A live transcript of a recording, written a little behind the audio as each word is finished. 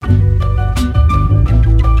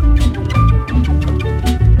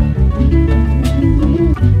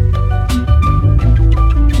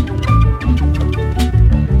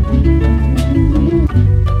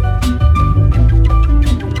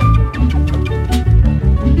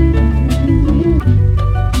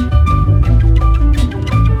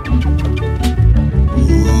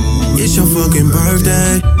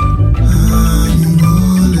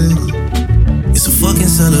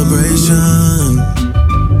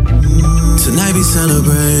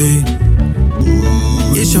celebrate.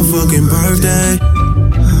 It's your fucking birthday.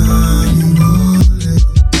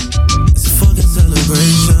 It's a fucking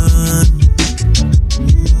celebration.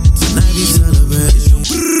 Tonight we celebrate.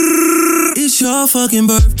 It's your fucking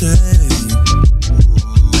birthday.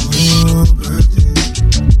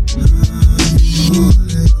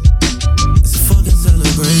 It's a fucking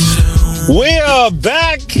celebration. We are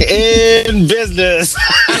back in business.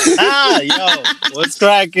 Yo, what's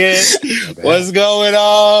cracking? What's going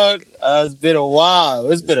on? It's been a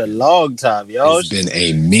while. It's been a long time, yo. It's been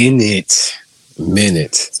a minute.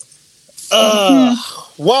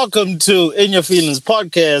 Welcome to In Your Feelings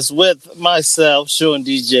podcast with myself, Sean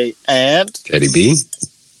DJ, and Teddy B.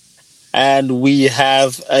 And we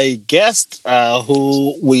have a guest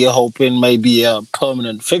who we are hoping may be a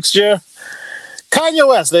permanent fixture. Kanye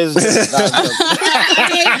West, ladies and gentlemen.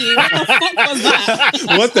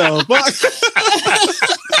 What the fuck?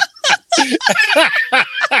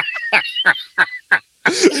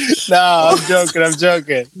 No, I'm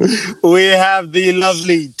joking. We have the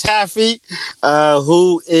lovely Taffy,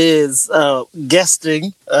 who is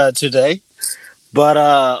guesting today, but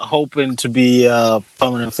hoping to be a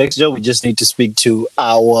permanent fixture. We just need to speak to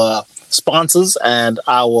our sponsors and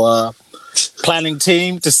our planning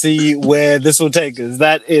team to see where this will take us.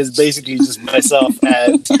 That is basically just myself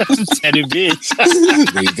and Teddy B.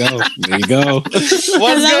 There you go.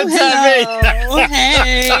 What's good, Teddy?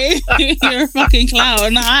 Hey, you're a fucking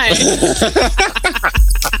clown. Hi.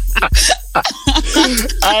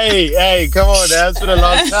 Hey, come on, that's been a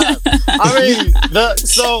long time. I mean,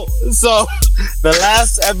 so the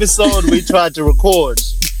last episode we tried to record,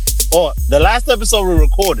 or the last episode we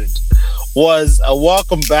recorded, was a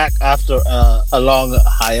welcome back after a long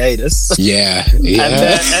hiatus. Yeah. And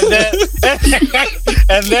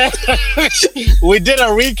then we did a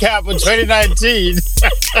recap of 2019,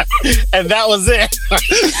 and that was it.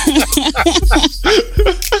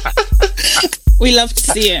 We love to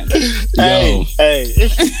see it. Hey.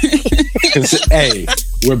 Hey,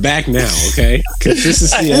 we're back now, okay?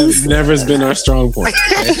 Consistency never has been our strong point.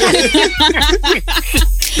 Okay?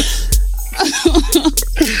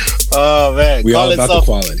 Oh man, we all about the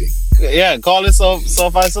quality. Yeah, call it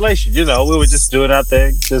self-isolation. You know, we were just doing our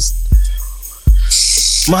thing, just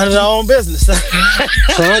minding our own business.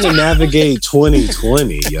 Trying to navigate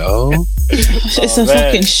 2020, yo. It's a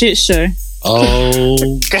fucking shit show.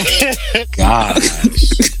 Oh gosh.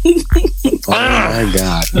 Oh my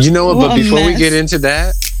god. You know what? But before we get into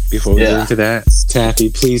that, Taffy,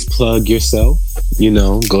 please plug yourself. You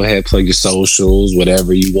know, go ahead, plug your socials,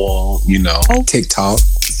 whatever you want. You know, TikTok.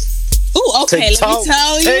 Oh, okay. TikTok, let me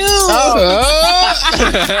tell you.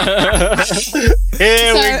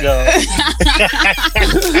 Here we go.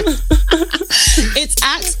 It's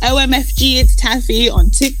at OMFG. It's Taffy on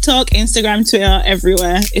TikTok, Instagram, Twitter,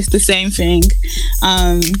 everywhere. It's the same thing.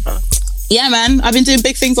 Yeah, man. I've been doing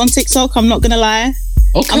big things on TikTok. I'm not gonna lie.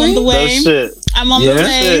 Okay. I'm on the way. No shit. I'm on the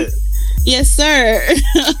way. Shit. Yes, sir.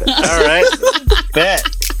 All right. Bet.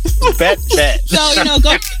 So, you know,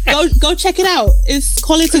 go check it out. It's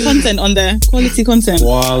quality content on there. Quality content.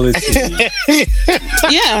 Quality.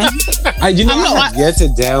 Yeah. I have yet to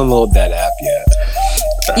download that app yet.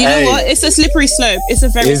 You know what? It's a slippery slope. It's a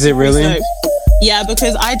very Is it really? slope. Yeah,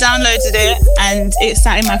 because I downloaded it and it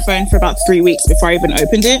sat in my phone for about 3 weeks before I even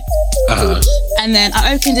opened it. Uh-huh. And then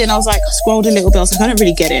I opened it and I was like, scrolled a little bit. I was like, I don't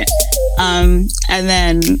really get it. And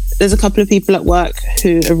then there's a couple of people at work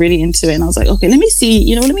who are really into it. And I was like, okay, let me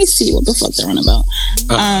see what the fuck they're on about.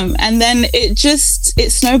 And then it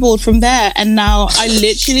snowballed from there. And now I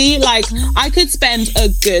literally, I could spend a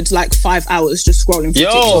good 5 hours just scrolling through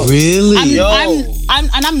TikTok. Really?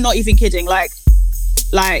 I'm not even kidding.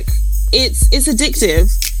 It's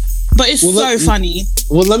addictive, but it's so funny.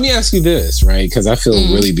 Well, let me ask you this, right? Because I feel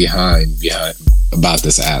really behind about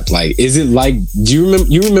this app. Is it like? Do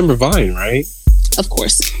you remember Vine, right? Of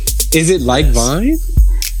course. Is it like Vine?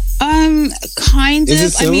 Kind of. Is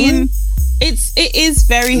it similar? I mean, it is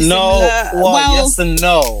very similar. Well, yes and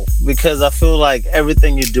no, because I feel like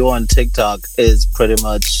everything you do on TikTok is pretty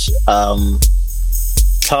much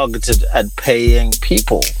targeted at paying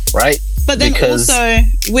people, right? But then also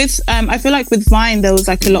with I feel like with Vine there was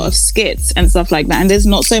a lot of skits and stuff like that, and there's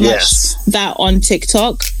not so much that on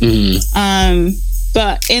TikTok. Mm-hmm.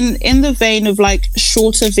 But in the vein of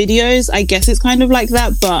shorter videos, I guess it's kind of like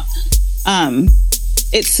that, but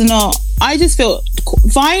it's not. I just feel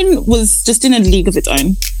Vine was just in a league of its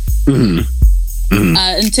own. Mm-hmm. Mm-hmm.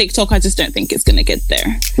 And TikTok, I just don't think it's gonna get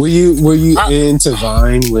there. Were you into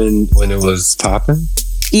Vine when it was popping?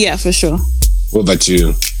 Yeah, for sure. What about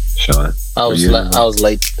you? Sean? I was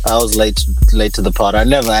late to the party. I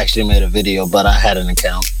never actually made a video, but I had an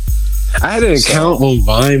account. I had an account on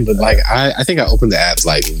Vine, but like I think I opened the app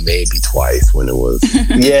like maybe twice when it was.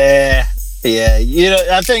 Yeah. You know,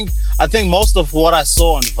 I think most of what I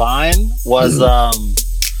saw on Vine was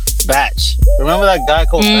Batch. Remember that guy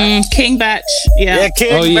called Batch? King Batch. Yeah.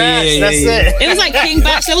 King Batch. That's it. It was like King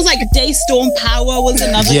Batch. There was like Daystorm Power was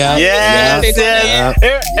another one.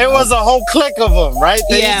 It was a whole clique of them, right?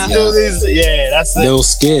 They used to do these. Yeah, that's it. Those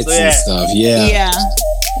skits and stuff. Yeah.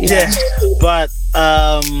 But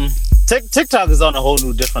TikTok is on a whole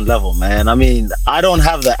new different level, man. I mean, I don't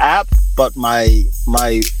have the app, but my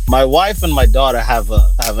wife and my daughter have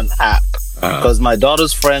an app because my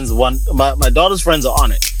daughter's friends my daughter's friends are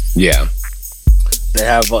on it. Yeah, they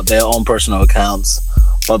have their own personal accounts,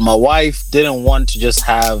 but my wife didn't want to just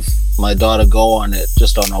have my daughter go on it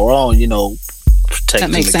just on her own, you know,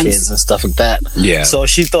 protecting the kids and stuff like that. Yeah. So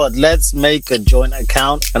she thought, let's make a joint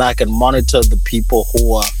account, and I can monitor the people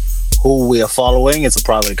who we are following. It's a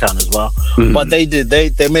private account as well. Mm-hmm. But they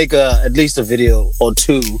make at least a video or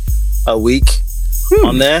two a week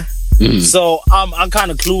on there. Mm-hmm. So I'm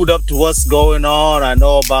kind of clued up to what's going on. I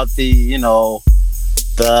know about the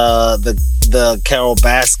Carol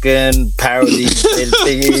Baskin parody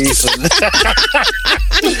thingies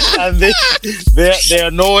and the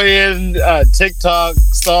annoying TikTok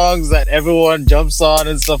songs that everyone jumps on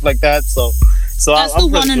and stuff like that. So that's the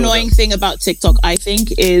one annoying thing about TikTok, I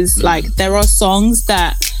think, is like there are songs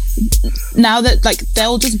that now that like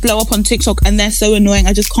they'll just blow up on TikTok and they're so annoying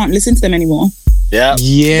I just can't listen to them anymore. Yeah,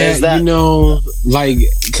 you know, like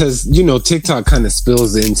because you know TikTok kind of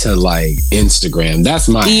spills into like Instagram. That's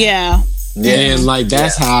my and like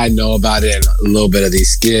that's how I know about it and a little bit of these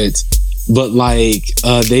skits. But like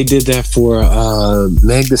they did that for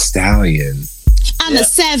Meg Thee Stallion. I'm a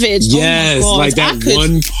savage. Yes, like that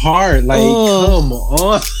one part. Like, come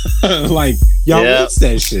on, like y'all miss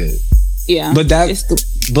that shit. Yeah, but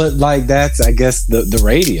but like that's I guess the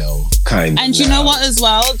radio kind of. And you know what as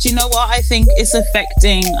well? Do you know what I think it's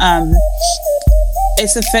affecting?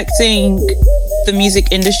 It's affecting the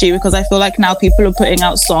music industry because I feel like now people are putting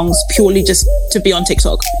out songs purely just to be on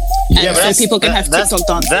TikTok. And so people can have TikTok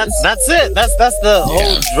dances. That's it. That's the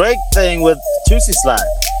whole Drake thing with Juicy Slide.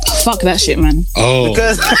 Fuck that shit, man. Oh,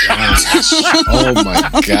 because oh my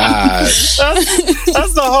god,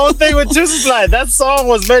 that's the whole thing with Juicy Slide. That song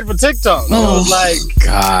was made for TikTok. It was like,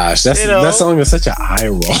 gosh, that song is such an eye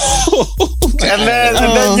roll. and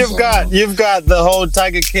then you've got the whole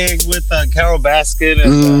Tiger King with Carol Baskin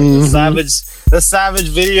and the Savage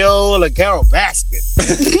video, like Carol Baskin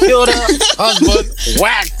killed her husband,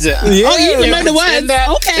 whacked her. Yeah, oh, you didn't know the words.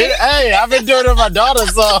 Okay. Hey, I've been doing it with my daughter,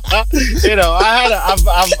 so you know,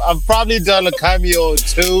 I've probably done a cameo or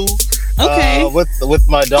two. Okay. With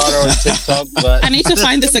my daughter on TikTok, but I need to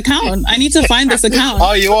find this account.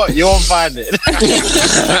 Oh, you won't find it.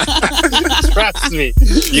 Trust me,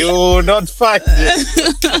 you will not find it.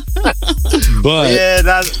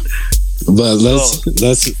 But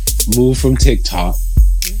let's move from TikTok.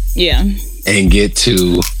 Yeah. And get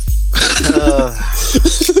to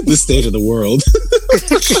the state of the world.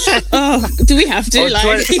 Do we have to?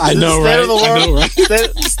 I know, right?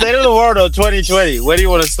 State of the world of 2020. Where do you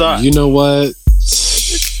want to start? You know what?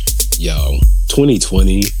 Yo,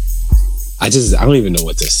 2020. I don't even know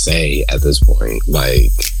what to say at this point.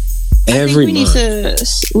 Like every month.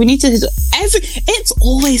 We need to. It's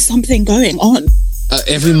always something going on.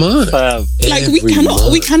 Every month.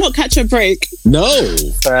 We cannot catch a break. No.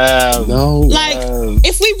 Like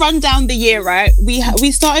if we run down the year, right? We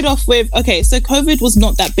started off with so COVID was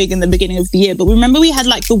not that big in the beginning of the year, but remember we had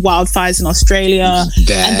like the wildfires in Australia,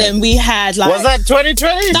 and then we had like was that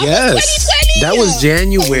 2020? Yes, that was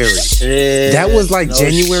January. That was like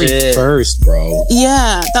January 1st, bro.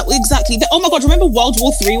 Yeah, that was exactly. Oh my god! Remember World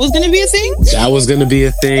War III was going to be a thing? That was going to be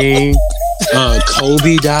a thing.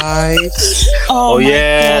 Kobe died. Oh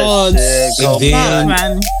yeah,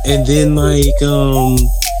 god! And then like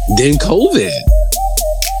then COVID.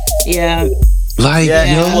 Yeah. Like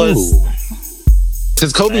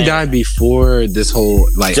because Kobe died before this whole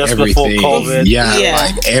like just everything. Before COVID.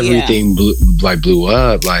 Like everything blew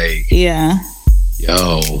up. Like yo.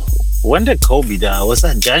 When did Kobe die? Was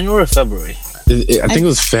that January or February? I think it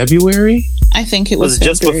was February. I think it was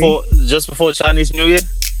just before Chinese New Year.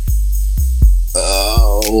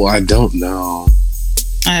 Oh, I don't know.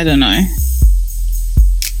 I don't know.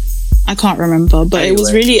 I can't remember, but it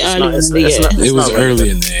was really early in the year. It was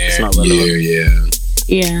early in the year, yeah.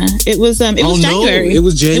 It was January. No, it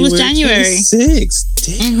was January. It was January 6th.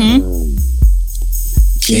 Damn.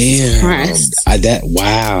 Christ.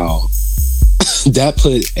 Wow. that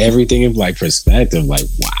put everything in like perspective. Like,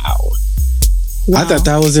 wow. I thought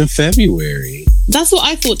that was in February. That's what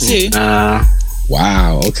I thought too.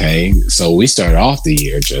 Wow. Okay. So we started off the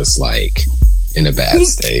year just like in a bad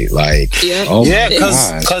state. Like, oh yeah,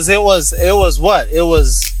 because it was what? It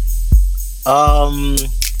was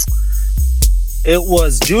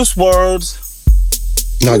Juice WRLD.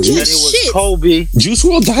 No, And it was Kobe. Juice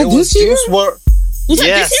WRLD died this year? Juice WRLD. Was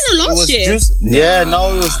that this year or last year? Yeah,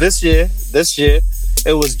 no, it was this year. This year.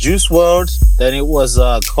 It was Juice WRLD. Then it was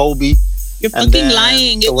Kobe. You're fucking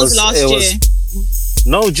lying. It was last year.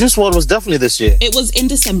 No, Juice WRLD was definitely this year. It was in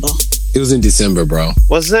December. It was in December, bro.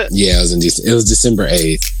 Was it? Yeah, it was in It was December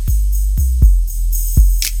 8th.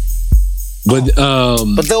 But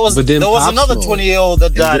there was another 20-year-old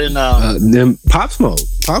that died in then Pop Smoke.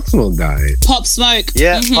 Pop Smoke died. Pop Smoke.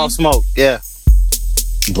 Yeah, Pop Smoke. Yeah.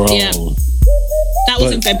 Bro. Yeah. That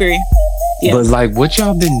was in February. Yeah. But like, what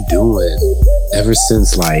y'all been doing ever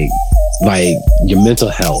since like your mental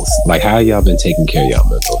health? Like, how y'all been taking care of y'all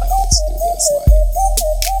mental health through this? Like,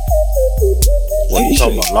 what you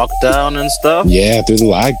talking about? Lockdown and stuff? Yeah, through the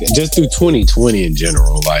lockdown, just through 2020 in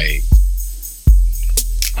general. Like,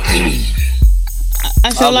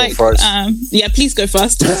 I feel like, yeah, please go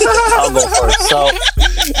first. I'll go first.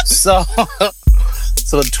 So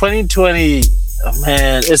 2020,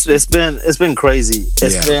 man, it's been crazy.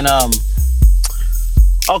 It's been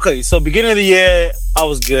okay. So beginning of the year, I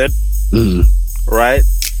was good, right?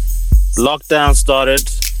 Lockdown started,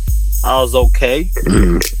 I was okay,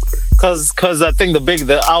 because I think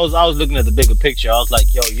I was looking at the bigger picture. I was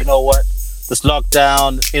like, yo, you know what? This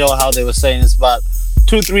lockdown, you know how they were saying it's about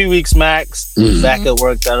 2-3 weeks max, back at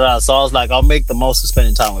work, So I was like, I'll make the most of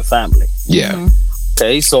spending time with family. Yeah.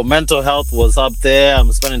 Okay, so mental health was up there.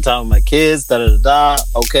 I'm spending time with my kids,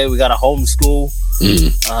 Okay, we got a homeschool.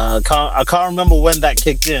 I can't remember when that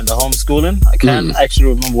kicked in, the homeschooling. I can't actually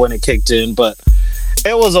remember when it kicked in, but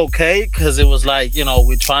it was okay, because it was like, you know,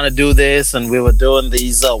 we're trying to do this, and we were doing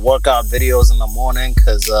these workout videos in the morning,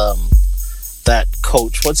 because that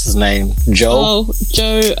coach, what's his name? Joe,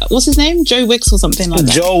 what's his name? Joe Wicks or something like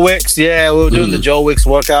that. Joe Wicks, yeah, we were doing the Joe Wicks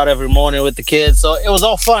workout every morning with the kids, so it was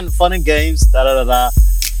all fun and games.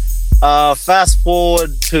 Fast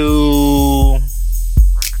forward to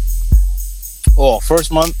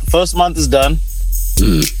first month is done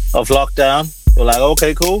of lockdown. We're like,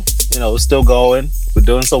 okay, cool, you know, we're still going,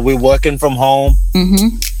 we're working from home,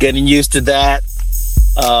 getting used to that.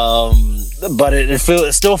 But it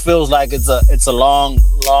still feels like it's a long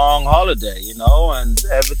holiday, you know, and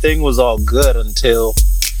everything was all good until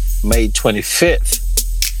May 25th.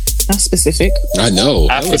 That's specific. I know.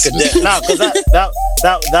 Africa Day. No, because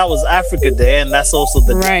that was Africa Day, and that's also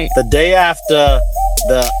the day after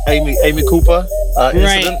the Amy Cooper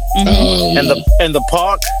incident in the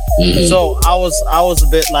park. So I was a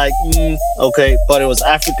bit like, okay, but it was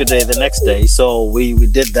Africa Day the next day, so we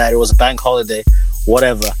did that. It was a bank holiday,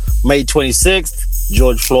 whatever. May 26th,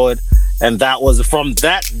 George Floyd, and that was from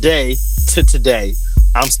that day to today.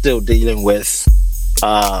 I'm still dealing with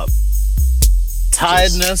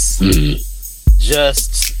tiredness,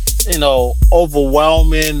 just, you know,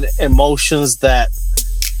 overwhelming emotions that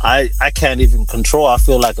I can't even control. I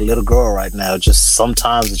feel like a little girl right now. Just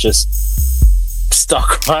sometimes just start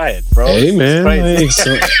crying, bro. Hey, man,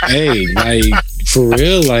 like for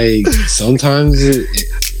real, like sometimes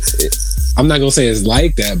I'm not gonna say it's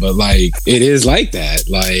like that, but like it is like that.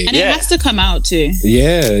 Like, and it has to come out too.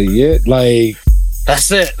 Yeah, like that's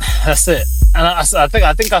it. And I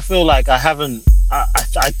think I feel like I haven't.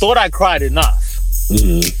 I thought I cried enough,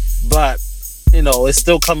 but you know, it's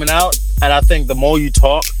still coming out. And I think the more you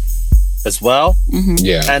talk, as well,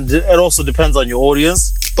 and it also depends on your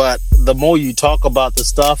audience. But the more you talk about the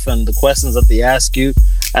stuff and the questions that they ask you,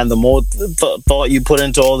 and the more thought you put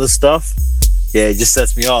into all this stuff, it just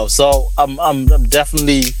sets me off. So I'm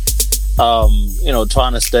definitely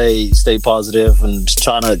trying to stay positive and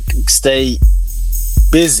trying to stay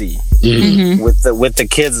busy with the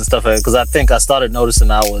kids and stuff, because I think I started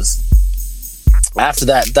noticing I was after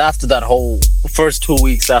that whole first 2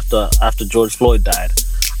 weeks after George Floyd died.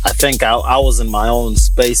 I think I was in my own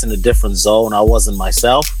space, in a different zone. I wasn't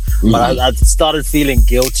myself, but I started feeling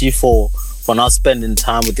guilty for not spending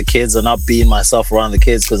time with the kids or not being myself around the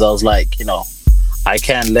kids, because I was like, I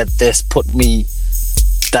can't let this put me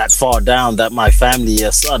that far down that my family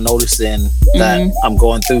is noticing that I'm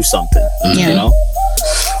going through something,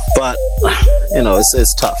 but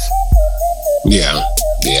it's tough. Yeah,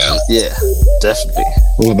 definitely.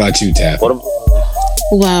 What about you, Taff?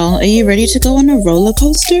 Well, are you ready to go on a roller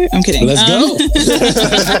coaster? I'm kidding. Let's go.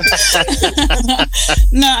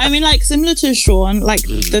 No, I mean, like, similar to Sean, like,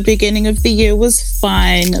 the beginning of the year was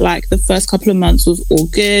fine. Like, the first couple of months was all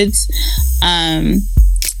good.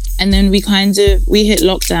 And then we hit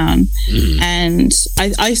lockdown, and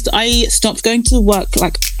I stopped going to work,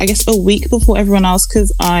 like, I guess a week before everyone else,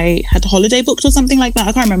 because I had a holiday booked or something like that.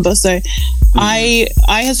 I can't remember. So I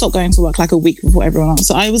had stopped going to work like a week before everyone else.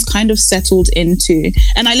 So I was kind of settled into,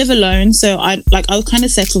 and I live alone. So I was kind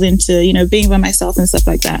of settled into, you know, being by myself and stuff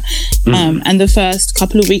like that. And the first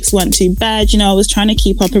couple of weeks weren't too bad. You know, I was trying to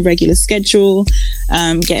keep up a regular schedule,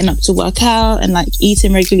 getting up to work out and like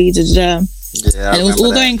eating regularly, Yeah, and it was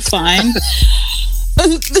all going fine.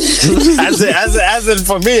 as in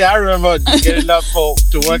for me, I remember getting up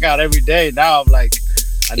to work out every day. Now I'm like,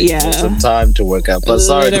 I need to take some time to work out. But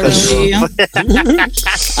sorry.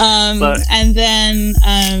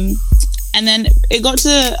 And then it got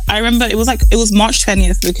to, I remember it was March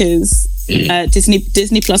 20th because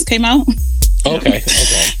Disney Plus came out. Okay.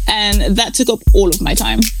 And that took up all of my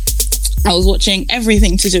time. I was watching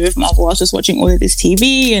everything to do with Marvel. I was just watching all of this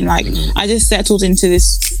TV, and like I just settled into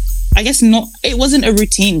this. I guess it wasn't a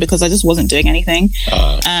routine because I just wasn't doing anything.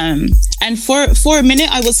 And for a minute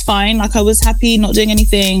I was fine. Like I was happy not doing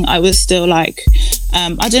anything. I was still like,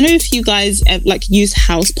 I don't know if you guys like used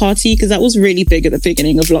House Party, because that was really big at the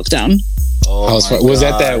beginning of lockdown. Was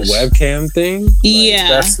that webcam thing?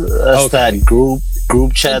 Yeah, that's that group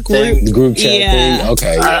chat thing. The group chat thing.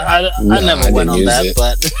 Okay. I never went on that,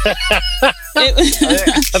 but I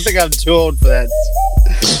think I'm too old for that.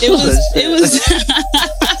 It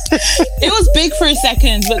was big for a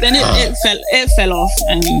second, but then it fell off,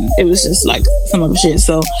 and it was just like some other shit.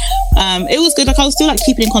 So it was good. Like I was still like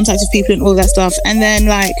keeping in contact with people and all that stuff, and then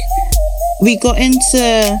like we got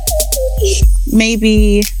into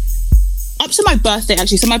maybe up to my birthday,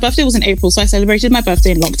 actually. So my birthday was in April, so I celebrated my birthday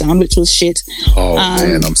in lockdown, which was shit. Oh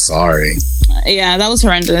man, I'm sorry. Yeah, that was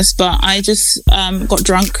horrendous, but I just got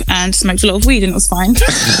drunk and smoked a lot of weed, and it was fine. There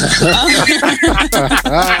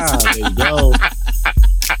you go.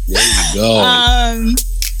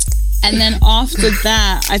 And then after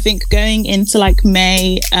that, I think going into like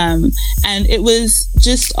May, and it was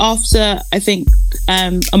just after, I think,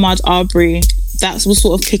 Ahmaud Arbery, that was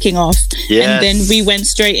sort of kicking off. Yes. And then we went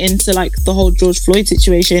straight into like the whole George Floyd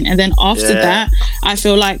situation. And then after that, I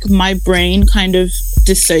feel like my brain kind of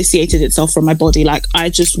dissociated itself from my body. Like I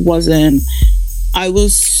just wasn't, I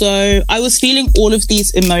was feeling all of these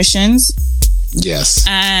emotions. Yes.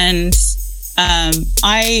 And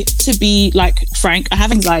to be like frank, I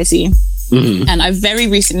have anxiety. Mm-hmm. And I very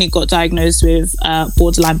recently got diagnosed with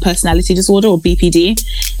borderline personality disorder, or BPD.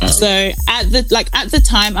 So at the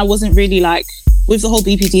time, I wasn't really like, with the whole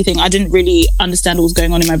BPD thing, I didn't really understand what was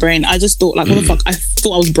going on in my brain. I just thought like, what the fuck? I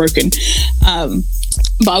thought I was broken.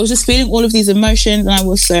 But I was just feeling all of these emotions, and I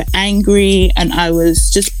was so angry, and I was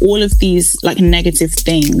just all of these like negative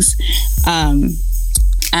things.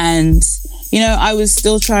 And you know, I was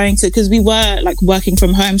still trying to, because we were like working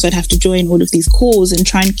from home, so I'd have to join all of these calls and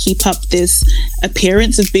try and keep up this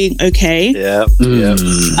appearance of being okay. Yeah.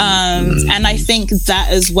 And I think that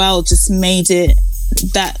as well just made it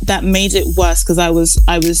made it worse, because I was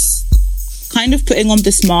kind of putting on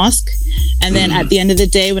this mask, and then at the end of the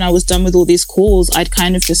day, when I was done with all these calls, I'd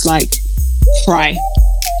kind of just like cry.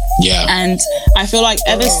 Yeah. And I feel like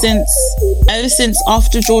ever since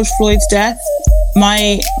after George Floyd's death,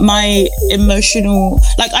 my emotional,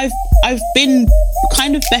 like I've been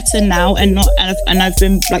kind of better now, and I've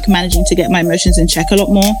been like managing to get my emotions in check a lot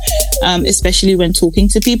more, especially when talking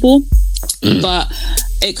to people. But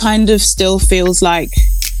it kind of still feels like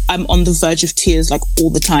I'm on the verge of tears like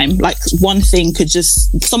all the time. Like someone could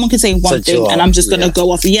say one thing and I'm just gonna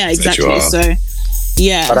go off. Yeah, exactly. So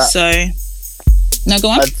now go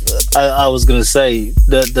on. I was gonna say,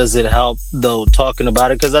 does it help though talking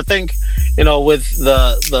about it? Because I think, you know, with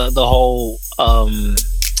the whole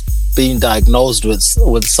being diagnosed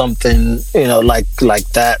with something, you know, like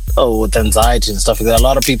that, or with anxiety and stuff like that, a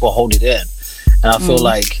lot of people hold it in, and I feel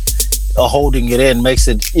like holding it in makes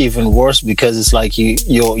it even worse, because it's like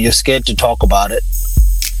you're scared to talk about it,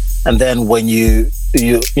 and then when you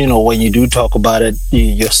when you do talk about it,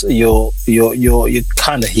 you're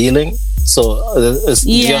kind of healing. So do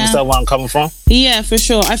you understand where I'm coming from? Yeah, for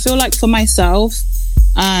sure. I feel like for myself,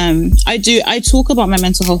 I talk about my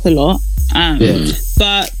mental health a lot,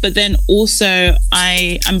 but then also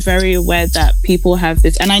I'm very aware that people have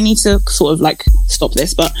this, and I need to sort of like stop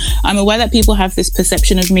this, but I'm aware that people have this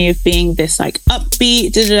perception of me of being this like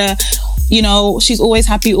upbeat, you know, she's always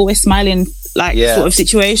happy, always smiling, like sort of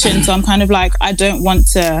situation. So I'm kind of like, I don't want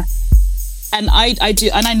to and I do,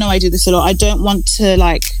 and I know I do this a lot. I don't want to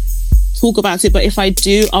like talk about it, but if I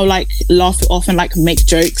do, I'll like laugh it off and like make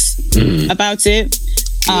jokes about it.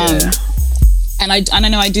 And I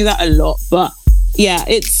know I do that a lot, but yeah,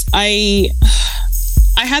 I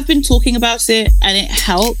have been talking about it and it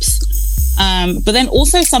helps. But then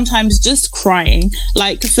also sometimes just crying.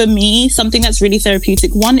 Like for me, something that's really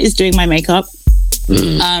therapeutic, one is doing my makeup.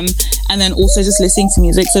 And then also just listening to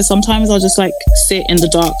music. So sometimes I'll just like sit in the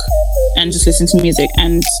dark and just listen to music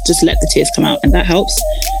and just let the tears come out, and that helps.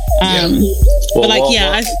 But like,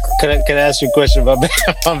 can I ask you a question about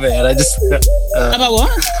my man? I just about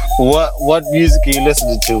what? What music are you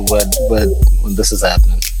listening to when this is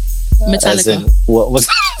happening? Metallica. As in, what was?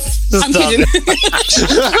 I'm kidding.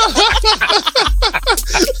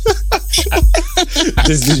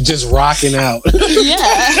 just rocking out.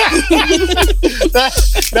 Yeah.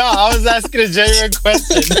 No, I was asking a genuine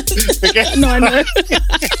question. No, I know.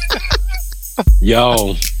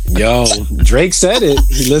 Yo, Drake said it.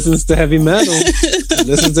 He listens to heavy metal. He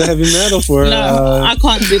listens to heavy metal for. No, I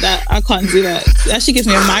can't do that. That actually gives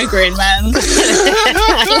me a migraine, man.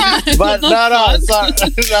 But no, sorry.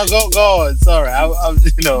 No, go on. Sorry, I'm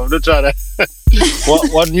not trying to.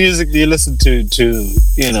 What music do you listen to?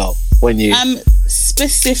 When you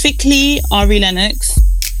specifically Ari Lennox.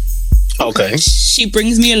 Okay. She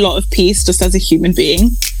brings me a lot of peace just as a human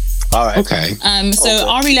being. All right. Okay.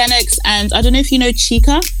 Ari Lennox, and I don't know if you know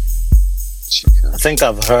Chica. I think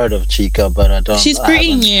I've heard of Chica, but I don't. She's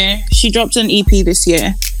pretty new. She dropped an EP this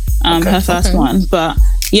year, her first one. But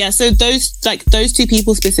yeah, so those two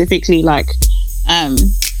people specifically, like,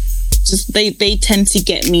 just they tend to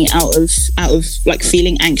get me out of like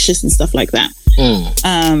feeling anxious and stuff like that.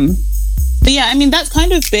 But yeah, I mean that's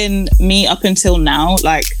kind of been me up until now.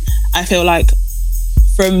 Like, I feel like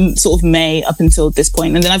from sort of May up until this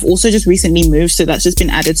point, and then I've also just recently moved, so that's just been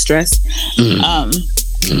added stress.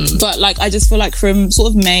 But like, I just feel like from sort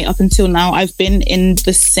of May up until now, I've been in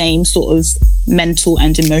the same sort of mental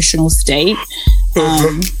and emotional state.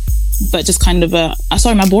 But just kind of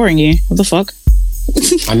sorry, am I boring you? What the fuck?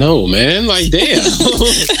 I know, man. Like, damn.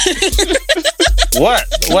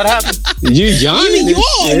 What happened? You yawning and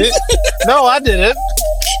shit. No, I didn't.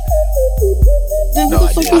 I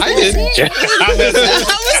didn't. I was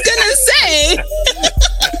gonna say.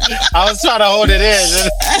 I was trying to hold it in,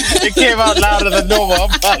 and it came out louder than normal.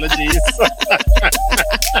 Apologies.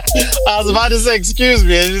 I was about to say excuse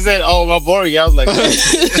me, and you said, "Oh, am I boring?" I was like,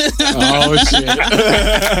 "Oh shit,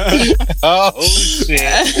 oh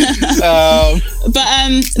shit." But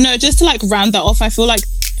no, just to like round that off, I feel like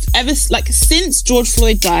since George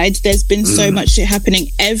Floyd died, there's been so much shit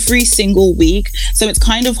happening every single week, so it's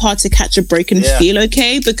kind of hard to catch a break and feel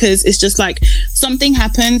okay, because it's just like something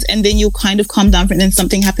happens and then you'll kind of calm down, and then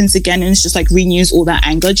something happens again and it's just like renews all that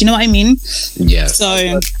anger. Do you know what I mean? Yeah. So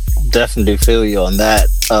I definitely feel you on that.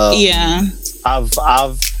 Yeah,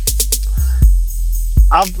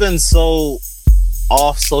 I've been so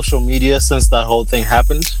off social media since that whole thing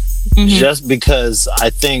happened. Just because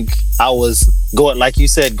I think I was going, like you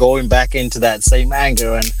said, going back into that same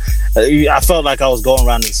anger, and I felt like I was going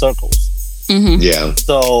around in circles. Yeah.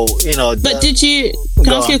 So but did you? Can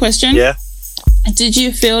I ask you a question? Yeah. Did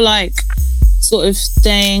you feel like sort of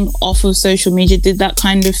staying off of social media? Did that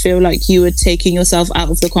kind of feel like you were taking yourself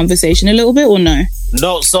out of the conversation a little bit, or no?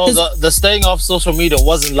 No, so the staying off social media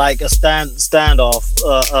wasn't like a standoff,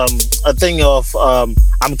 a thing of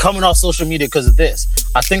I'm coming off social media because of this.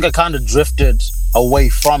 I think I kind of drifted away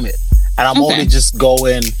from it, and I'm only just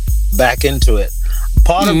going back into it.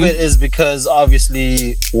 Part of it is because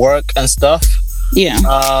obviously work and stuff. Yeah.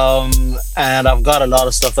 And I've got a lot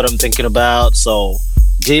of stuff that I'm thinking about. So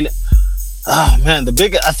oh man,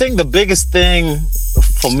 I think the biggest thing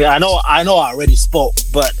for me, I know I already spoke,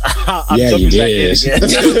 but I'm jumping back in again.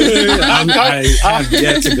 I have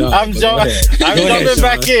yet to go. I'm jumping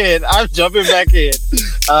back in.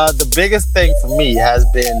 The biggest thing for me has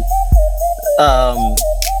been,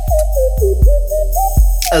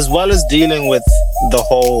 as well as dealing with the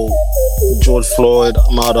whole George Floyd,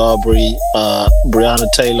 Ahmaud Arbery, Breonna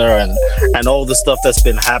Taylor, and all the stuff that's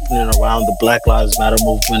been happening around the Black Lives Matter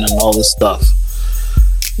movement and all this stuff.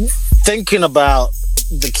 Thinking about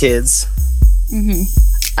the kids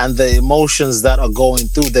and the emotions that are going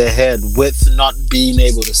through their head with not being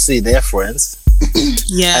able to see their friends,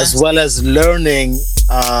 as well as learning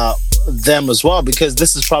them as well, because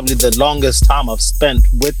this is probably the longest time I've spent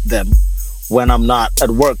with them when I'm not at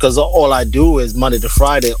work, because all I do is Monday to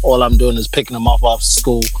Friday, all I'm doing is picking them off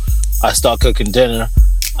school. I start cooking dinner.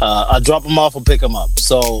 I drop them off and pick them up.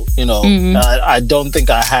 So, I don't think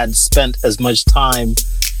I had spent as much time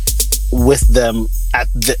with them at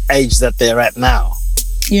the age that they're at now.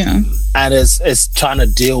 Yeah. And it's trying to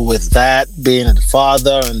deal with that, being a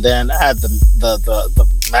father, and then add the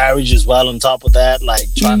marriage as well on top of that,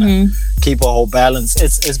 like trying to keep a whole balance.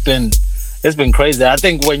 It's been crazy. I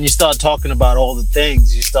think when you start talking about all the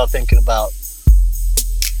things, you start thinking about,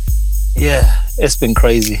 it's been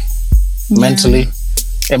crazy. Mentally,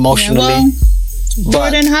 emotionally. Yeah, well,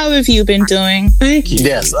 Jordan, how have you been doing? Thank you.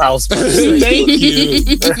 Yes, I was about to say. Thank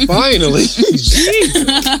you. Finally.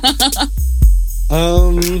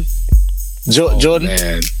 Jordan,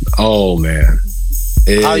 man. Oh man.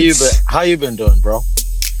 How you been doing, bro?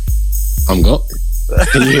 I'm good.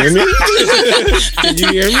 Can you hear me? Can you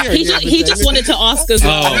hear me? He just wanted to ask us.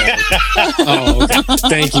 Okay.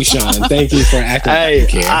 Thank you, Sean. Thank you for acting like you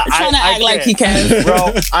care. Trying to act like he cares.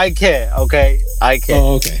 Bro, I care, okay? I care.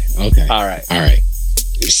 Oh, okay. All right.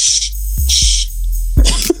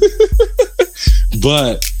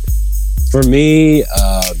 But for me,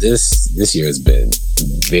 this year has been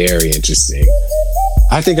very interesting.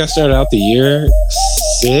 I think I started out the year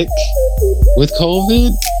sick with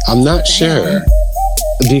COVID. I'm not sure.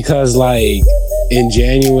 Because like in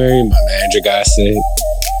January, my manager got sick,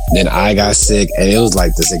 then I got sick, and it was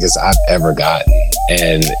like the sickest I've ever gotten.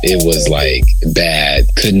 And it was like bad,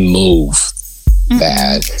 couldn't move,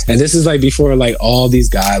 bad. And this is like before like all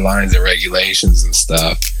these guidelines and regulations and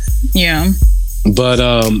stuff. Yeah. But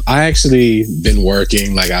I actually been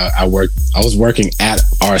working, like I was working at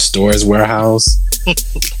our store's warehouse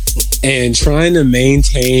and trying to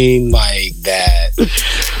maintain like that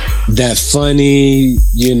funny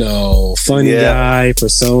guy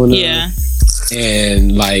persona. Yeah.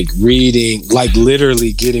 And like reading, like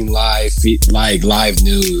literally getting live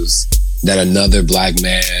news that another black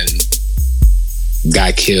man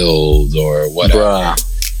got killed or whatever.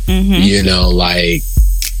 You know, like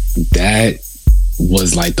that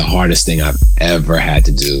was like the hardest thing I've ever had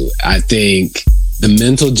to do. I think the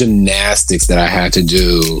mental gymnastics that I had to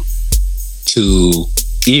do to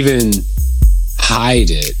even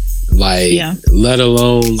hide it, like, let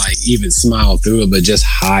alone like even smile through it, but just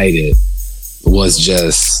hide it, was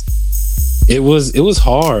just, it was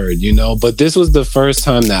hard, you know. But this was the first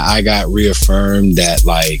time that I got reaffirmed that,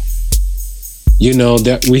 like, you know,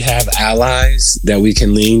 that we have allies that we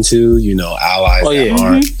can lean to, you know, allies that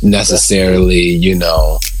aren't necessarily, you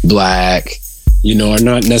know, black, you know, are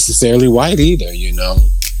not necessarily white either, you know.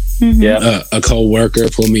 A co-worker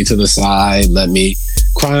pulled me to the side, let me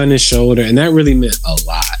cry on his shoulder, and that really meant a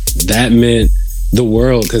lot. That meant the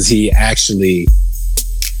world, because he actually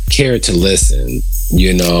cared to listen,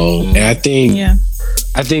 you know. And I think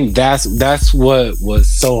that's what was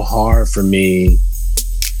so hard for me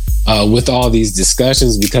with all these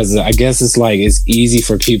discussions, because I guess it's like it's easy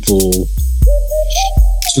for people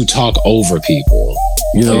to talk over people.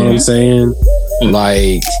 You know what I'm saying?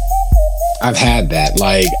 Like, I've had that.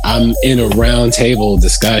 Like, I'm in a round table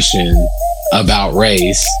discussion about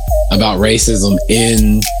race, about racism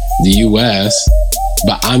in the US,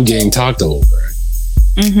 but I'm getting talked over.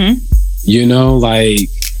 You know, like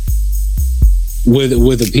with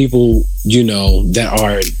the people, you know, that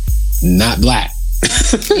are not black.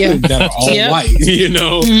 That are all white, you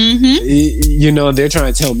know. You know, they're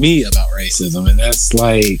trying to tell me about racism, and that's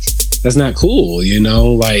like, that's not cool, you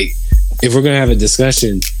know. Like, if we're gonna have a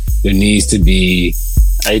discussion, there needs to be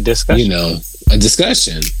a discussion, you know, a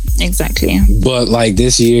discussion. Exactly. But like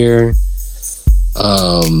this year,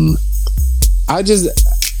 I've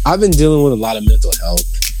been dealing with a lot of mental health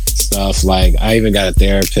stuff. Like, I even got a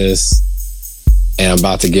therapist, and I'm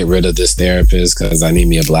about to get rid of this therapist because I need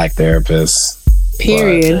me a black therapist.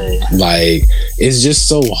 Period. But, like, it's just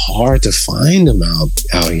so hard to find them out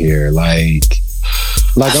here. Like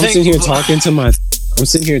I'm sitting here talking to my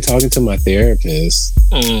therapist,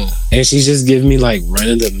 and she's just giving me like run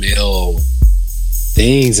of the mill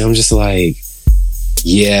things. I'm just like,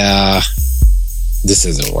 yeah, this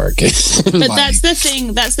isn't working. But like, that's the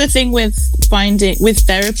thing with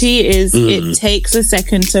therapy is it takes a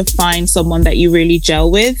second to find someone that you really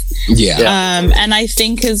gel with. And I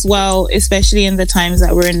think as well, especially in the times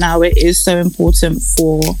that we're in now, it is so important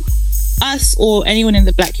for us or anyone in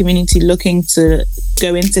the black community looking to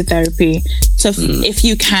go into therapy to if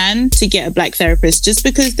you can, to get a black therapist, just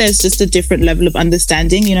because there's just a different level of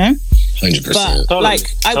understanding, you know. 100%. But Totally. like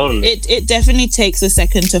it definitely takes a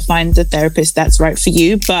second to find the therapist that's right for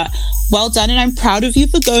you. But well done, and I'm proud of you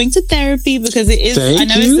for going to therapy, because it is, I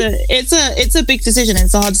know it's a big decision, and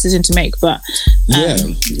it's a hard decision to make, but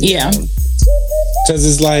because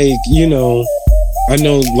it's like, you know, I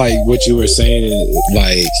know like what you were saying,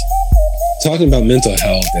 like talking about mental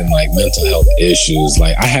health and like mental health issues.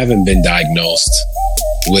 Like, I haven't been diagnosed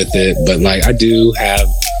with it, but like I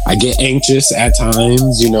get anxious at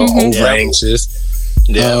times, over anxious.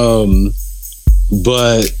 Yeah.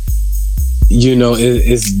 But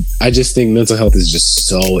I just think mental health is just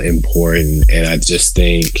so important, and I just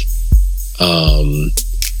think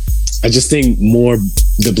more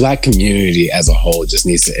the Black community as a whole just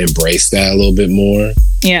needs to embrace that a little bit more.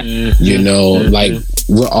 Yeah. Like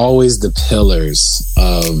we're always the pillars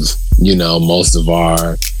of, most of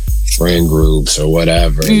our friend groups or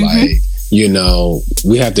whatever. Like,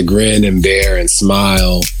 we have to grin and bear and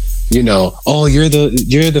smile. Oh, you're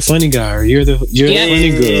the funny guy, or you're the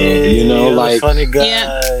funny girl. Like funny guy.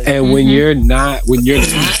 Yeah. And when you're not,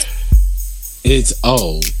 it's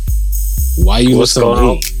why you look so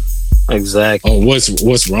mean? Exactly. Oh,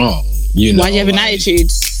 what's wrong? Why do you have an attitude?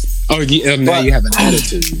 Oh, now you have an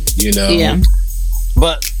attitude. Yeah.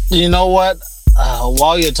 But you know what?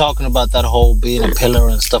 While you're talking about that whole being a pillar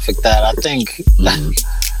and stuff like that, I think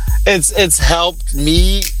it's helped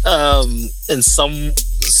me in some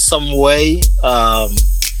way,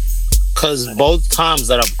 because both times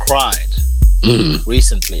that I've cried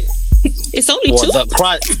recently. It's only two. I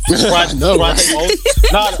cried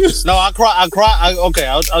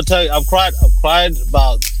I'll tell you, I've cried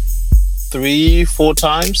about 3-4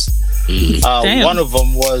 times. One of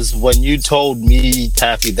them was when you told me,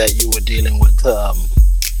 Taffy, that you were dealing with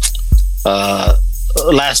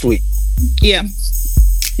last week. Yeah.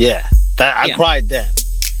 I cried then,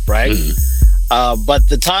 right? But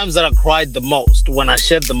the times that I cried the most, when I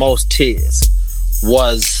shed the most tears,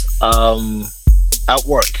 was at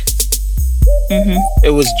work.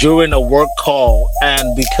 It was during a work call,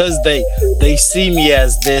 and because they see me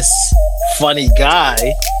as this funny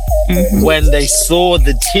guy, when they saw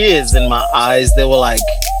the tears in my eyes, they were like,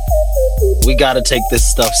 we got to take this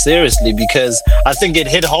stuff seriously, because I think it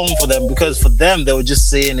hit home for them, because for them they were just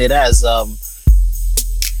seeing it as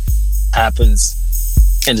happens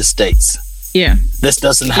in the States. Yeah, this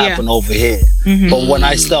doesn't happen over here. But when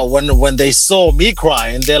when they saw me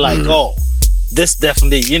crying, they're like, oh, this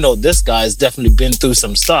definitely, this guy's definitely been through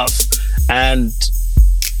some stuff, and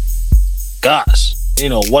gosh,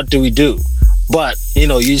 what do we do? But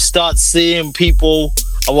you start seeing people.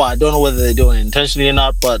 Well, I don't know whether they're doing it intentionally or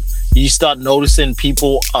not, but you start noticing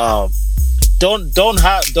people don't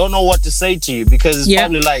know what to say to you, because it's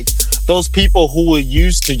probably like those people who are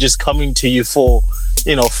used to just coming to you for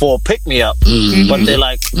a pick me up, but they're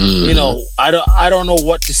like, I don't know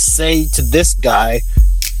what to say to this guy,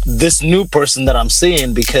 this new person that I'm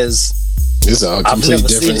seeing, because it's a completely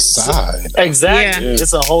different side. Exactly. Yeah.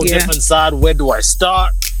 It's a whole different side. Where do I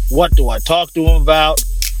start? What do I talk to him about?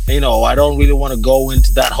 I don't really want to go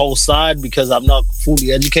into that whole side because I'm not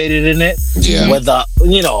fully educated in it. Yeah. Whether,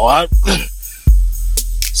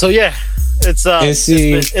 so yeah, it's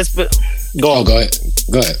been go ahead.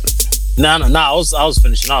 No, I was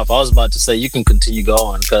finishing off. I was about to say you can continue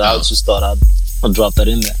going, because I just thought I'd drop that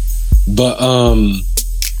in there. But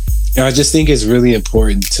I just think it's really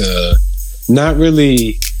important to not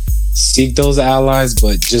really seek those allies,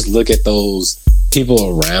 but just look at those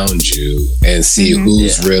people around you and see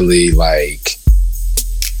who's really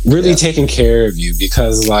taking care of you.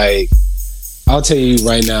 Because I'll tell you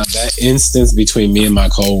right now, that instance between me and my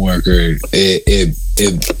coworker, it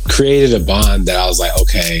created a bond that I was like,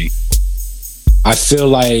 okay, I feel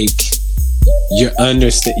like you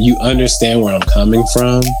understand where I'm coming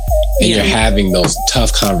from, and you're having those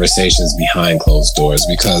tough conversations behind closed doors.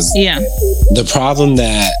 Because the problem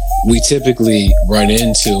that we typically run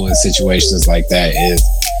into in situations like that is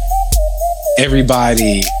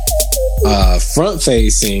everybody front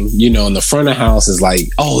facing, in the front of house is like,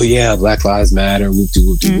 oh yeah, Black Lives Matter,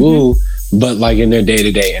 woo. But in their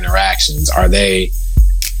day-to-day interactions, are they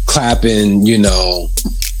clapping, yo,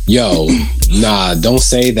 nah, don't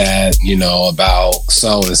say that, about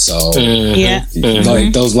so-and-so.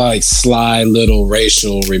 Those sly little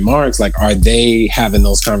racial remarks, are they having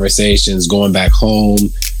those conversations, going back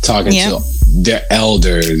home, talking to their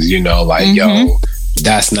elders, yo,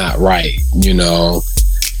 that's not right,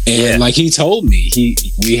 And he told me,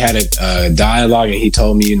 we had a dialogue, and he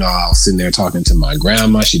told me, I was sitting there talking to my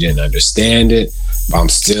grandma. She didn't understand it, but I'm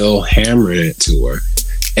still hammering it to her.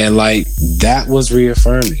 And that was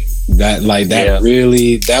reaffirming. That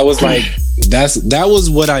was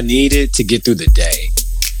what I needed to get through the day.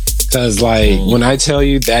 Because when I tell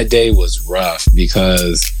you that day was rough,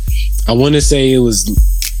 because I want to say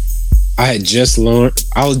I had just learned,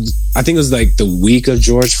 I think it was the week of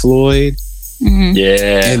George Floyd.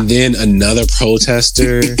 And then another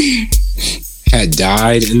protester had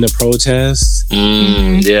died in the protest.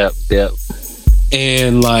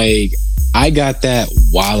 And I got that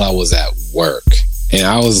while I was at work. And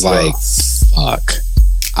I was like, fuck.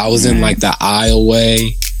 I was in like the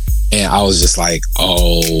aisleway, and I was just like,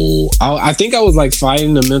 oh. I think I was like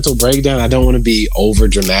fighting a mental breakdown. I don't want to be over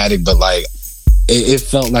dramatic, but like it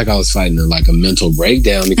felt like I was fighting like a mental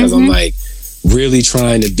breakdown because I'm like really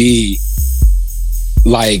trying to be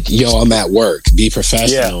like, yo, I'm at work, be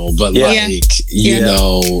professional, but like, you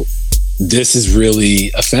know, this is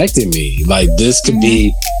really affecting me. Like, this could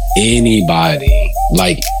be anybody,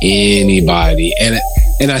 like anybody. And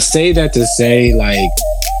I say that to say, like,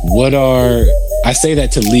 I say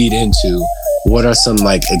that to lead into what are some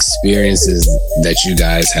like experiences that you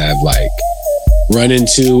guys have like run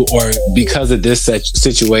into, or because of this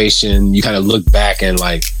situation, you kind of look back and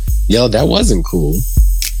like, yo, that wasn't cool.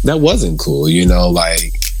 That wasn't cool, you know,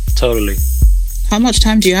 like. Totally. How much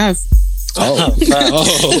time do you have? But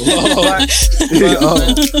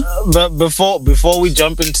before we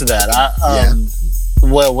jump into that,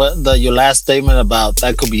 your last statement about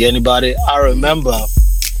that could be anybody. I remember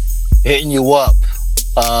hitting you up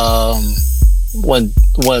when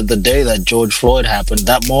the day that George Floyd happened,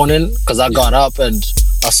 that morning, because I got up and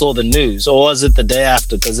I saw the news, or was it the day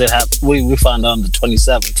after? Because it happened. We found out on the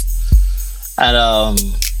 27th, and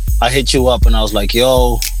I hit you up and I was like,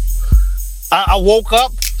 yo. I woke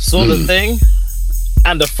up, saw the thing,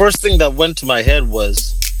 and the first thing that went to my head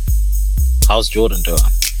was, how's Jordan doing?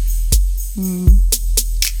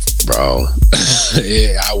 Bro.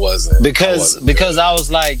 Yeah, I wasn't. Because I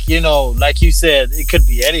was like, you know, like you said, it could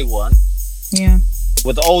be anyone. Yeah.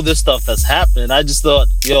 With all this stuff that's happening, I just thought,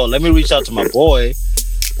 yo, let me reach out to my boy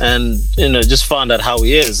and, you know, just find out how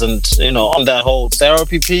he is. And, you know, on that whole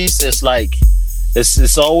therapy piece, it's like,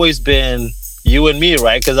 it's always been you and me,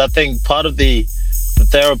 right? Because I think part of the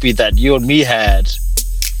therapy that you and me had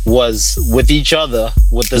was with each other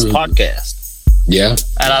with this podcast. Yeah.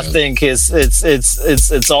 And I think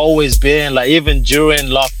it's always been like, even during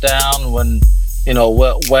lockdown, when, you know,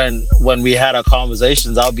 when we had our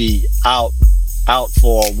conversations, I'll be out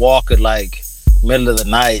for a walk at like middle of the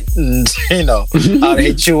night, and, you know, I'd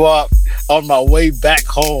hit you up on my way back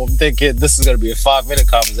home thinking this is going to be a 5-minute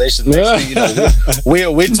conversation. Next thing you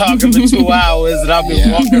know, we're talking for 2 hours, and I'll be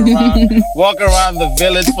walking around the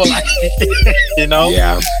village for like, you know?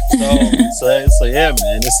 Yeah. So yeah,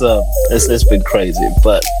 man, it's been crazy,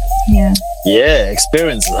 but yeah,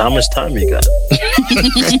 experiences. How much time you got?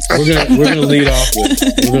 we're gonna lead off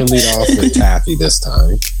with Taffy this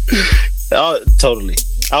time. Oh, totally.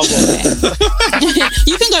 I'll go.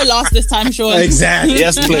 You can go last this time, Sean. Exactly.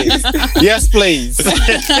 Yes, please.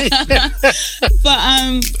 But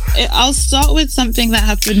I'll start with something that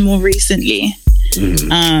happened more recently.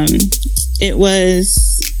 It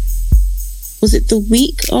was it the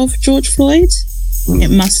week of George Floyd?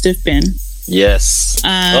 It must have been. Yes.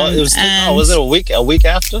 Was it a week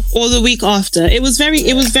after? Or the week after. It was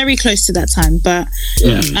very close to that time. But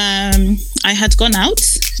I had gone out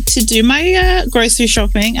to do my grocery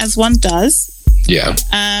shopping, as one does. Yeah.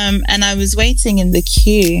 And I was waiting in the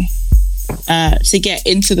queue to get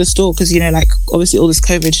into the store because, you know, like obviously all this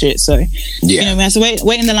COVID shit. So you know, we had to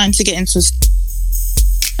wait in the line to get into.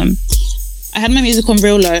 I had my music on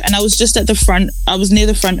real low, and I was just at the front. I was near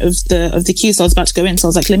the front of the queue, so I was about to go in. So I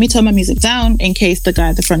was like, let me turn my music down in case the guy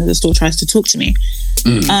at the front of the store tries to talk to me.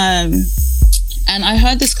 And I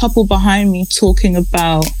heard this couple behind me talking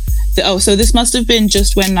about so this must have been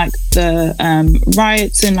just when like the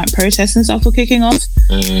riots and like protests and stuff were kicking off.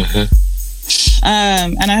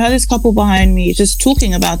 And I heard this couple behind me just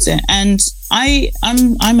talking about it, and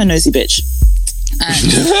I'm a nosy bitch.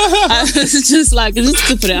 And I was just like, just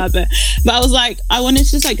to put it out there, but I was like, I wanted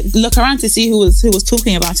to just like look around to see who was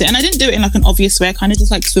talking about it, and I didn't do it in like an obvious way. I kind of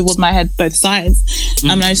just like swiveled my head both sides.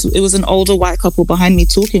 It was an older white couple behind me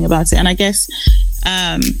talking about it, and I guess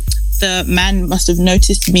the man must have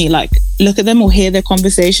noticed me like look at them or hear their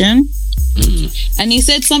conversation, and he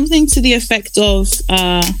said something to the effect of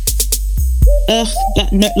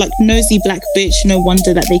like nosy black bitch, no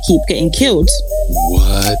wonder that they keep getting killed.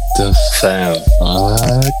 What the fuck?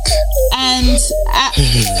 And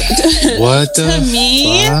what the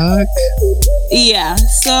fuck? Yeah,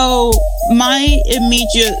 so my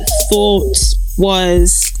immediate thought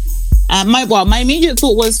was my immediate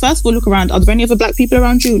thought was, first of all, look around. Are there any other black people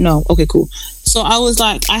around you? No. Okay, cool. So I was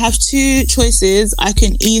like, I have two choices. I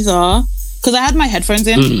can either, because I had my headphones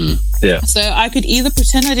in, so I could either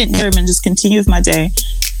pretend I didn't hear him and just continue with my day,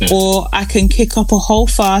 or I can kick up a whole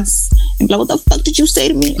fuss and be like, what the fuck did you say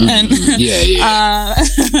to me? And,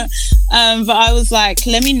 but I was like,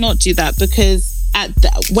 let me not do that, because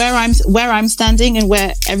where I'm standing and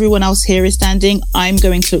where everyone else here is standing, I'm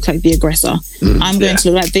going to look like the aggressor. I'm going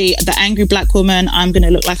to look like the angry black woman. I'm going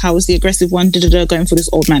to look like I was the aggressive one, going for this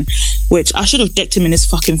old man, which I should have decked him in his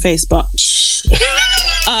fucking face, but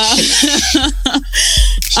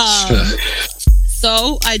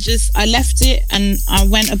so I left it and I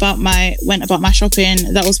went about my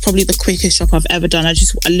shopping. That was probably the quickest shop I've ever done. I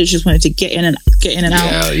literally just wanted to get in and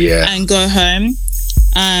out and go home.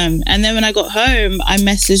 And then when I got home,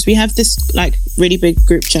 we have this like really big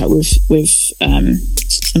group chat with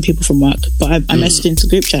some people from work, but I messaged into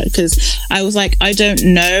the group chat because I was like, I don't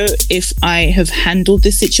know if I have handled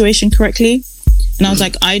this situation correctly. And I was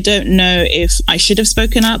like, I don't know if I should have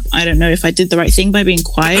spoken up. I don't know if I did the right thing by being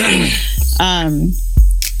quiet. And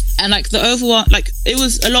like it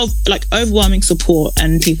was a lot of like overwhelming support,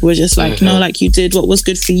 and people were just like, no, like you did what was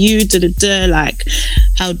good for you, like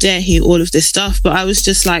how dare he, all of this stuff. But I was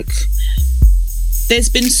just like, there's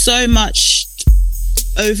been so much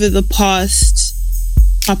over the past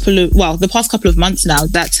couple of months now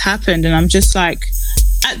that's happened, and I'm just like,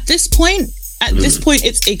 at this point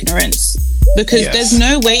it's ignorance, because there's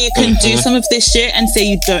no way you can do some of this shit and say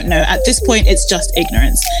you don't know. At this point it's just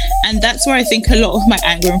ignorance, and that's where I think a lot of my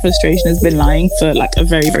anger and frustration has been lying for like a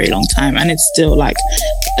very, very long time. And it's still like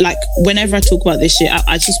whenever I talk about this shit,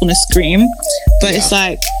 I just want to scream. But it's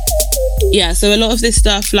like, so a lot of this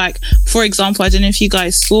stuff, like for example, I don't know if you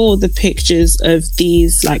guys saw the pictures of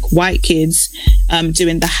these like white kids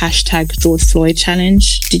doing the hashtag George Floyd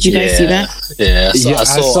challenge. Did you guys see that?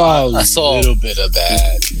 I saw a little bit of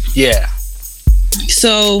that. Yeah.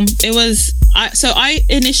 So it was. I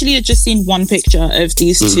initially had just seen one picture of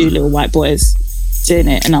these two little white boys doing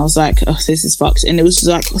it, and I was like, "Oh, this is fucked." And it was just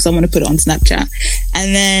like someone had put it on Snapchat,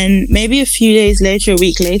 and then maybe a few days later, a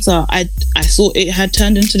week later, I saw it had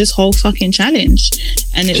turned into this whole fucking challenge,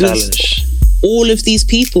 and it was all of these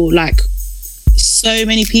people, like so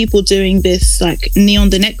many people doing this like knee on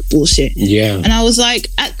the neck bullshit. Yeah, and I was like,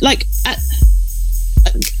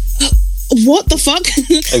 what the fuck?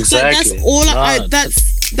 Exactly.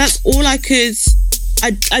 That's all I could.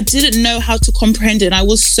 I didn't know how to comprehend it, and I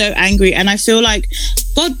was so angry. And I feel like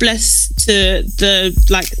God bless to the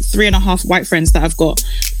like 3.5 white friends that I've got,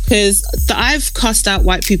 because I've cussed out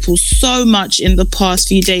white people so much in the past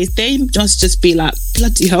few days. They must just be like,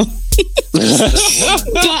 bloody hell.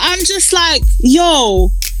 But I'm just like,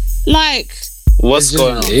 yo, like, what's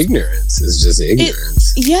going on? Ignorance. It's just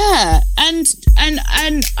ignorance.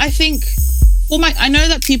 And I think I know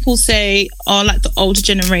that people say, oh, like the older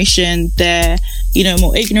generation, they're,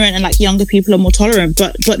 more ignorant, and like younger people are more tolerant,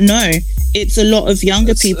 but no, it's a lot of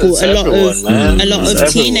younger people, a lot of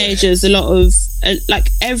teenagers, a lot of like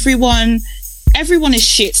everyone is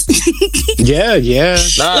shit. Yeah.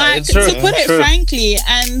 Nah, like, to put it frankly,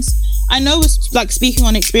 and I know we're like speaking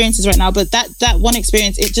on experiences right now, but that one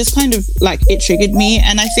experience, it just kind of like it triggered me.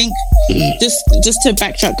 And I think just to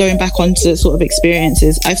backtrack, going back onto sort of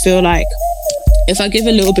experiences, I feel like if I give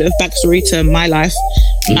a little bit of backstory to my life,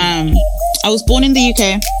 I was born in the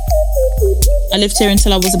UK. I lived here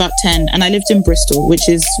until I was about 10, and I lived in Bristol, which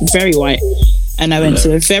is very white. And I went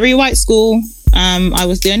to a very white school. I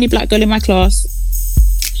was the only black girl in my class.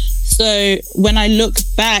 So when I look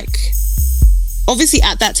back, obviously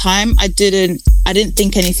at that time I didn't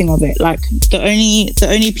think anything of it. Like the only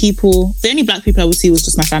black people I would see was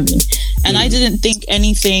just my family, and I didn't think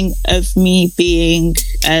anything of me being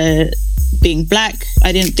black.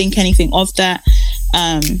 I didn't think anything of that.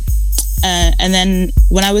 And then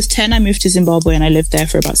when I was 10, I moved to Zimbabwe, and I lived there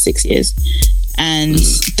for about 6 years. And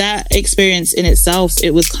that experience in itself,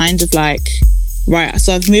 it was kind of like, right,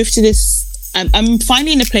 so I've moved to this. I'm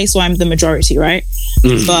finally in a place where I'm the majority, right?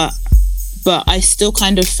 But I still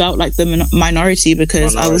kind of felt like the minority,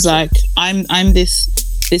 because I was like, I'm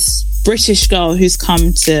this British girl who's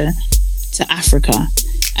come to Africa,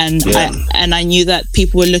 and I knew that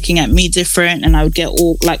people were looking at me different, and I would get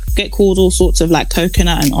called all sorts of like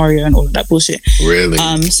coconut and Oreo and all of that bullshit. Really?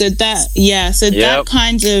 That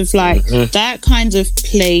kind of like that kind of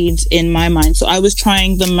played in my mind. So I was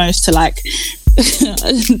trying the most to like.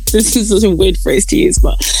 This is such a weird phrase to use,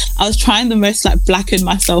 but I was trying the most like blacken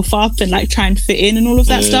myself up and like try and fit in and all of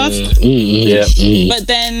that stuff. But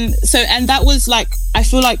then and that was like, I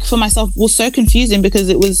feel like for myself was so confusing, because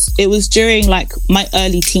it was during like my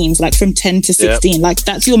early teens, like from 10 to 16. Like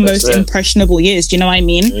that's your most impressionable years, do you know what I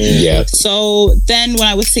mean? Yeah. So then when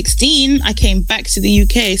I was 16, I came back to the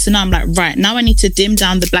UK. So now I'm like, right, now I need to dim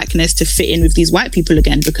down the blackness to fit in with these white people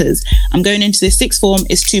again, because I'm going into this sixth form,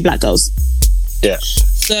 it's 2 black girls. Yeah.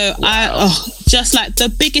 So just like the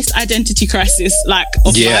biggest identity crisis, like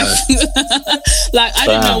of life. Like I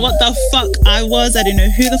didn't know what the fuck I was. I didn't know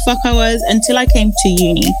who the fuck I was until I came to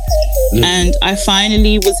uni, and I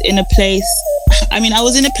finally was in a place. I mean, I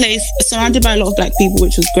was in a place surrounded by a lot of black people,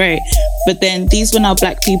 which was great. But then these were now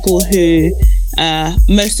black people who,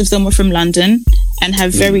 most of them were from London and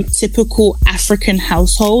have very typical African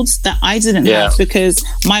households that I didn't have, because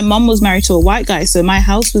my mum was married to a white guy. So my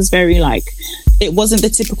house was very like, it wasn't the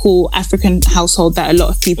typical African household that a lot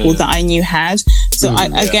of people that I knew had. So I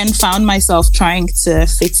again found myself trying to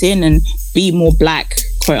fit in and be more black,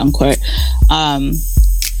 quote unquote.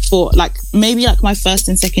 For like maybe like my first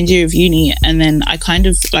and second year of uni, and then I kind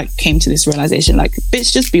of like came to this realization, like,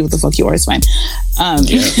 bitch, just be what the fuck you are, it's fine.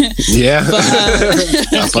 But, I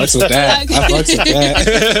fucks with that.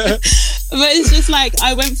 But it's just like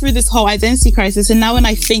I went through this whole identity crisis, and now when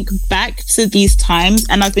I think back to these times,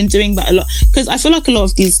 and I've been doing that a lot because I feel like a lot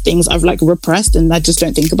of these things I've like repressed and I just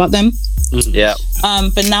don't think about them.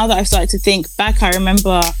 But now that I've started to think back, I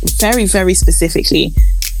remember very, very specifically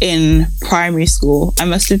in primary school. I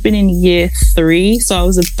must have been in year 3, so I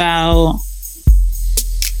was about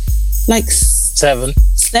like 7,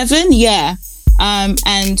 yeah.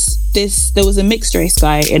 And there was a mixed race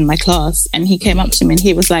guy in my class, and he came up to me and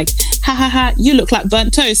he was like, ha ha ha, you look like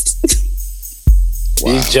burnt toast.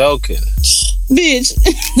 Wow. He's joking, bitch.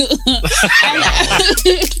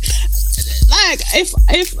 Like if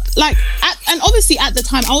like and obviously at the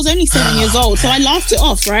time I was only 7 years old, so I laughed it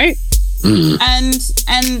off, right?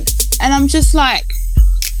 And I'm just like,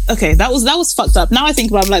 okay, that was fucked up. Now I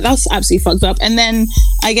think about it, I'm like, that was absolutely fucked up. And then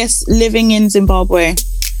I guess living in Zimbabwe,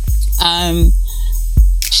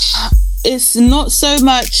 it's not so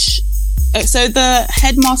much. So the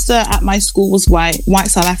headmaster at my school was white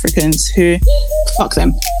South Africans who, fuck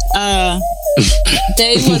them.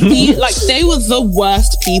 They were the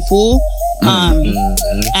worst people.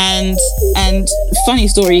 And funny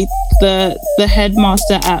story, the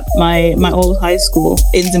headmaster at my old high school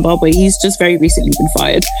in Zimbabwe, he's just very recently been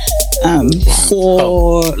fired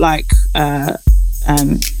for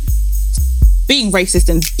being racist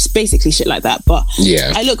and basically shit like that. But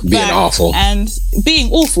I look back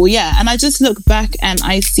being awful, and I just look back and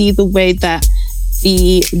I see the way that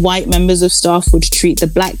the white members of staff would treat the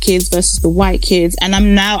black kids versus the white kids, and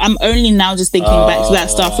I'm only now just thinking back to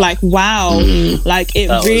that stuff, like, wow, like it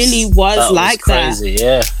really was like crazy.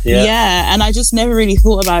 that. Yeah, and I just never really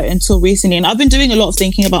thought about it until recently, and I've been doing a lot of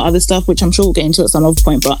thinking about other stuff, which I'm sure we'll get into at some other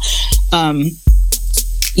point, but I've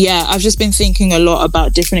just been thinking a lot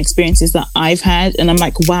about different experiences that I've had, and I'm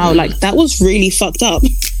like, wow, like that was really fucked up.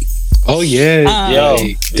 Oh yeah,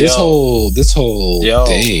 this whole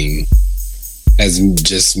thing has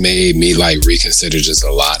just made me like reconsider just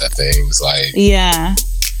a lot of things. Like, Can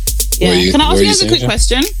I ask you guys a quick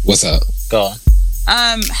question? What's up? Go on.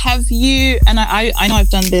 Have you? And I know I've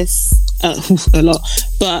done this a lot,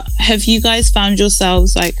 but have you guys found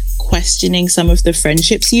yourselves like questioning some of the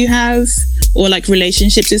friendships you have, or like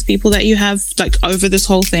relationships with people that you have, like over this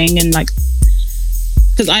whole thing, and like,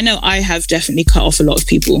 because I know I have definitely cut off a lot of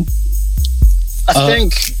people. I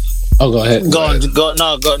think. Oh, go ahead. Go,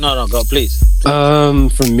 please. For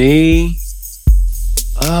me,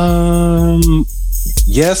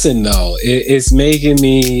 yes and no. It's making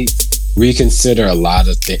me reconsider a lot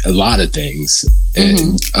of things.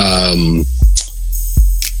 And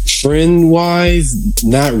friend-wise,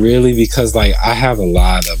 not really, because like I have a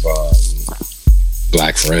lot of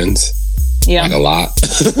black friends. Yeah, like a lot,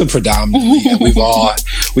 predominantly. And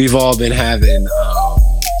we've all been having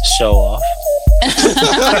show off.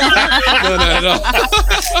 No.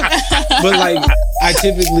 But like I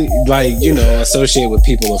typically associate with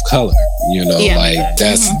people of color, like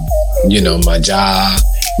that's my job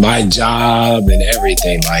and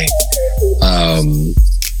everything, like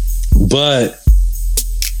but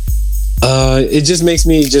it just makes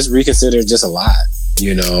me just reconsider just a lot,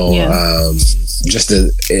 just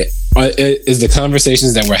is the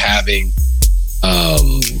conversations that we're having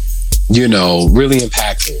really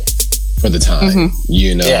impactful for the time.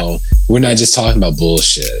 We're not just talking about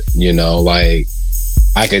bullshit, like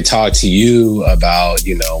I could talk to you about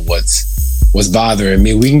what's bothering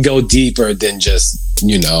me. We can go deeper than just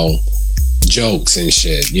jokes and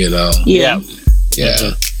shit, Mm-hmm.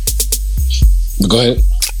 Go ahead.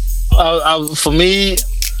 For me,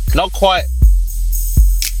 not quite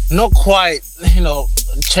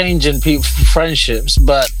changing friendships,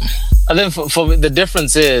 but I think for me, the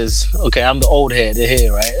difference is, okay, I'm the old head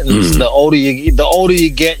here, right? And the older you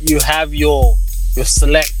get, you have your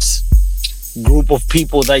select group of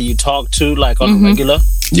people that you talk to, like on a regular.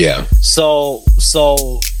 Yeah. So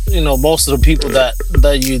most of the people that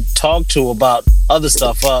you talk to about other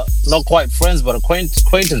stuff are not quite friends, but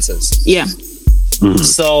acquaintances. Yeah.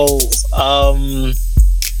 So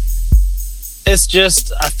it's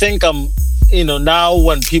just, I think now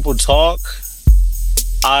when people talk,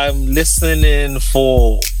 I'm listening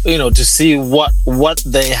for, to see what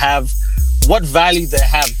they have, what value they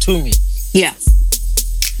have to me. Yeah.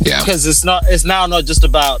 Yeah. Because it's now not just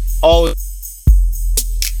about,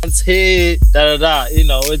 it's here,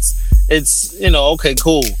 it's okay,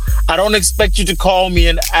 cool. I don't expect you to call me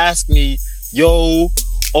and ask me, yo,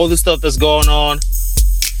 all the stuff that's going on,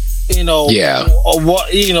 or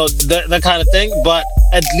what, that kind of thing, but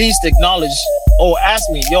at least acknowledge or ask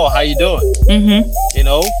me, yo, how you doing?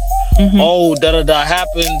 Oh,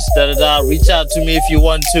 happened, reach out to me if you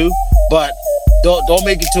want to, but don't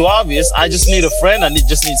make it too obvious. I just need a friend. I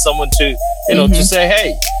just need someone to, to say,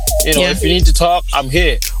 hey, if you need to talk, I'm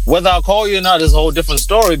here. Whether I'll call you or not is a whole different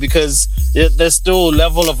story, because there's still a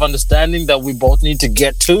level of understanding that we both need to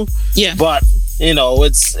get to. Yeah. But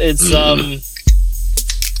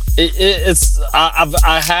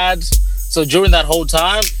so during that whole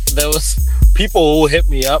time, there was people who hit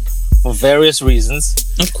me up for various reasons.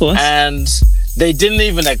 Of course. And they didn't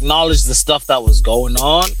even acknowledge the stuff that was going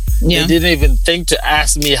on. Yeah. They didn't even think to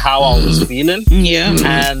ask me how I was feeling. Yeah.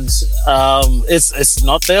 And it's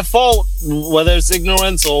not their fault, whether it's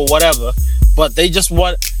ignorance or whatever, but they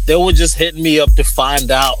were just hitting me up to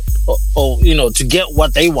find out or to get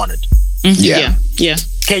what they wanted. Yeah. Yeah.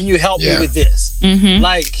 Can you help me with this? And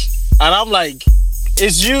I'm like,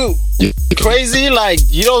 is you crazy? Like,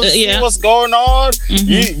 you don't see what's going on?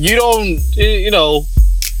 You don't,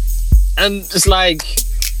 and it's like,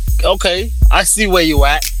 okay, I see where you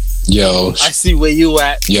at. Yo, I see where you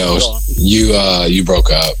at. Yo, you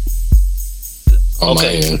broke up.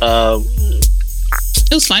 Okay. It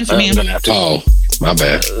was fine for me. Oh, my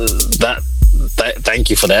bad. Thank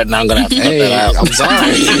you for that. Now I'm gonna have to cut that out. I'm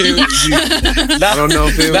sorry. I don't know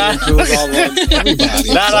if it was all on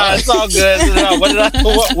everybody. Nah, it's all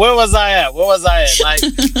good. Where was I at? Like,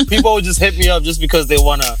 people would just hit me up just because they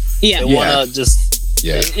wanna just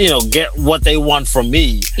get what they want from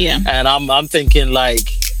me. Yeah. And I'm thinking, like,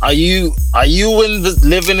 are you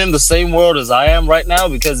living in the same world as I am right now?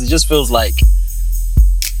 Because it just feels like.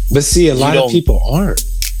 But see, a lot of people aren't.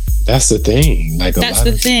 That's the thing. Like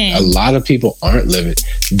a lot of people aren't living.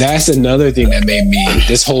 That's another thing that made me.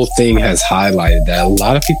 This whole thing has highlighted that a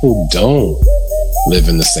lot of people don't live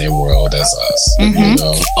in the same world as us.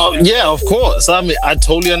 Oh yeah, of course. I mean, I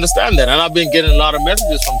totally understand that, and I've been getting a lot of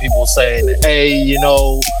messages from people saying, "Hey,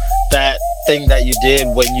 that thing that you did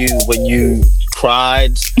when you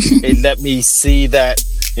cried, it let me see that."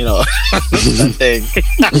 That thing.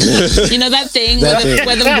 That thing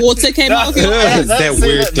where the water came out of your eyes. That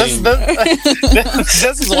weird thing.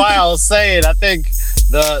 This is why I was saying, I think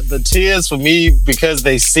the tears for me, because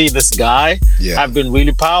they see this guy, have been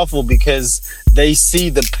really powerful, because they see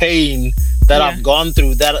the pain that I've gone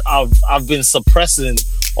through, that I've been suppressing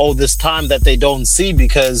all this time, that they don't see,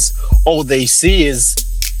 because all they see is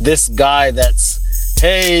this guy that's,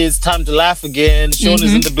 hey, it's time to laugh again. Sean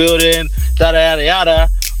is in the building, yada, yada.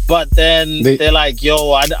 But then they're like,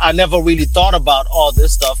 yo, I never really thought about all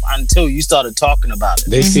this stuff until you started talking about it.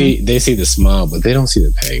 They see the smile, but they don't see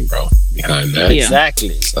the pain, bro, behind that.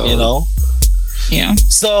 Exactly. So. Yeah.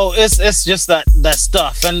 So it's just that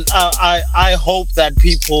stuff. And I hope that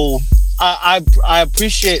people, I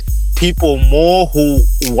appreciate people more who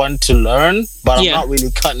want to learn, but I'm not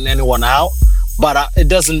really cutting anyone out. But it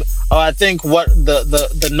doesn't. I think what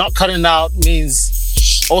the not cutting out means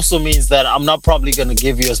that I'm not probably going to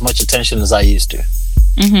give you as much attention as I used to.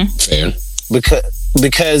 Fair.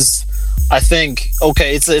 Because I think,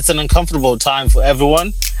 okay, it's an uncomfortable time for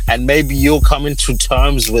everyone, and maybe you're coming to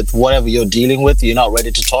terms with whatever you're dealing with. You're not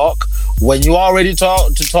ready to talk. When you are ready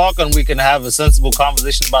to talk, and we can have a sensible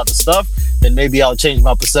conversation about the stuff, then maybe I'll change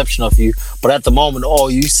my perception of you. But at the moment, all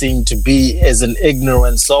you seem to be is an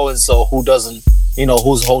ignorant so-and-so who doesn't,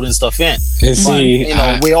 who's holding stuff in. And see,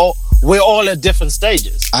 we're all at different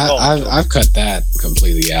stages. I've cut that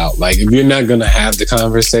completely out. Like, if you're not gonna have the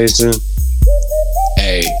conversation,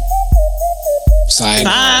 hey,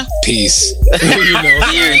 sayonara, peace.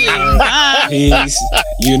 Peace.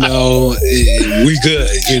 We good.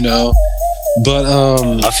 But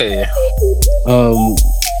I feel you.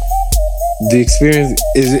 The experience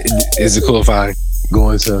is it cool if I go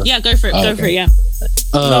into? Yeah, go for it. Go for it. Yeah.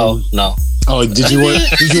 No. Oh, did you want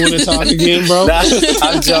to talk again, bro? Nah,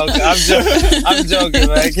 I'm joking,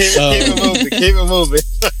 man. Keep it moving.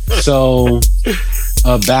 So,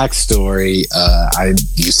 backstory. I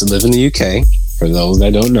used to live in the UK, For those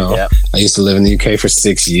that don't know, I used to live in the UK for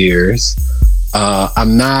 6 years.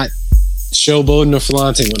 I'm not showboating or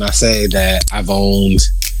flaunting when I say that I've owned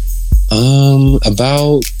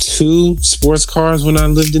about 2 sports cars when I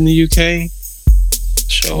lived in the UK.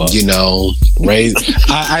 Show up. You know,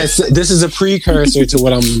 this is a precursor to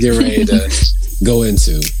what I'm getting ready to go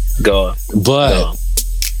into. But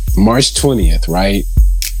March 20th, right?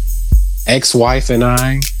 Ex-wife and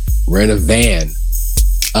I were in a van.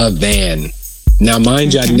 Now,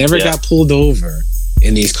 mind you, I never got pulled over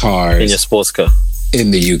in these cars. In your sports car. In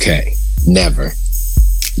the UK. Never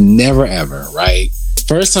ever, right?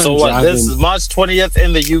 First time driving. This is March 20th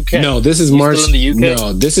in the UK? No, this is March. Still in the UK?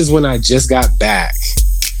 No, this is when I just got back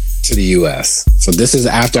to the US. So this is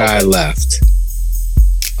after I left.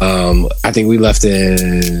 I think we left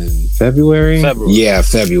in February. Yeah,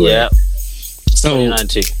 February. Yeah. So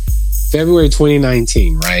 2019. February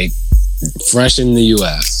 2019, right? Fresh in the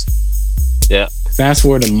US. Yeah. Fast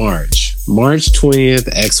forward to March 20th,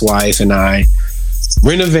 ex-wife and I,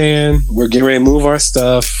 we're in a van. We're getting ready to move our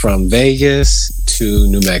stuff from Vegas to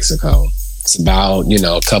New Mexico. It's about,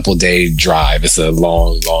 a couple day drive. It's a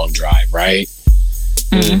long drive, right?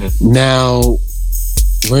 Mm-hmm. Now,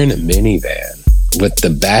 we're in a minivan with the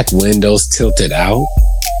back windows tilted out,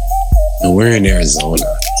 and we're in Arizona.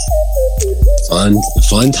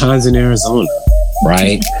 Fun times in Arizona,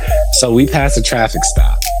 right? So we pass a traffic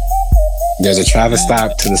stop. There's a traffic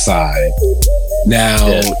stop to the side.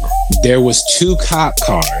 Now, there was 2 cop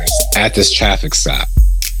cars at this traffic stop,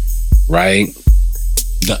 right?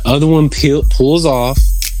 The other one pulls off.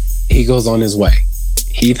 He goes on his way.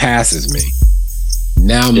 He passes me.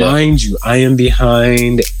 Now, mind you, I am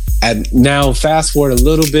behind. Now, fast forward a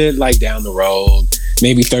little bit, like down the road,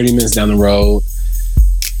 maybe 30 minutes down the road.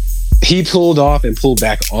 He pulled off and pulled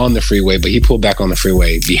back on the freeway, but he pulled back on the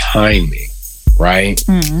freeway behind me, right?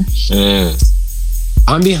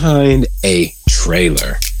 I'm behind a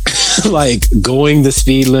trailer, like going the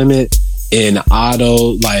speed limit in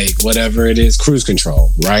auto, like whatever it is, cruise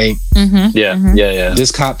control, right? Yeah.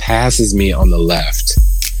 This cop passes me on the left,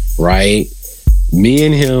 right? Me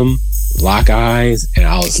and him lock eyes, and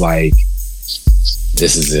I was like,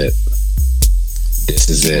 this is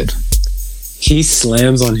it. He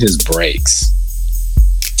slams on his brakes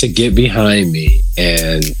to get behind me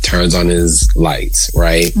and turns on his lights,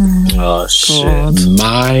 right? Oh, shit.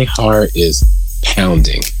 My heart is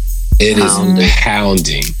pounding. It is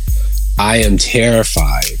pounding. I am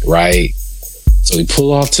terrified, right? So we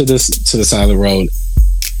pull off to the side of the road.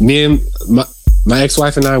 Me and my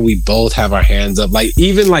ex-wife and I, we both have our hands up. Like,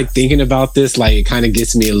 even like thinking about this, like it kind of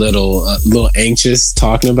gets me a little anxious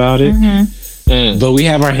talking about it. But we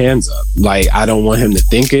have our hands up. Like, I don't want him to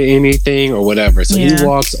think of anything or whatever. So he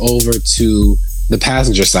walks over to the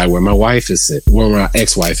passenger side where my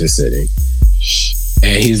ex-wife is sitting.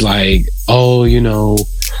 And he's like, oh,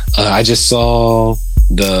 I just saw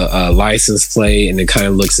the license plate and it kind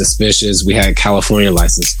of looks suspicious. We had California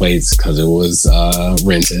license plates because it was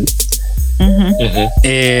rented.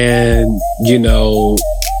 And,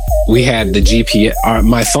 we had the GPS,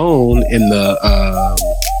 my phone in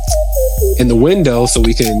the window so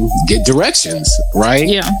we can get directions, right?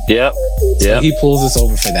 Yep. So he pulls us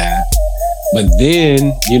over for that. But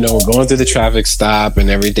then, we're going through the traffic stop and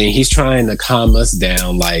everything. He's trying to calm us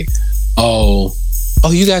down, like, oh,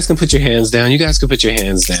 you guys can put your hands down.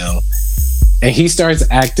 And he starts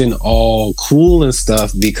acting all cool and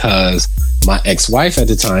stuff because my ex-wife at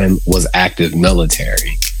the time was active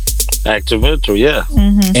military. Yeah.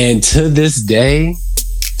 And to this day,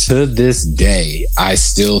 I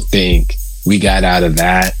still think we got out of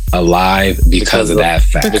that alive because of that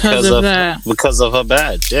fact. Because of her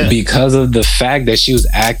badge, yeah. Because of the fact that she was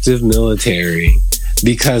active military.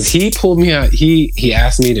 Because he pulled me out. He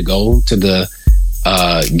asked me to go to the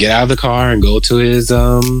get out of the car and go to his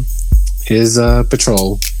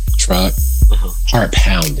patrol truck.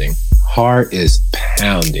 Heart is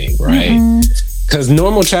pounding, right? Because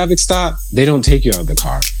normal traffic stop, they don't take you out of the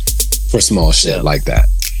car for small shit like that.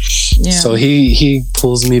 So he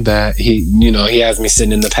pulls me back. He has me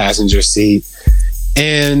sitting in the passenger seat,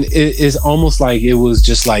 and it's almost like it was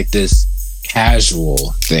just like this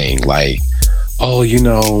casual thing. Like, oh,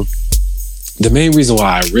 the main reason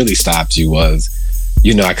why I really stopped you was,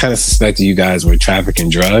 I kind of suspected you guys were trafficking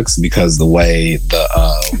drugs because the way the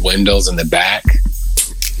windows in the back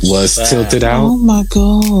was tilted out. Oh my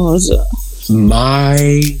God.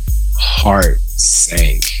 My heart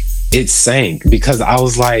sank. It sank because I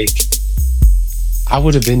was like, I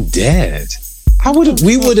would have been dead.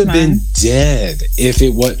 We would have been dead if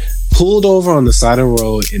it was pulled over on the side of the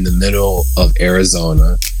road in the middle of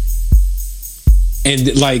Arizona.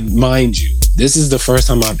 And like, mind you, this is the first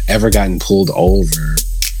time I've ever gotten pulled over.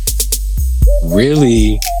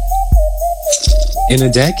 Really, in a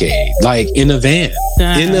decade, like in a van,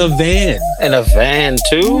 in a van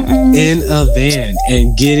too. In a van,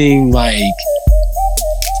 and getting like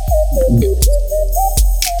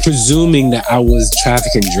presuming that I was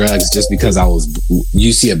trafficking drugs just because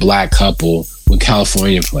you see a black couple with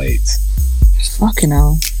California plates. Fucking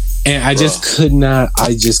hell. And I just could not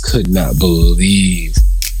believe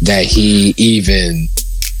that he even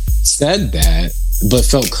said that, but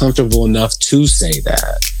felt comfortable enough to say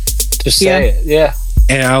that. To say it, yeah.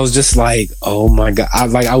 And I was just like, oh my God.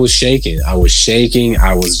 I was shaking. I was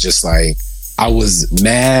just like, I was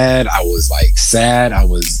mad. I was like sad. I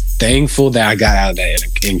was thankful that I got out of that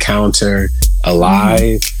encounter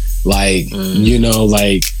alive. Like, you know,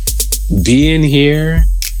 like being here,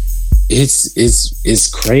 it's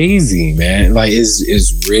crazy, man. Like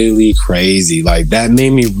it's really crazy. Like that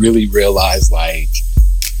made me really realize, like,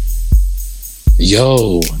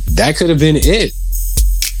 yo, that could have been it.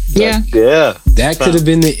 Yeah. That could have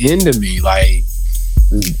been the end of me. Like,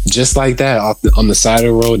 just like that, on the side of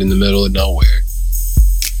the road in the middle of nowhere.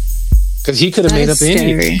 Because he could have made up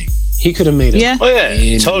anything. He could have made up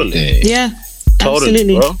anything. Totally. Yeah, totally,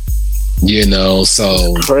 absolutely. bro. You know,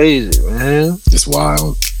 so crazy, man. It's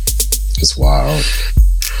wild. It's wild.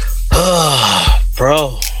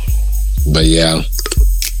 Bro. But yeah.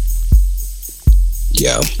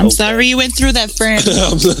 Yeah. I'm sorry you went through that, friend.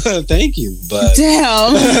 Thank you. But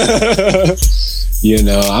damn. You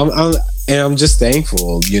know, I'm just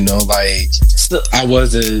thankful, you know, like I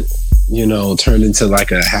wasn't, you know, turned into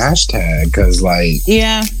like a hashtag, because like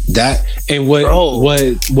that. And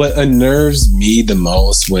what unnerves me the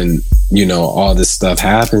most when, you know, all this stuff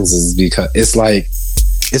happens is because it's like,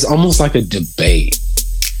 it's almost like a debate,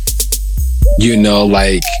 you know,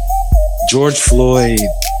 like George Floyd.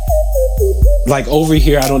 Like over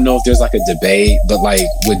here, I don't know if there's like a debate, but like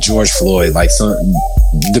with George Floyd, like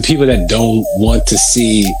the people that don't want to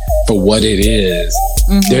see for what it is,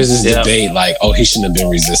 there's this debate like, oh, he shouldn't have been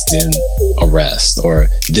resisting arrest or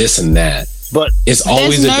this and that. But it's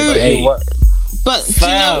always a debate. But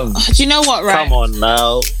do you know what, right? Come on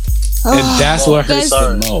now. And that's what hurts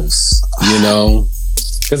the most, you know?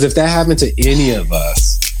 Because if that happened to any of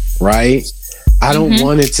us, right? I don't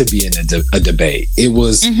want it to be in a debate. It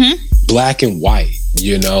was black and white,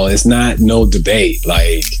 you know? It's not no debate.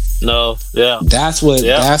 Like, no, yeah. That's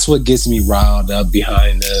what gets me riled up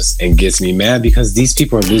behind this and gets me mad, because these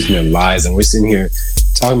people are losing their lives and we're sitting here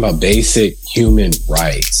talking about basic human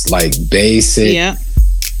rights. Like basic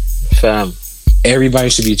fam. Everybody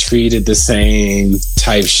should be treated the same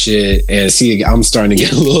type shit. And see, I'm starting to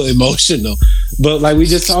get a little emotional. But like we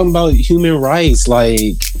just talking about human rights,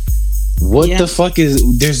 like what the fuck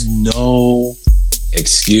there's no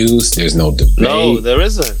excuse, there's no debate. No, there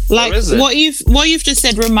isn't. Like what you've just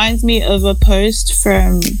said reminds me of a post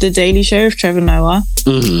from The Daily Show of Trevor Noah.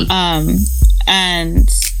 And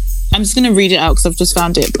I'm just gonna read it out because I've just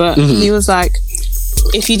found it. But he was like,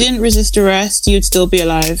 if you didn't resist arrest, you'd still be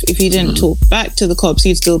alive. If you didn't talk back to the cops,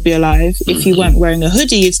 you'd still be alive. If you weren't wearing a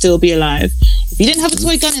hoodie, you'd still be alive. If you didn't have a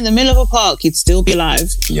toy gun in the middle of a park, you'd still be alive.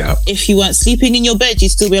 Yeah. If you weren't sleeping in your bed, you'd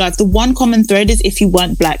still be alive. The one common thread is if you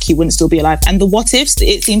weren't black, you wouldn't still be alive. And the what ifs,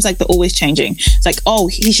 it seems like they're always changing. It's like, oh,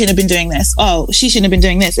 he shouldn't have been doing this. Oh, she shouldn't have been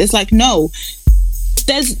doing this. It's like, no,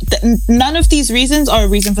 none of these reasons are a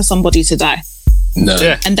reason for somebody to die. No.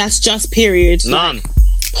 Yeah. And that's just period. None.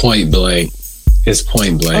 Point blank. It's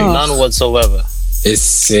point blank. None whatsoever. It's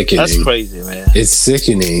sickening. That's crazy, man. It's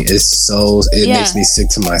sickening. It makes me sick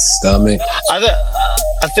to my stomach. I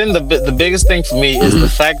think the biggest thing for me is the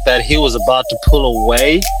fact that he was about to pull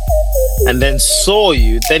away and then saw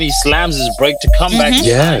you, then he slams his brake to come back and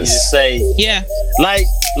you say, like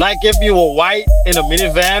if you were white in a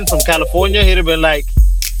minivan from California, he'd have been like,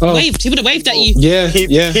 he would have waved at you.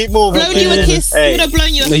 Keep moving. Blown you a kiss. He would have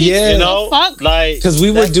blown you a kiss. Yeah. You know, fuck? like, because we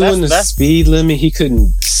were doing the speed limit, he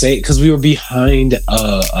couldn't say, because we were behind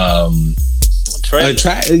a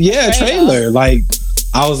trailer. Like,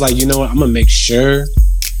 I was like, you know what? I'm gonna make sure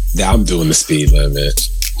that I'm doing the speed limit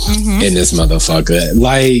in this motherfucker.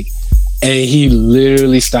 Like, and he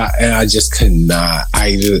literally stopped, and I just could not.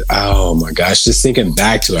 Oh my gosh, just thinking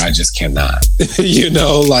back to it, I just cannot. You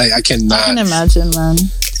know, like I cannot. I can imagine, man.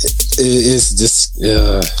 It's just,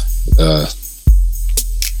 I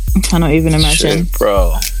cannot even imagine. Shit,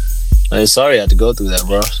 bro. I'm sorry I had to go through that,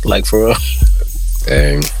 bro. Like, for real.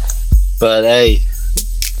 Dang. But hey,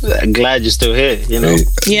 I'm glad you're still here, you know?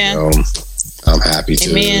 Yeah. You know, I'm happy to.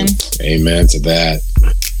 Amen. Amen to that.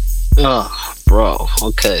 Oh, bro.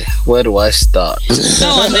 Okay, where do I start? Go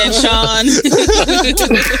on then, Sean.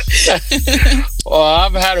 Well,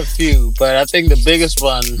 I've had a few, but I think the biggest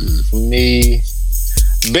one for me,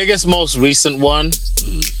 most recent one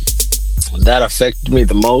that affected me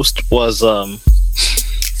the most was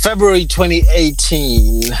February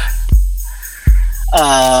 2018.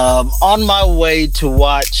 On my way to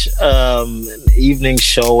watch an evening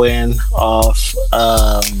showing of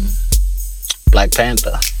Black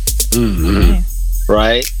Panther.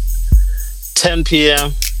 Right? 10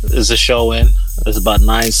 p.m. is a showing. It's about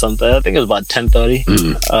 9 something. I think it was about 10:30.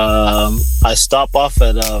 I stop off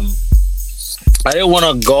at I didn't want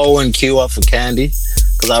to go and queue up for candy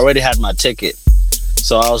because I already had my ticket.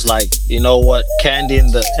 So I was like, you know what? Candy in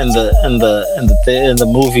the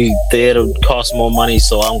movie theater costs more money,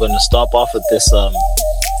 so I'm going to stop off at this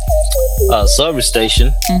service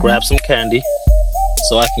station, grab some candy,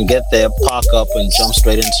 so I can get there, park up, and jump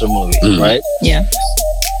straight into the movie. Right? Yeah.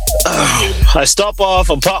 I stop off.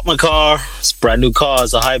 I park my car. It's a brand new car.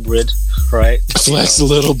 It's a hybrid. Right? Flex a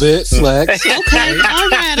little bit. Flex. Okay. All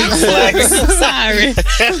right. I'm sorry.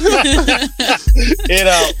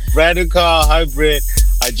 Brand new car, hybrid.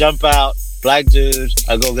 I jump out, black dude.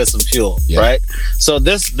 I go get some fuel. Yeah. Right? So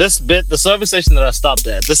this bit, the service station that I stopped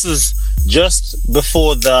at, this is just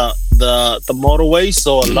before the motorway.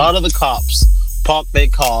 So a lot of the cops park their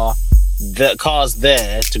cars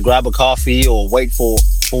there to grab a coffee or wait for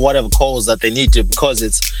whatever calls that they need to, because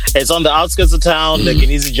it's on the outskirts of town. They can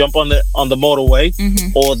easily jump on the motorway,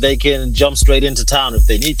 or they can jump straight into town if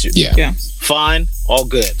they need to. Yeah. Fine, all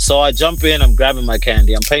good. So I jump in, I'm grabbing my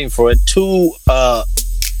candy, I'm paying for it. 2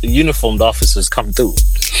 uniformed officers come through.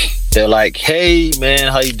 They're like, "Hey man,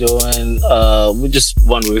 how you doing? We just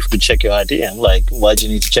wondering if we could check your ID." I'm like, "Why'd you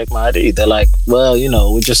need to check my ID?" They're like, "Well,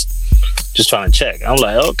 we're just trying to check." I'm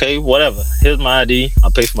like, "Okay, whatever. Here's my ID. I'll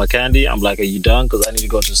pay for my candy." I'm like, "Are you done? Because I need to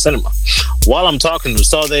go to the cinema." While I'm talking,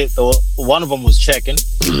 so one of them was checking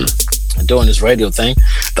and doing this radio thing.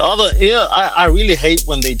 The other, I really hate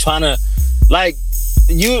when they trying to, like,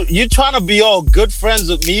 you're trying to be all good friends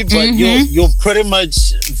with me, but you're pretty much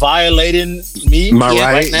violating me.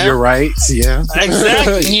 Right now. You're right. Yeah.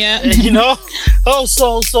 Exactly. Yeah. Oh,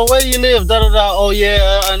 so where you live? Da da da. Oh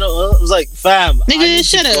yeah, I know. It was like, fam, nigga,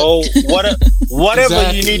 shut up. Go, whatever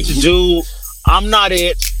exactly. You need to do. I'm not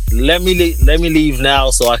it. Let me leave now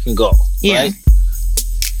so I can go. Yeah. Right?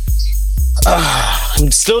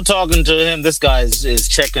 I'm still talking to him. This guy is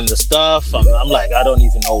checking the stuff. I'm like, I don't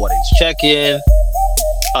even know what he's checking.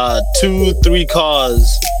 2-3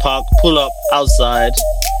 cars pull up outside,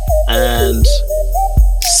 and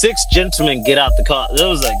 6 gentlemen get out the car. There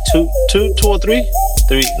was like two or three.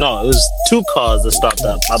 No, it was 2 cars that stopped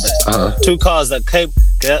up. My bad. 2 cars that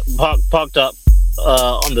parked up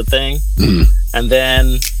on the thing, and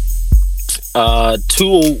then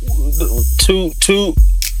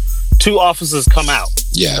two officers come out.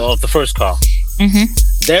 Of the first car.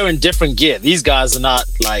 They're in different gear. These guys are not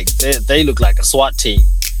like they look like a SWAT team.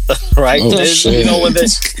 Right? When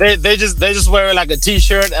they just wearing like a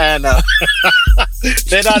t-shirt and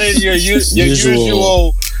they're not in your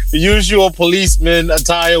usual policeman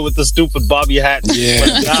attire with the stupid bobby hat.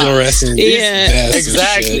 Fluorescent.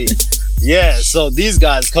 Exactly. Yeah, so these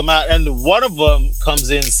guys come out, and one of them comes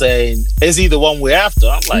in saying, "Is he the one we're after?"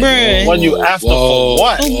 I'm like, "Bruh. One you after for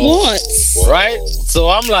what?" What? Right? So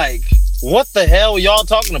I'm like, "What the hell are y'all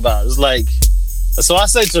talking about?" It's like, so I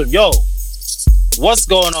say to him, "Yo, what's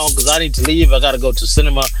going on? Because I need to leave. I got to go to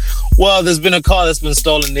cinema." "Well, there's been a car that's been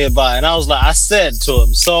stolen nearby." And I said to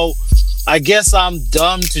him, "So I guess I'm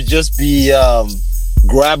dumb to just be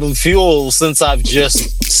grabbing fuel since I've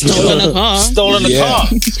just stolen a car.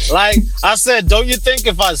 Like I said, don't you think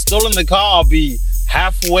if I'd stolen the car, I'll be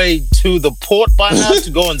halfway to the port by now to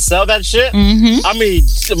go and sell that shit?" I mean,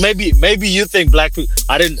 maybe you think black people.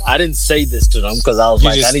 I didn't say this to them because I was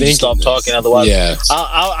like, I need to stop talking, otherwise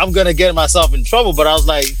I'm gonna get myself in trouble. But I was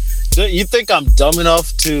like, do you think I'm dumb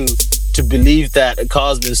enough to believe that a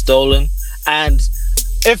car's been stolen? And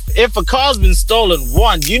if a car's been stolen,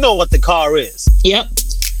 one, you know what the car is. Yep.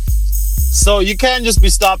 So you can't just be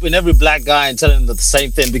stopping every black guy and telling them the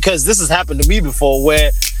same thing, because this has happened to me before where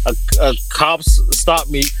a cops stopped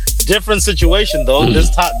me. Different situation though. This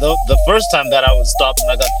time, the first time that I was stopped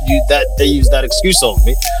and I got they used that excuse on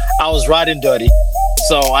me. I was riding dirty,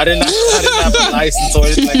 so I didn't have a license or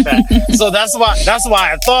anything like that. So that's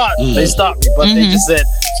why I thought they stopped me, but they just said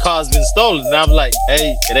car's been stolen, and I'm like,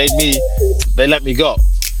 hey, it ain't me. They let me go.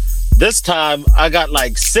 This time, I got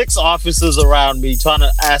like 6 officers around me trying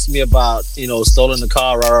to ask me about, stolen the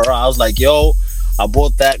car. Rah, rah, rah. I was like, yo, I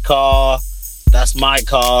bought that car. That's my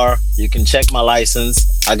car. You can check my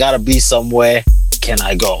license. I gotta be somewhere. Can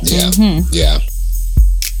I go? Yeah. Yeah.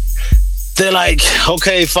 They're like,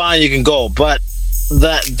 okay, fine, you can go. But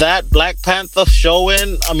that Black Panther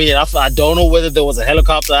showing, I mean, I don't know whether there was a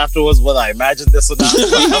helicopter afterwards, whether I imagined this or not.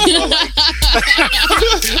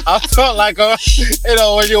 I felt like when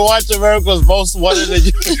you watch America's Most Wanted, and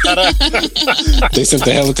you gotta... They sent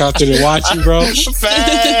the helicopter to watch you, bro.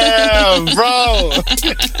 Fam, bro.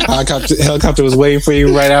 Helicopter was waiting for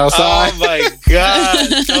you right outside.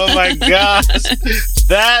 Oh my god!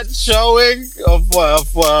 That showing of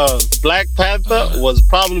Black Panther was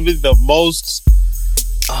probably the most.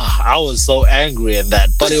 I was so angry in that,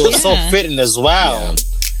 but it was so fitting as well.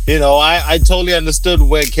 Yeah. I totally understood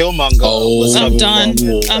where Killmonger was coming from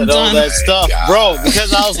and all that stuff, bro.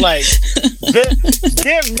 Because I was like,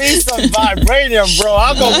 give me some vibranium, bro.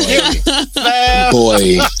 I'm gonna give you,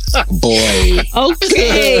 boy.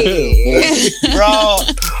 Okay, bro.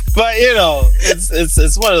 But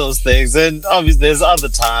it's one of those things, and obviously there's other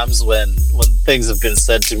times when things have been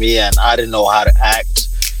said to me and I didn't know how to act.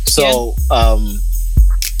 So,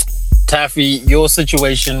 Taffy, your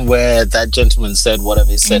situation where that gentleman said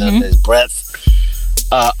whatever he said under his breath.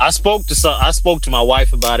 I spoke to my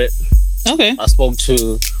wife about it. Okay. I spoke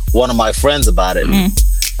to one of my friends about it.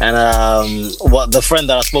 And the friend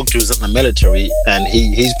that I spoke to is in the military, and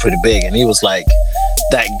he's pretty big, and he was like,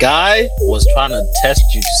 that guy was trying to test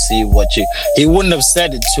you to see he wouldn't have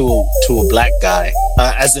said it to a black guy,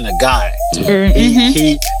 as in a guy.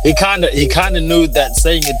 He kind of knew that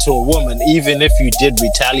saying it to a woman, even if you did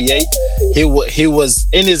retaliate, he was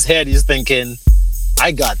in his head, he's thinking,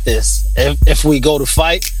 I got this. If we go to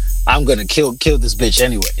fight, I'm gonna kill this bitch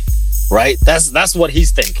anyway, right? That's what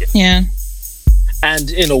he's thinking. Yeah.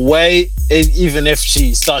 And in a way, even if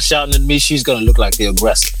she starts shouting at me, she's going to look like the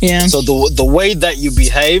aggressor. Yeah. So the way that you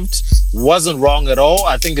behaved wasn't wrong at all.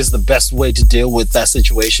 I think is the best way to deal with that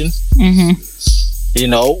situation. When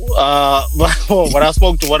I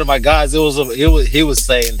spoke to one of my guys, he was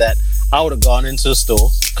saying that I would have gone into the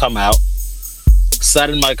store, come out,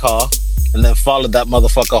 sat in my car, and then followed that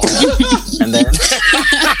motherfucker home. And then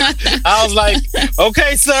I was like,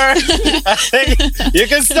 okay, sir, I think you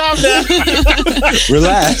can stop now.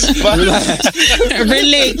 Relax, bro,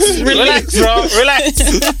 relax.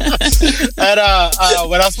 And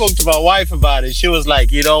when I spoke to my wife about it, she was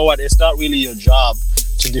like, you know what, it's not really your job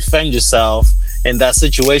to defend yourself in that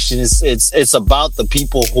situation. It's about the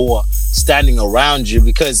people who are standing around you,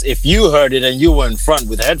 because if you heard it and you were in front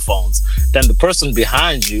with headphones, then the person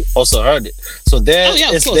behind you also heard it. So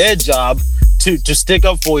it's their job to stick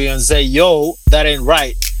up for you and say, yo, that ain't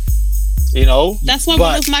right. That's why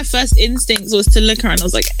one of my first instincts was to look around. I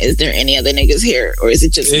was like, is there any other niggas here, or is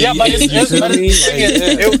it just it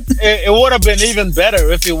would have been even better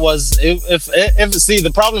if it was if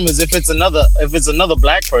the problem is if it's another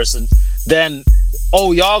black person, then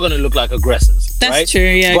y'all gonna look like aggressors. That's right? true,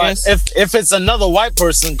 yeah. But if it's another white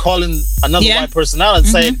person calling another white person out and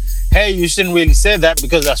saying, hey, you shouldn't really say that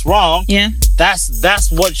because that's wrong. Yeah. That's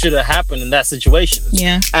what should have happened in that situation.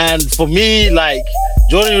 Yeah. And for me, like,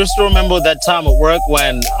 Jordan, you still remember that time at work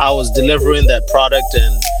when I was delivering that product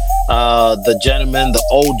and the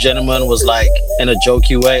old gentleman was like, in a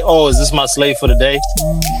jokey way, oh, is this my slave for the day?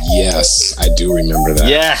 Yes, I do remember that.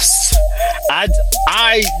 Yes.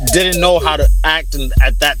 I didn't know how to act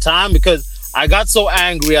at that time because I got so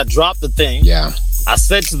angry, I dropped the thing. Yeah. I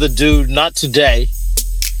said to the dude, not today.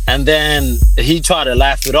 And then he tried to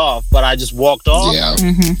laugh it off, but I just walked off. Yeah.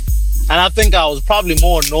 Mm-hmm. And I think I was probably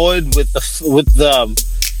more annoyed with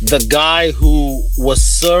the guy who was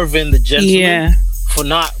serving the gentleman for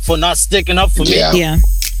not sticking up for me. Yeah.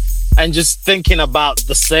 And just thinking about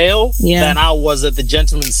the sale than I was at the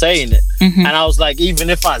gentleman saying it. Mm-hmm. And I was like, even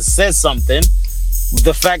if I said something,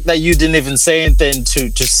 the fact that you didn't even say anything to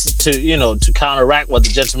counteract what the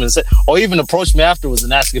gentleman said, or even approach me afterwards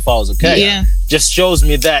and ask if I was okay, just shows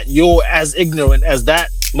me that you're as ignorant as that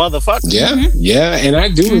motherfucker. Yeah, yeah, and I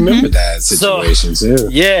do remember that situation too.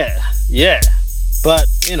 Yeah, but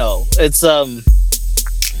it's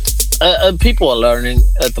people are learning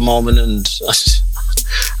at the moment, and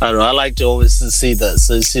I don't know. I like to always see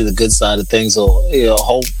the good side of things, or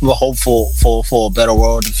hopeful for a better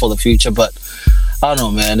world for the future, but. I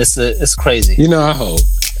don't know, man. It's crazy. I hope.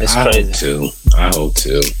 It's crazy. I hope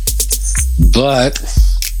too. But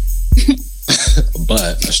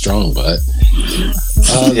a strong but.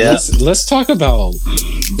 Let's talk about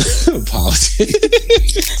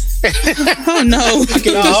politics. Oh no!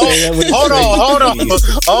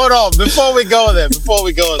 Hold on. Before we go there,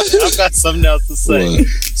 I've got something else to say. What?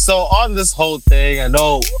 So on this whole thing, I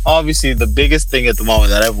know obviously the biggest thing at the moment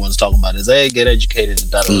that everyone's talking about is, hey, get educated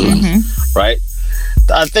and right?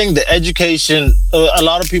 I think the education, a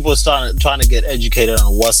lot of people are trying to get educated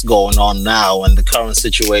on what's going on now and the current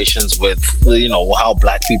situations with, how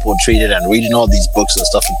black people are treated, and reading all these books and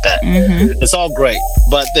stuff like that. It's all great.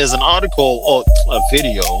 But there's an article or a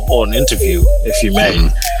video or an interview, if you may.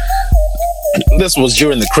 This was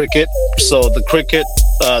during the cricket. So the cricket,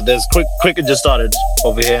 cricket just started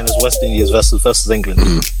over here in this West Indies versus England.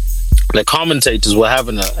 The commentators were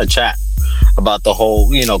having a chat about the whole,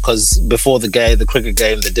 because before the cricket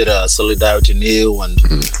game, they did a solidarity kneel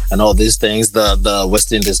and all these things. The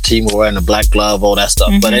West Indies team were wearing a black glove, all that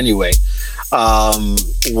stuff. But anyway,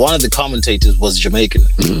 one of the commentators was Jamaican,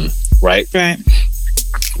 right? Right.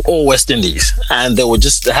 Or West Indies, and they were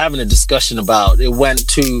just having a discussion about. It went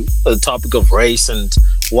to the topic of race and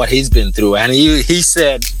what he's been through, and he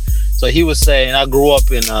said. So he was saying, I grew up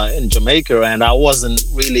in Jamaica, and I wasn't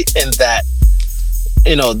really in that,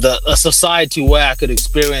 a society where I could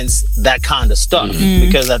experience that kind of stuff.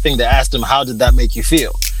 Because I think they asked him, how did that make you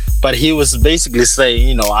feel? But he was basically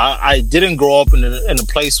saying, I didn't grow up in a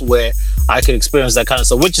place where I could experience that kind of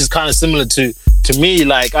stuff, which is kind of similar to me.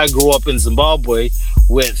 Like, I grew up in Zimbabwe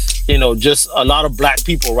with, just a lot of black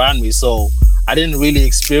people around me. So I didn't really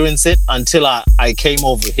experience it until I came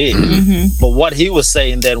over here. But what he was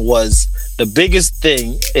saying then was the biggest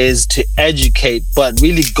thing is to educate, but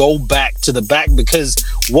really go back to the back, because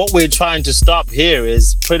what we're trying to stop here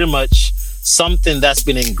is pretty much something that's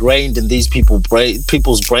been ingrained in these people's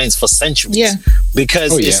brains for centuries. Yeah.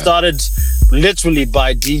 Because it started literally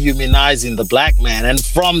by dehumanizing the black man, and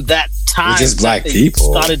from that time, just black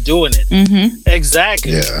people started doing it.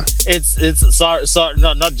 Exactly. Yeah. It's sorry,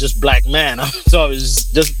 not just black man. I'm sorry,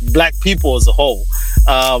 it's just black people as a whole.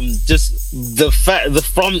 Just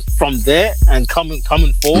from there and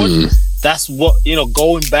coming forward. That's what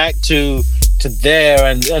going back to there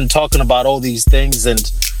and talking about all these things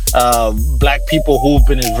and black people who've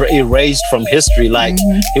been erased from history. Like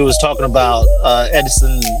he was talking about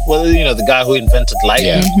Edison, the guy who invented light.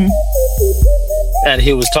 Yeah. And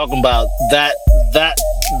he was talking about that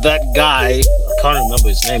guy. I can't remember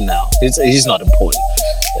his name now. He's not important.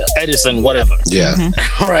 Edison, whatever. Yeah.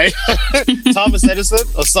 Right. Thomas Edison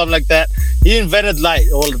or something like that. He invented light,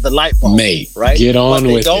 or the light bulb. Mate, right? Get on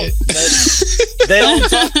with it.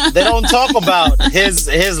 They don't talk about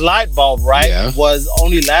his light bulb, right? Yeah. Was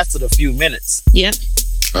only lasted a few minutes. Yep.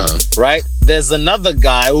 Right? There's another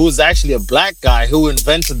guy who's actually a black guy who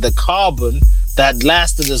invented the carbon that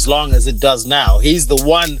lasted as long as it does now. He's the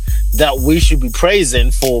one that we should be praising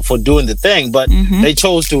for doing the thing, but they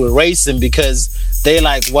chose to erase him because they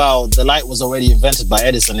the light was already invented by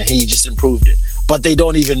Edison and he just improved it. But they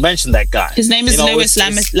don't even mention that guy. His name is Lewis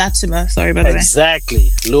Latimer. Sorry, by the way.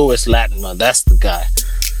 Exactly. Lewis Latimer. That's the guy.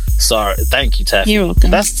 Sorry. Thank you, Taffy. You're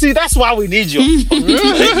welcome. That's why we need you.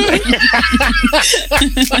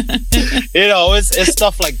 It's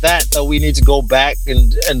stuff like that we need to go back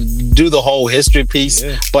and do the whole history piece,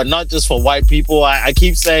 but not just for white people. I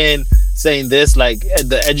keep saying this, like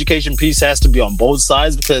the education piece has to be on both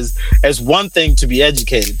sides, because it's one thing to be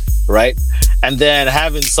educated, right? And then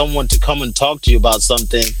having someone to come and talk to you about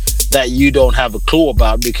something that you don't have a clue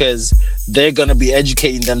about, because they're going to be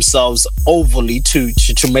educating themselves overly to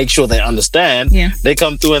make sure they understand. Yeah. They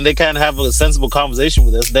come through and they can't have a sensible conversation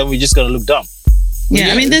with us, then we're just going to look dumb.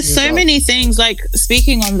 Yeah, I mean, there's so many things, like,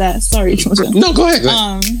 speaking on that, sorry, Jordan. No, go ahead.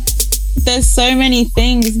 There's so many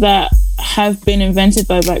things that have been invented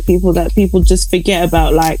by black people that people just forget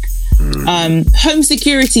about, like home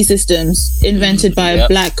security systems invented by a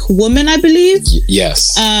black woman, I believe.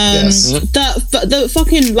 Yes. The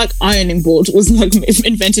fucking ironing board was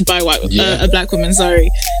invented by a black woman. Sorry.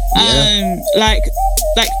 Like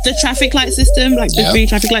the traffic light system, the free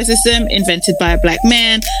traffic light system, invented by a black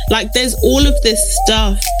man. Like, there's all of this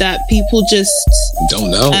stuff that people just don't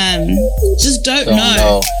know. Just don't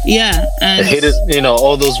know. Yeah. And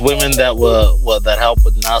all those women that that helped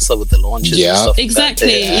with NASA with the launches. Yeah. And stuff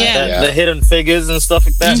exactly. Like the hidden figures and stuff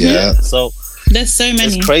like that. Yeah. So there's so many.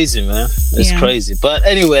 It's crazy, man. It's crazy. But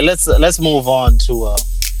anyway, let's move on to the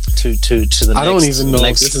next. I don't even know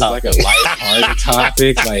if this is like a lighthearted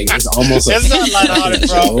topic. Like, it's almost. It's not lighthearted,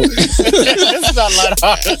 bro. It's not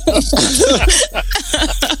lighthearted.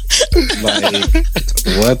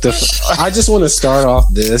 What the? I just want to start off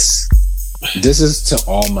this. This is to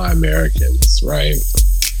all my Americans, right?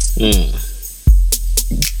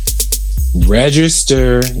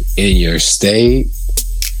 Register in your state,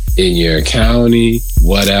 in your county,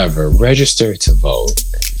 whatever. Register to vote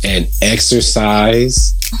and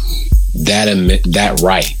exercise that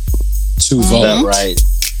right to vote. That right.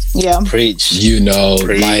 Yeah. Preach. You know,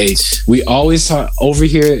 like we always talk over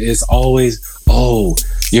here. It's always, oh,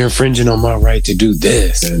 you're infringing on my right to do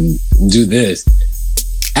this and do this.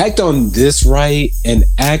 Act on this right and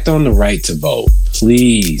act on the right to vote.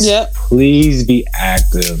 Please, please be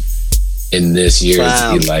active in this year's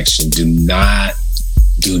election. Do not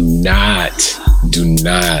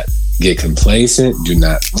get complacent. Do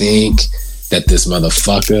not think that this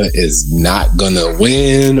motherfucker is not gonna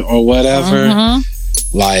win or whatever.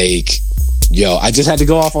 Like, yo, I just had to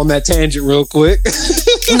go off on that tangent real quick.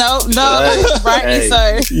 No, rightly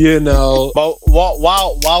so. You know, but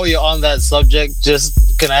while you're on that subject, just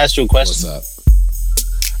can I ask you a question? What's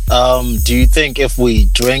up? Do you think if we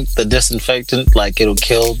drink the disinfectant, like it'll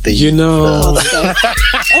kill the? You know,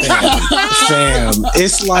 Sam,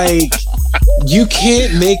 it's like you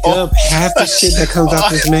can't make up half the shit that comes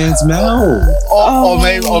out this man's mouth.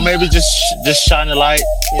 Or maybe just shine a light,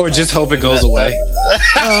 or just hope it goes away.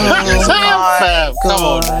 Fam, come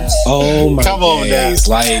on, man. Oh my come on, days.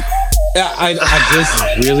 Like, I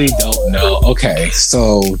just really don't know. Okay,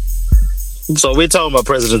 so we're talking about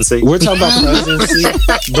presidency. We're talking about presidency,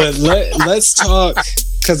 but let's talk,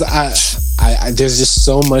 because I there's just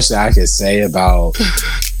so much that I could say about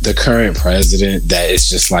the current president that it's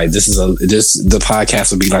just like the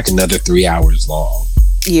podcast will be like another 3 hours long.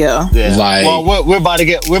 Yeah. Like, well, we're about to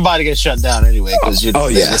get shut down anyway because you know.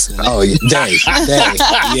 They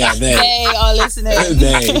are listening.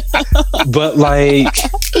 They. But like,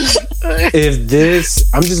 if this,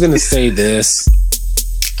 I'm just gonna say this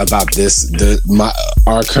about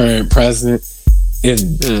our current president.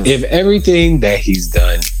 If everything that he's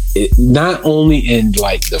done, not only in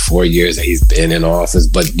like the 4 years that he's been in office,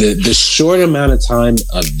 but the short amount of time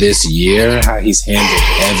of this year, how he's handled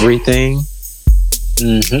everything.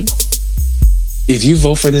 If you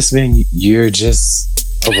vote for this man, you're just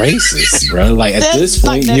a racist, bro. Like, at this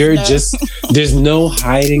point, you're just, there's no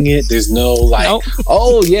hiding it. There's no like,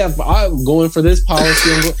 oh yeah, I'm going for this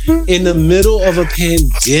policy. In the middle of a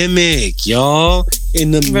pandemic, y'all. In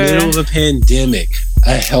the middle of a pandemic,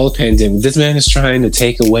 a health pandemic. This man is trying to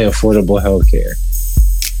take away affordable health care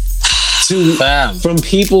from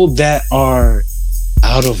people that are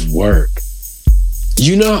out of work.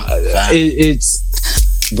 You know, it's,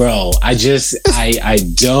 bro, I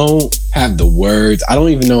don't have the words. I don't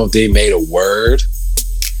even know if they made a word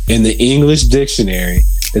in the English dictionary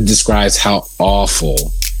that describes how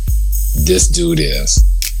awful this dude is.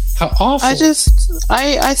 How awful.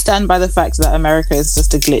 I stand by the fact that America is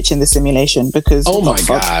just a glitch in the simulation because... Oh my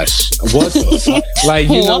gosh. What the fuck? Like,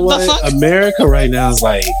 you know what? America right now is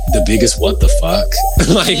like the biggest what the fuck.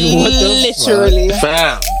 Like, what the literally.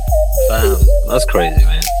 Fuck? Fam. That's crazy,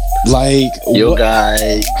 man. Like, your guy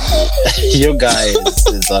is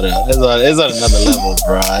on another level,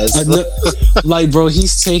 bro. Like, bro,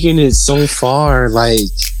 he's taking it so far. Like,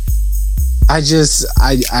 I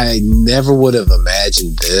never would have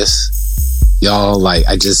imagined this, y'all. Like,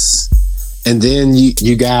 and then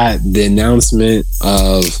you got the announcement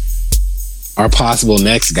of our possible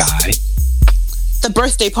next guy. The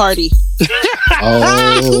birthday party.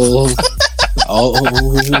 Oh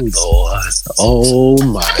my gosh. Oh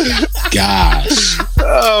my god.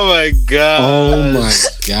 Oh my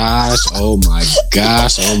gosh. Oh my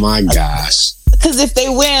gosh. Oh my gosh. Because if they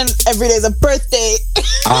win, every day's a birthday.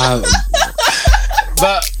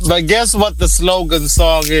 But guess what the slogan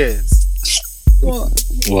song is?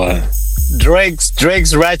 What?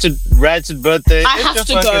 Drake's ratchet birthday. I have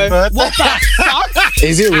to go. Birthday. What the fuck?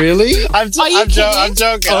 Is it really? I'm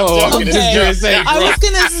joking. Oh, I'm just gonna say. I was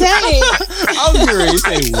gonna say. I'm gonna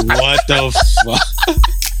say, what the fuck?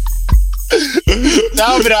 That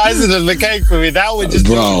would be the icing on the cake for me. That would just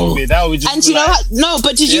do me. That would just. And you know what? No,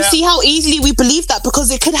 but did you see how easily we believe that? Because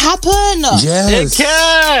it could happen. Yes,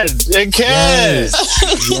 it can.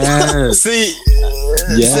 Yes. See.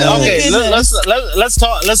 Yes. Okay.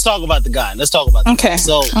 Let's talk about the guy. Let's talk about the guy.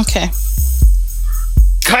 So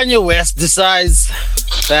Kanye West decides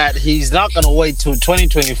that he's not going to wait till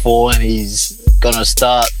 2024 and he's going to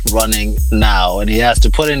start running now. And he has to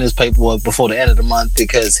put in his paperwork before the end of the month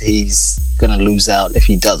because he's going to lose out if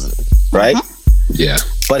he doesn't. Right? Yeah.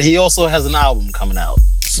 But he also has an album coming out.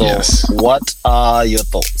 So what are your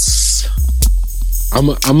thoughts? I'm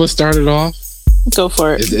going to start it off. Go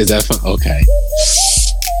for it. Is that fun? Okay.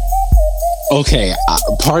 Okay.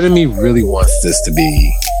 Part of me really wants this to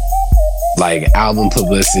be like album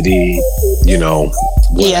publicity, you know,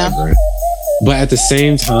 whatever. Yeah. But at the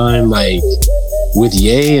same time, like with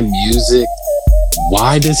Ye and music,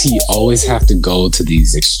 why does he always have to go to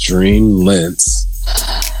these extreme lengths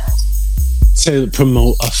to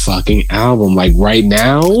promote a fucking album? Like right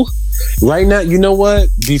now, Right now, you know what?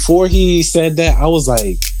 Before he said that, I was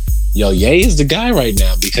like, yo, Ye is the guy right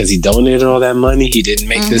now because he donated all that money. He didn't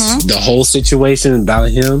make the whole situation about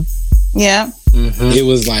him. Yeah. It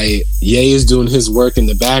was like Ye is doing his work in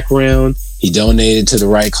the background. He donated to the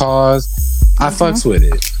right cause. I fucks with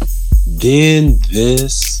it. Then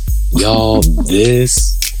this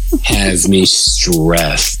has me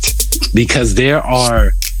stressed because there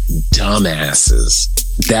are dumbasses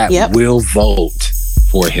that will vote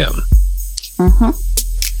for him.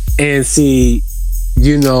 And see,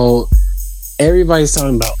 you know, everybody's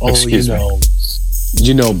talking about,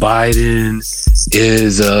 you know, Biden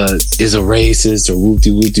is a racist or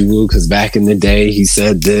whoop-de-whoop-de-whoop because back in the day he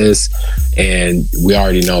said this, and we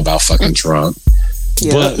already know about fucking Trump.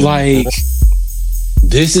 Yeah. But like,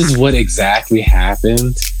 this is what exactly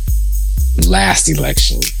happened last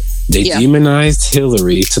election. They demonized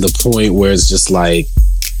Hillary to the point where it's just like,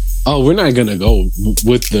 oh, we're not gonna go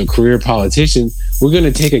with the career politician. We're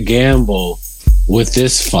gonna take a gamble with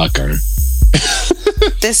this fucker.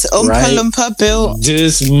 This Oompa Loompa Bill.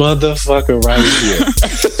 This motherfucker right here.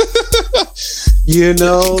 You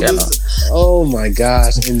know? Oh my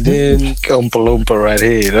gosh. And then Oompa Loompa right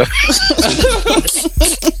here, you know?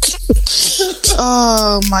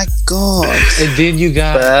 Oh my God. And then you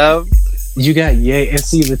got Ye. And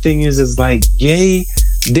see, the thing is like, Ye,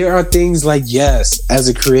 there are things like, yes, as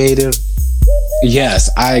a creative, yes,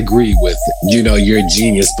 I agree with it. You know, you're a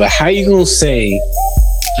genius. But how you gonna say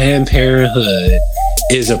Planned Parenthood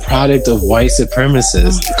is a product of white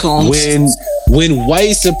supremacists when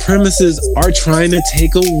white supremacists are trying to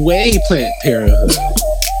take away Planned Parenthood?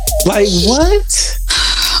 Like, what?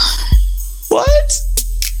 What?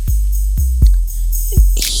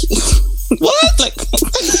 What? Like,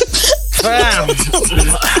 fam.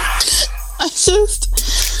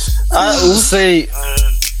 I will say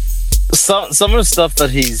some of the stuff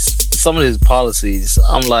that some of his policies,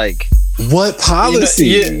 I'm like, what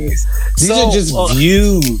policies? These are just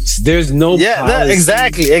views. There's no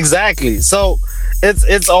policy. Exactly. So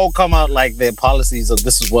it's all come out like their policies of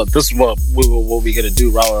this is what we're gonna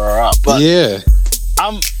do, rah. But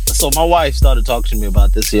so my wife started talking to me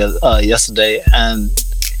about this yesterday, and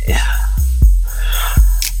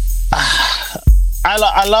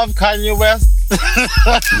I love Kanye West.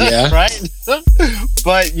 Right?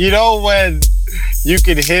 But you know when you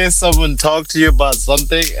can hear someone talk to you about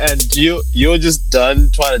something and you're just done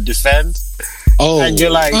trying to defend. Oh, and you're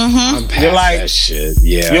like, I'm past that shit.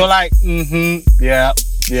 Yeah, you're like, yeah.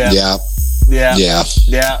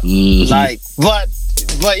 Like,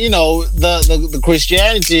 but you know the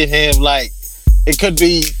Christianity in him, like, it could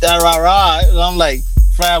be rah. And I'm like,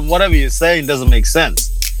 fam, whatever you're saying doesn't make sense,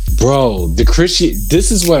 bro.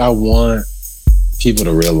 This is what I want people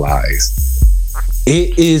to realize.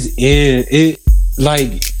 It is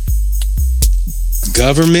like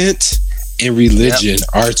government and religion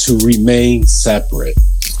are to remain separate.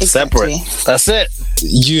 Exactly. That's it.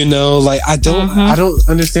 You know, like I don't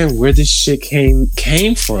understand where this shit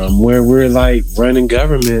came from, where we're like running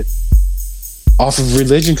government off of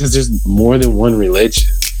religion because there's more than one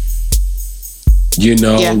religion. You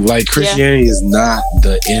know, like Christianity is not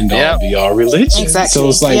the end all be all religion. Exactly. So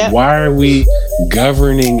it's like, why are we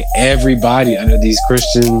governing everybody under these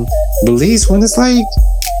Christian beliefs when it's like,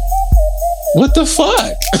 what the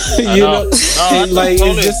fuck? You know, like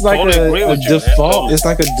totally, it's just like a default. It's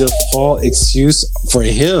like a default excuse for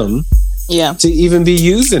him, to even be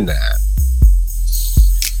using that.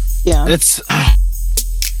 Yeah, it's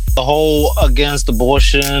the whole against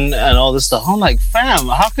abortion and all this stuff. I'm like, fam,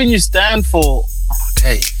 how can you stand for?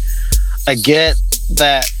 Okay, I get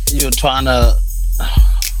that you're trying to,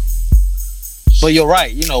 but you're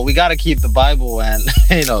right. You know, we got to keep the Bible and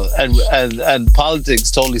you know and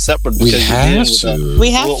politics totally separate. Because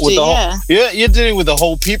we have to. You're dealing with the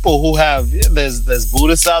whole people who have. There's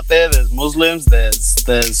Buddhists out there. There's Muslims. There's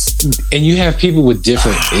and you have people with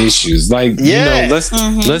different issues. Like you know,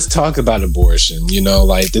 let's talk about abortion. You know,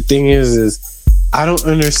 like the thing is I don't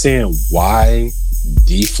understand why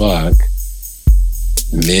the fuck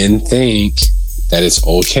men think that it's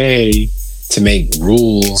okay to make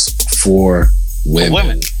rules for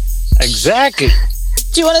women. Exactly.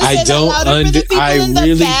 Do you want to say that louder for the people in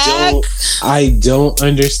the back? I don't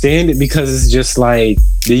understand it because it's just like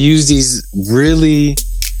they use these really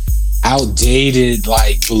outdated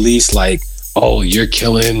like beliefs, like, oh, you're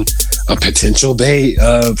killing a potential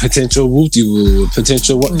potential woo-de-woo,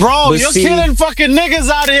 potential what? Bro, but you're killing fucking niggas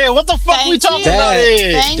out here. What the fuck we talking about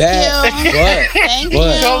here? Thank you.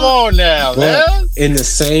 Come on now, man. In the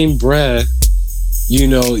same breath, you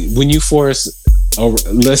know, when you force,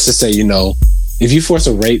 let's just say, you know, if you force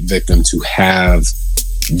a rape victim to have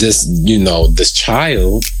this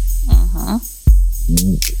child.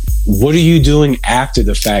 What are you doing after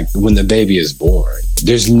the fact when the baby is born?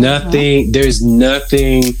 There's nothing.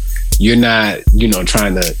 You're not,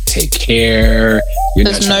 trying to take care.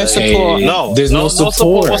 There's no support. No, there's no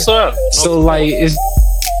support whatsoever. So like, it's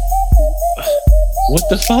what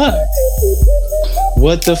the fuck?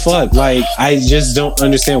 What the fuck? Like, I just don't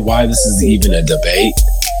understand why this is even a debate.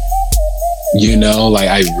 Like,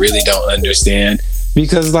 I really don't understand,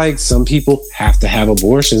 because like some people have to have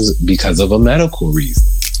abortions because of a medical reason.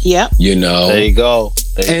 Yep. There you go.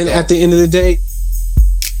 At the end of the day,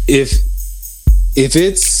 if it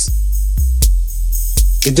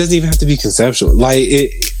doesn't even have to be conceptual. Like,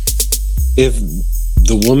 if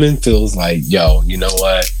the woman feels like, yo, you know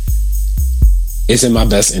what? It's in my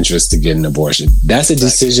best interest to get an abortion. That's a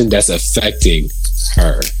decision that's affecting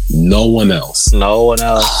her. No one else.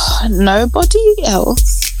 Nobody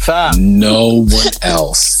else. Fam. No one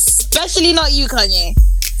else. Especially not you, Kanye.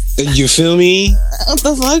 You feel me? What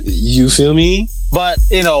the fuck? You feel me? But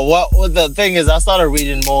what the thing is, I started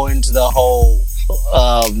reading more into the whole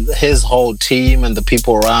his whole team and the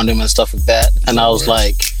people around him and stuff like that, and I was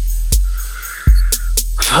like,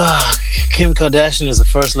 Kim Kardashian is the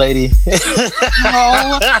first lady.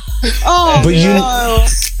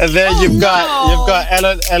 And then you've got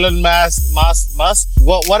Elon Musk,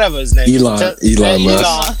 whatever his name. Elon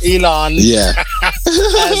Musk. Elon. Yeah.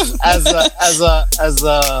 as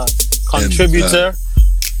a contributor.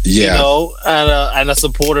 And a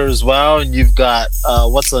supporter as well. And you've got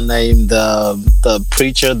what's her name, the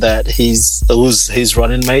preacher that who's his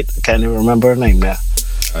running mate. I can't even remember her name now.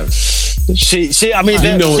 She's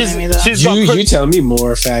you tell me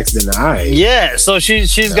more facts than I. Yeah, so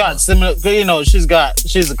she's got similar. She's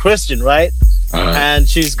a Christian, right? And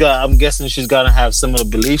I'm guessing she's gonna have similar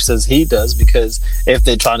beliefs as he does, because if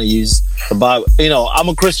they're trying to use the Bible, I'm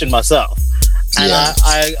a Christian myself. And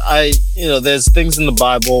I there's things in the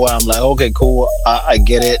Bible where I'm like, okay, cool, I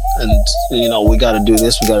get it, and we got to do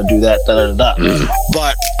this, we got to do that,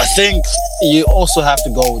 But I think you also have to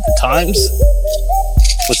go with the times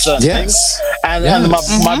with certain things. And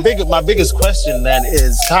my biggest question then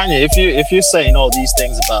is, Kanye, if you're saying all these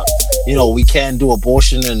things about we can't do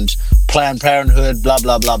abortion and Planned Parenthood, blah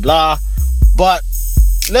blah blah blah, but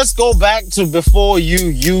let's go back to before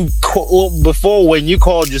before when you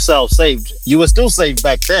called yourself saved. You were still saved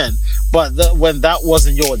back then, but when that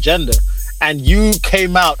wasn't your agenda, and you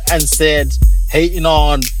came out and said hating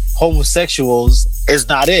on homosexuals is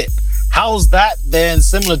not it. How's that then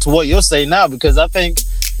similar to what you're saying now? Because I think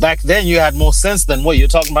back then you had more sense than what you're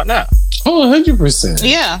talking about now. Oh, 100%.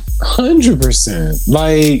 Yeah. 100%.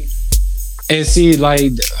 Like, and see,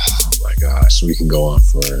 like, oh my gosh, we can go on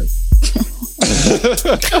for forever.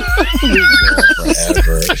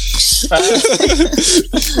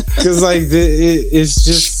 Because like it's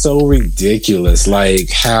just so ridiculous, like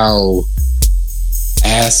how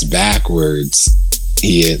ass backwards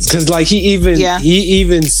he is. Because like he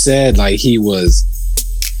even said like he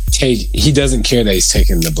doesn't care that he's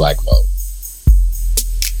taking the black vote.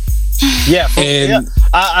 Yeah,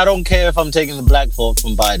 I don't care if I'm taking the black vote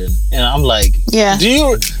from Biden. And I'm like, do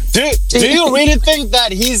you really think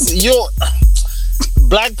that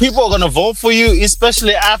black people are gonna vote for you,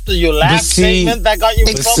 especially after your last statement that got you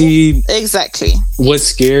in trouble? Exactly. What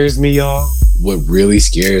scares me, y'all? What really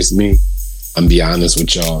scares me? I'm be honest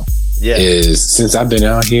with y'all. Yeah. Is since I've been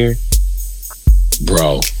out here,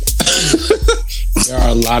 bro, there are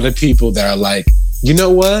a lot of people that are like, you know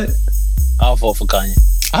what? I'll vote for Kanye.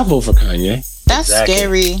 I vote for Kanye. That's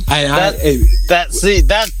scary.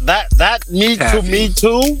 Me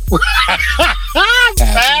too.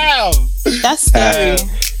 Bam. That's scary.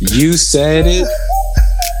 You said it.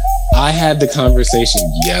 I had the conversation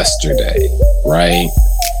yesterday, right?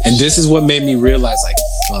 And this is what made me realize, like,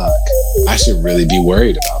 fuck, I should really be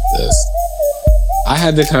worried about this. I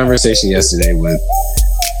had the conversation yesterday with,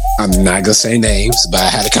 I'm not gonna say names, but I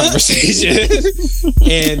had a conversation.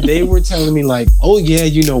 And they were telling me like, oh yeah,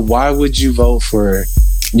 why would you vote for,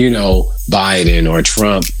 Biden or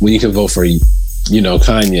Trump when you can vote for,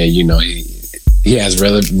 Kanye, he has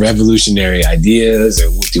revolutionary ideas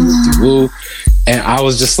and woo. And I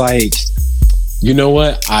was just like, you know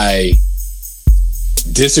what? I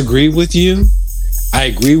disagree with you. I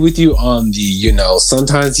agree with you on the,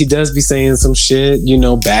 sometimes he does be saying some shit,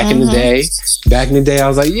 back in the day. Back in the day, I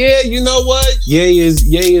was like, yeah, you know what? Ye is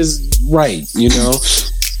right,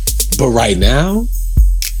 But right now,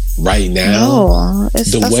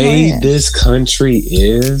 the way this country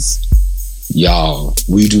is, y'all,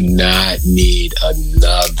 we do not need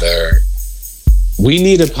we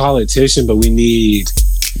need a politician, but we need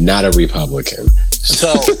not a Republican. So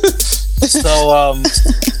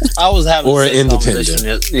I was having or a an independent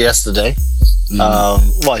conversation yesterday.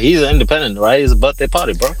 Well, he's an independent, right? It's a birthday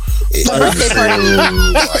party, bro. Oh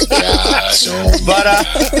my gosh!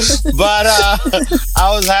 But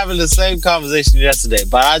I was having the same conversation yesterday,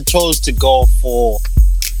 but I chose to go for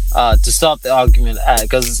to start the argument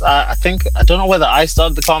because I think I don't know whether I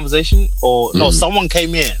started the conversation or no, someone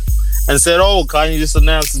came in and said, "Oh, Kanye just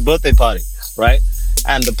announced his birthday party," right?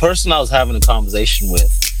 And the person I was having a conversation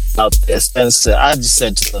with out there, Spencer, I just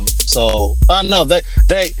said to them, so no,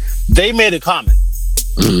 they made a comment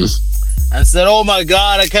and said, "Oh my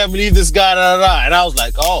God, I can't believe this guy." Da, da, da. And I was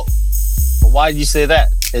like, "Oh, well, why did you say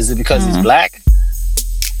that? Is it because he's black,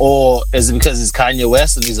 or is it because he's Kanye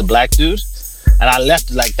West and he's a black dude?" And I left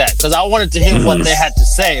it like that because I wanted to hear what they had to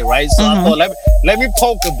say, right? So I thought, let me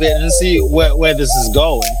poke a bit and see where this is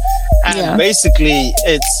going. And basically,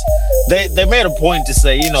 they made a point to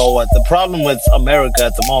say, you know what, the problem with America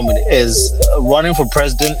at the moment is running for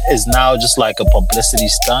president is now just like a publicity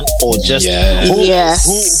stunt, or just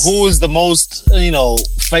who is the most,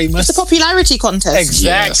 famous. It's a popularity contest.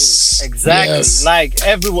 Exactly. Yes. Like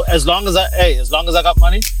everyone, as long as I got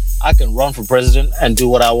money, I can run for president and do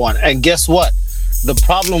what I want. And guess what? The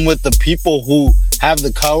problem with the people who have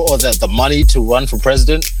the power or the money to run for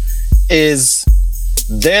president is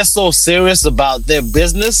they're so serious about their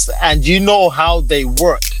business, and you know how they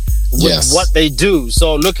work with what they do.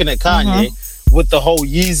 So looking at Kanye with the whole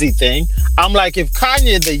Yeezy thing, I'm like, if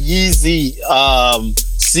Kanye, the Yeezy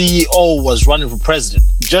CEO, was running for president,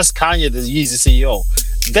 just Kanye, the Yeezy CEO,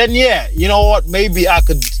 then yeah, you know what? Maybe I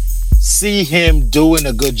could see him doing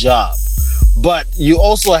a good job. But you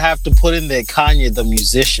also have to put in there Kanye, the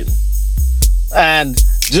musician. And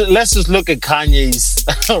let's just look at Kanye's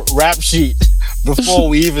rap sheet before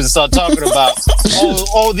we even start talking about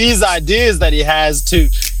all these ideas that he has to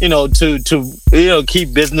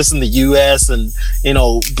keep business in the U.S. and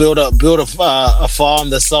build a farm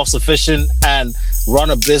that's self-sufficient and run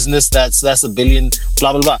a business that's $1 billion,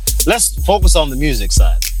 blah blah blah. Let's focus on the music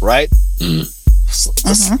side, right?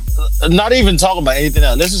 Not even talking about anything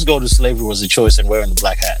else. Let's just go to slavery was a choice and wearing the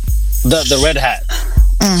black hat, the red hat.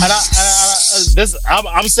 And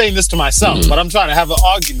I'm saying this to myself, but I'm trying to have an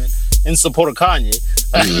argument in support of Kanye.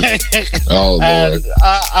 Oh Lord! And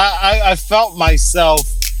I felt myself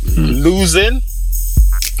losing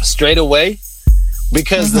straight away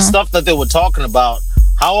because the stuff that they were talking about,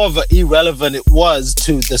 however irrelevant it was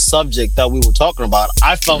to the subject that we were talking about,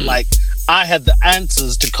 I felt like I had the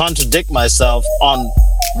answers to contradict myself on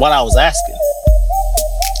what I was asking.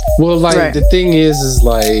 Well, like the thing is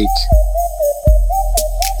like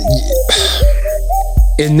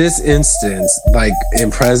in this instance, like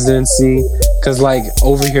in presidency, because like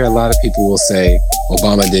over here, a lot of people will say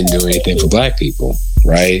Obama didn't do anything for black people,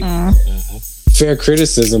 right? Fair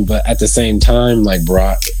criticism, but at the same time, like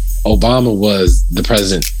Obama was the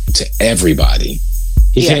president to everybody.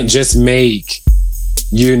 He can't just make,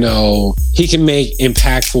 he can make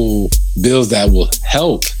impactful bills that will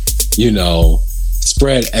help,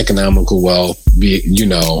 spread economical wealth,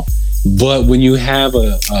 but when you have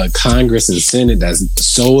a Congress and Senate that's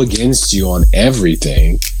so against you on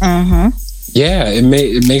everything,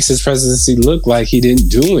 it makes his presidency look like he didn't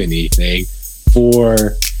do anything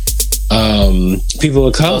for people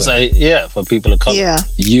of color. For people of color. Yeah.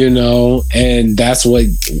 And that's what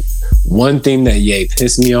one thing that Ye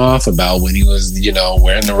pissed me off about when he was,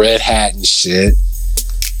 wearing the red hat and shit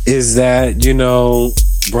is that,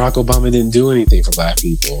 Barack Obama didn't do anything for black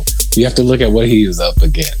people. You have to look at what he was up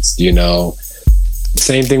against,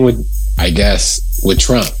 Same thing with, I guess, with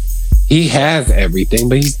Trump. He has everything,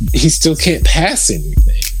 but he still can't pass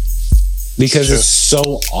anything because it's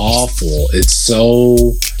so awful. It's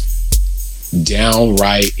so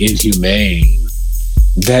downright inhumane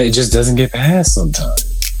that it just doesn't get passed sometimes.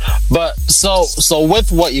 But so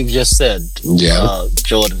with what you've just said,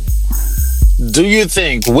 Jordan, do you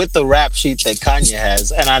think with the rap sheet that Kanye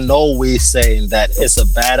has, and I know we're saying that it's a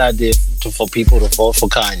bad idea for people to vote for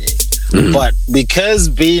Kanye, but because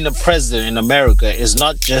being a president in America is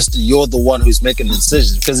not just you're the one who's making the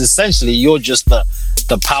decisions, because essentially you're just the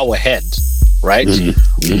power head, right?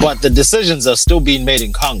 But the decisions are still being made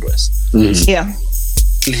in Congress. Yeah.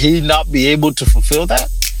 Will he not be able to fulfill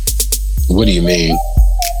that? What do you mean?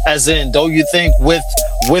 As in, don't you think with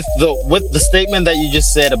the statement that you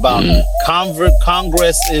just said about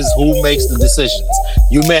Congress is who makes the decisions?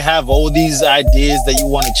 You may have all these ideas that you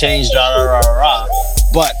want to change,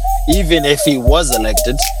 but even if he was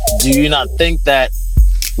elected, do you not think that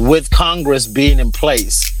with Congress being in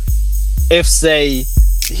place, if say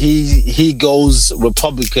he goes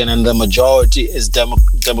Republican and the majority is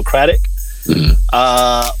Democratic, do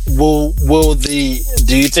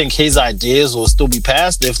you think his ideas will still be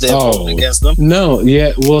passed if they're voting against them? No,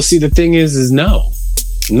 yeah. Well, see, the thing is no.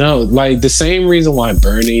 Like the same reason why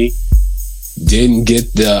Bernie didn't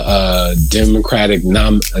get the Democratic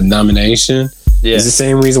nomination is the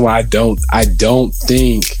same reason why I don't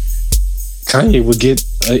think Kanye would get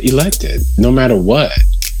elected, no matter what.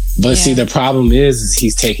 But see, the problem is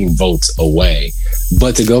he's taking votes away.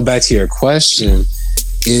 But to go back to your question,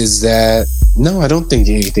 is that no, I don't think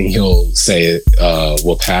anything he'll say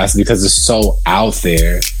will pass, because it's so out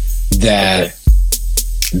there that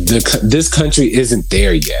this country isn't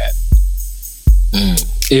there yet.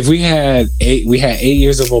 If we had 8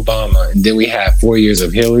 years of Obama and then we had 4 years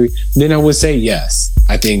of Hillary, then I would say yes,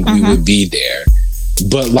 I think we would be there.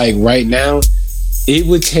 But like right now, it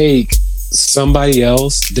would take somebody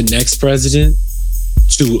else, the next president,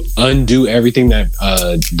 to undo everything that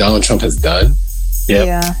Donald Trump has done.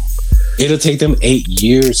 Yeah. It'll take them 8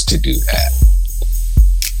 years to do that.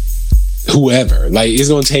 Whoever. Like, it's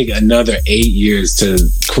going to take another 8 years to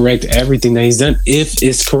correct everything that he's done, if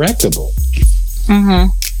it's correctable.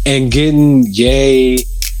 And getting Ye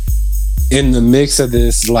in the mix of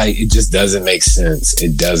this, like, it just doesn't make sense.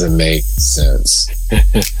 It doesn't make sense.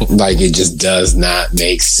 Like, it just does not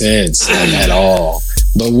make sense at all.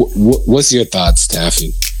 But what's your thoughts,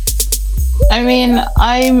 Taffy? I mean,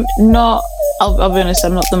 I'll be honest,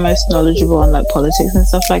 I'm not the most knowledgeable on like politics and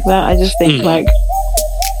stuff like that. I just think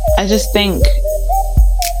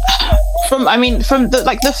from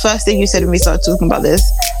the first thing you said when we started talking about this,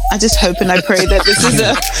 I just hope and I pray that this is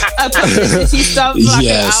a publicity stuff, like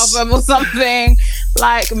an album or something.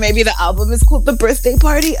 Like maybe the album is called The Birthday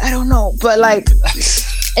Party. I don't know, but like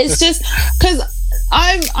it's just because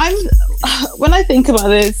I'm when I think about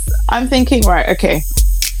this, I'm thinking, right, okay,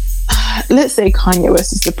 let's say Kanye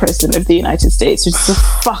West is the president of the United States, which is a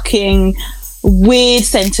fucking weird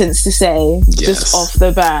sentence to say just off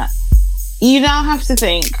the bat. You now have to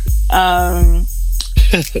think.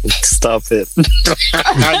 Stop it!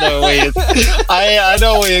 I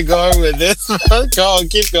know where you're going with this. Go on,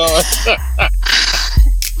 keep going.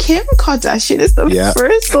 Kim Kardashian is the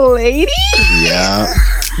first lady. Yeah.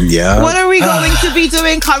 What are we going to be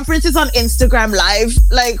doing? Conferences on Instagram Live?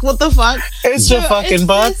 Like, what the fuck? It's your fucking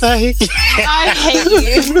birthday. I hate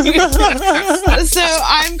you. So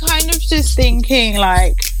I'm kind of just thinking,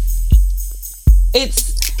 like, it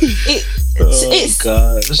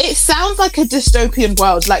sounds like a dystopian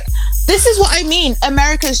world. Like, this is what I mean.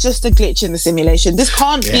 America's just a glitch in the simulation. This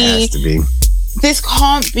can't be. It has to be. This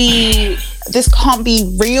can't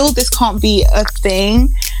be real. This can't be a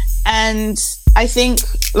thing. And I think,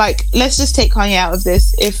 like, let's just take Kanye out of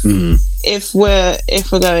this. If we're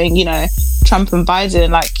going, you know, Trump and Biden,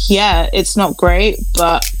 like, yeah, it's not great,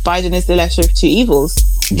 but Biden is the lesser of two evils.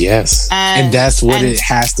 Yes, and that's what it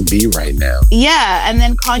has to be right now. Yeah, and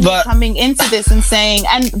then Kanye coming into this and saying,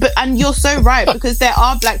 and you're so right, because there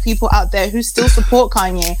are black people out there who still support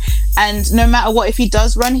Kanye, and no matter what, if he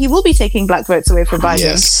does run, he will be taking black votes away from Biden.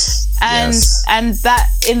 Yes, and that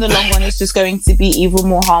in the long run is just going to be even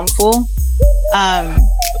more harmful. But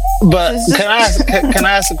can I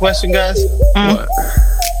ask a question, guys? What?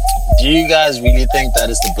 Do you guys really think that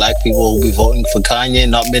it's the black people who will be voting for Kanye,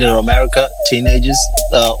 not middle America, teenagers,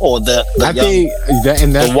 or the I young, think that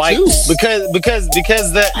and the white? too. Because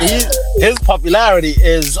his popularity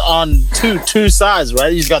is on two sides,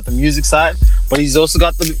 right? He's got the music side, but he's also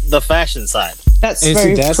got the fashion side. That's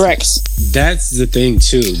very correct. That's the thing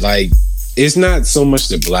too. Like, it's not so much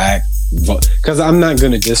the black vote, because I'm not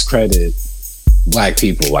going to discredit black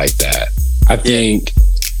people like that. I think.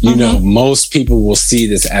 You know, most people will see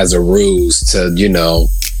this as a ruse to, you know,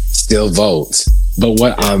 still vote. But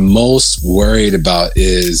what I'm most worried about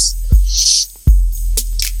is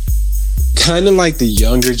kind of like the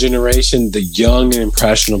younger generation, the young and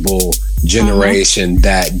impressionable generation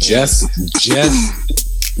that just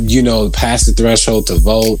you know, passed the threshold to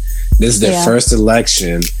vote. This is their first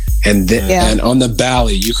election, and and on the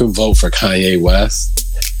ballot you can vote for Kanye West.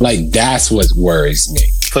 Like, that's what worries me.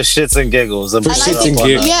 For shits and giggles. Yeah,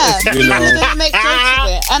 you know, they make jokes of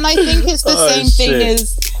it. And I think it's the same thing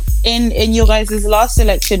as in your guys' last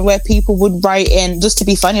election, where people would write in, just to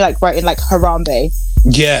be funny, like write in like Harambe.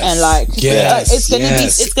 Yes. And like,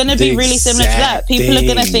 it's gonna be really similar to that. People are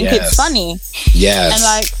gonna think it's funny. Yes.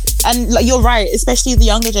 And you're right, especially the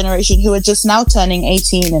younger generation who are just now turning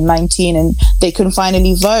 18 and 19 and they can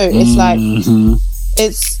finally vote. It's like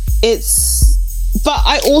it's but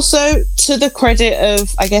I also, to the credit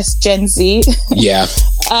of, I guess, Gen Z,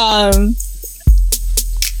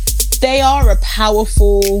 they are a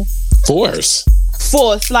powerful force.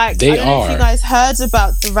 Like, they I don't know if you guys heard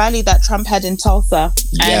about the rally that Trump had in Tulsa.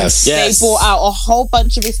 Yes. They bought out a whole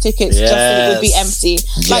bunch of his tickets just so it would be empty.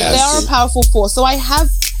 Like, they are a powerful force. So I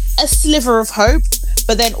have a sliver of hope,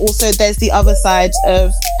 but then also there's the other side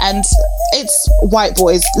of, and it's white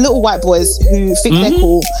boys, little white boys who think they're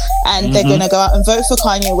cool, and they're gonna go out and vote for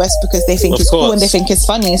Kanye West because they think it's cool and they think it's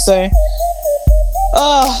funny. So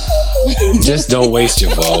just don't waste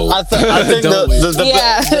your vote. I think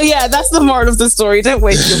that's the moral of the story. Don't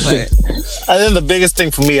waste your vote. I think the biggest thing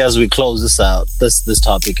for me as we close this out, this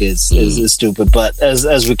topic is stupid, but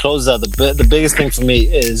as we close out, the biggest thing for me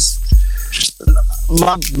is,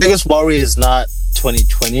 my biggest worry is not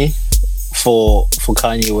 2020 for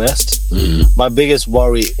Kanye West. My biggest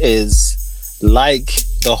worry is, like,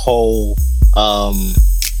 the whole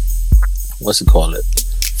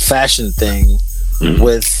fashion thing.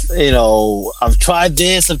 With, I've tried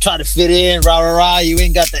this, I've tried to fit in, you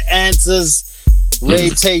ain't got the answers,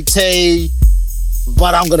 tay,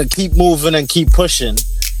 but I'm gonna keep moving and keep pushing.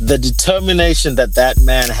 The determination that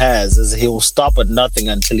man has is he'll stop at nothing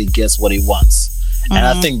until he gets what he wants. And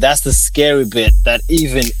I think that's the scary bit, that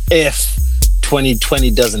even if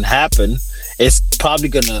 2020 doesn't happen, it's probably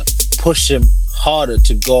gonna push him harder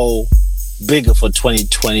to go bigger for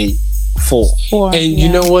 2024. And you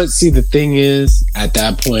know what? See, the thing is, at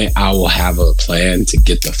that point, I will have a plan to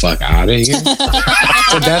get the fuck out of here.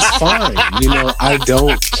 So that's fine. I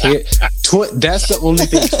don't care. That's the only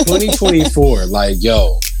thing. 2024, like,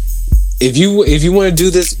 yo, if you want to do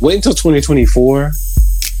this, wait until 2024,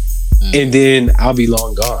 and then I'll be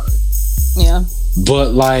long gone. Yeah.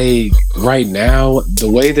 But, like, right now, the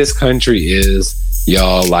way this country is,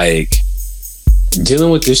 y'all, like,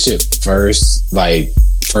 dealing with this shit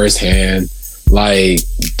firsthand, like,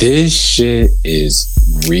 this shit is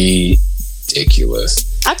ridiculous.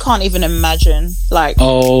 I can't even imagine, like,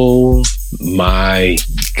 oh my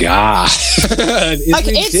god.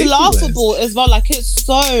 It's laughable as well. Like, it's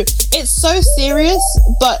so serious,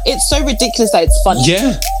 but it's so ridiculous that it's funny.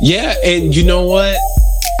 Yeah. And you know what,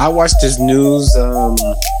 I watched this news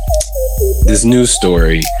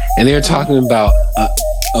story, and they were talking about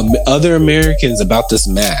other Americans about this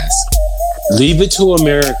mask. Leave it to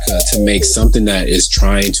America to make something that is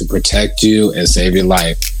trying to protect you and save your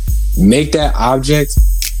life. Make that object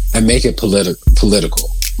and make it political.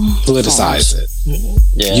 Politicize it.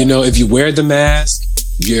 Yeah. If you wear the mask,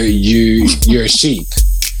 you're a sheep.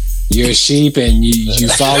 You're a sheep, and you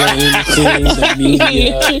follow anything the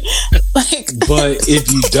media. But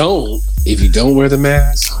if you don't wear the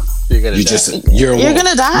mask, you're gonna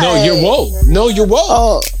die. No, you're woke. You're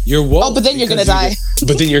woke. You're woke. Oh, but then you're gonna die.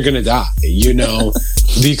 But then you're gonna die.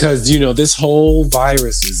 Because this whole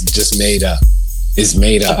virus is just made up. It's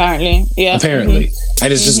made up. Apparently, yeah.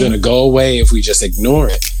 And it's just gonna go away if we just ignore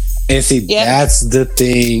it. And see, that's the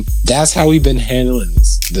thing. That's how we've been handling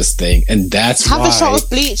this thing, and that's have a shot of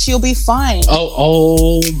bleach. You'll be fine.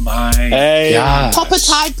 Oh my god! Pop a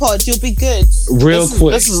Tide Pod. You'll be good. Real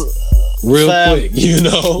quick. Quick, you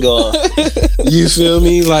feel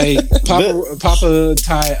me? Like, pop a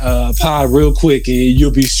pod real quick, and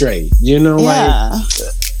you'll be straight. Like,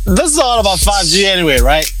 this is all about 5G anyway,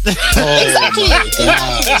 right? Exactly.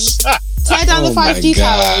 Tear down the 5G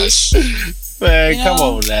towers. Man, come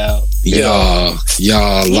on now. Y'all,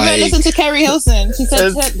 you better listen to Kerry Hilson. She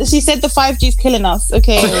said the 5G is killing us.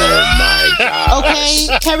 Okay. Oh my god. Okay,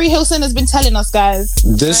 Kerry Hilson has been telling us, guys.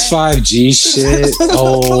 This 5G shit.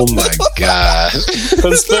 Oh my god.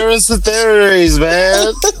 Conspiracy theories,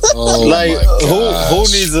 man. Oh like, my gosh.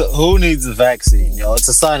 who needs a vaccine, yo? It's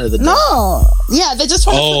a sign of the No. Yeah, they're just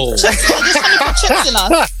trying to put chips in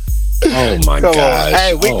us. Oh my god!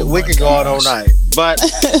 Hey, we could go on all night. But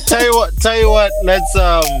tell you what,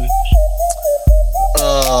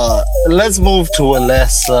 let's move to a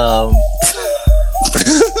less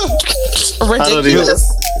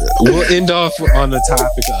ridiculous. We'll end off on the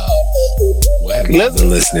topic of what have you been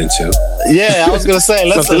listening to. Yeah, I was gonna say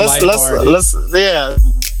let's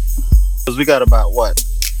because we got about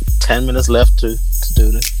 10 minutes left to do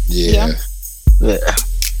this. Yeah.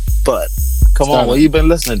 But come on, what you been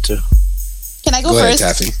listening to? Can I go ahead,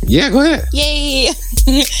 first? Taffy. Yeah, go ahead. Yay!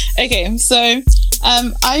 Okay, so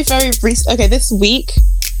this week,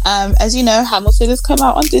 as you know, Hamilton has come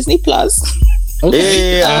out on Disney Plus.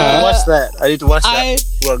 Okay. Yeah, I watched that. I need to watch that.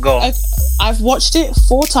 Well, go on. I've watched it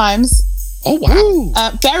 4 times. Oh wow!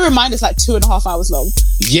 Bear in mind, it's like 2.5 hours long.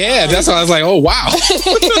 Yeah, that's why I was like, oh wow.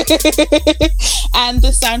 And the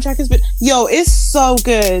soundtrack has been, it's so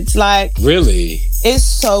good. Like, really, it's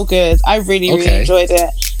so good. I really enjoyed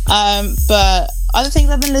it. But Other things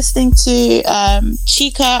I've been listening to,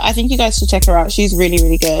 Chica. I think you guys should check her out. She's really,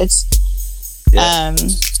 really good. Yeah.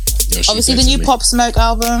 Obviously the new Pop Smoke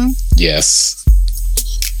album. Yes.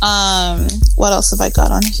 What else have I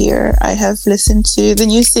got on here? I have listened to the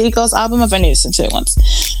new City Girls album. I've only listened to it once.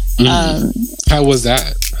 How was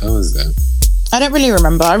that? I don't really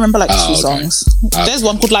remember. I remember like two songs. There's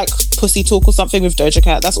one called like Pussy Talk or something with Doja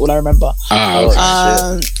Cat. That's all I remember.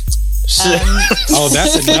 That's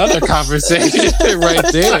another conversation right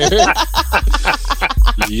there.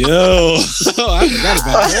 Yo, I forgot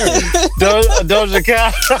about that. Doja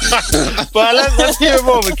Cat. But let's keep it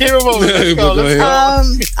moving. Let's go.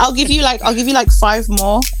 I'll give you like 5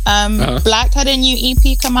 more. Black had a new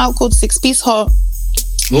EP come out called 6 Piece Hot.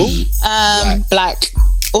 Who? Black.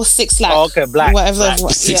 Or Six Slack. Oh, okay, Black. Whatever.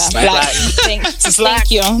 Black. Black. Thank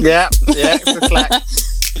you. Yeah, Six Slack.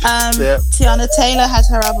 Tiana Taylor had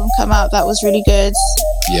her album come out. That was really good.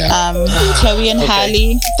 Yeah. Chloe and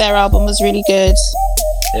Halle, their album was really good.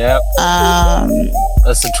 Yeah.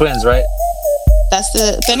 That's the twins, right?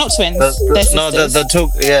 They're not twins. They're sisters. No, the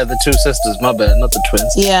two sisters. My bad, not the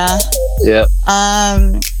twins. Yeah. Yeah.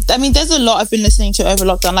 I mean, there's a lot I've been listening to over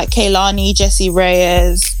lockdown, like Kehlani, Jessie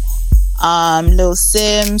Reyes, Lil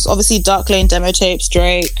Sims, obviously Dark Lane demo tapes,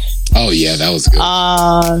 Drake. Oh yeah, that was good.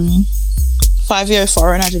 5 Year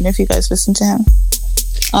Foreign. I don't know if you guys listen to him.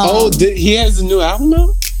 He has a new album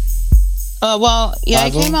out? Well, yeah,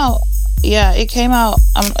 it came out. Yeah, it came out.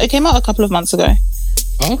 It came out a couple of months ago.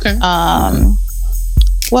 Okay.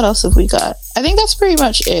 What else have we got? I think that's pretty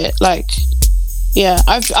much it. Like, yeah,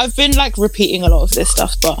 I've been like repeating a lot of this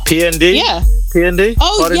stuff, but PND. Yeah. PND.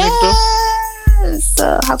 Oh yes.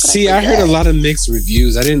 I heard a lot of mixed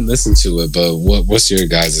reviews. I didn't listen to it, but what's your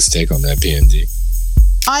guys' take on that PND?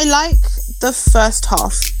 I like the first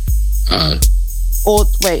half. Or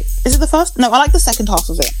wait, is it the first? No, I like the second half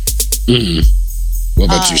of it. What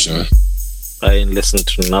about you, Sean? I ain't listened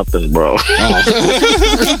to nothing, bro.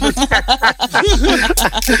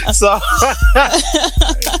 So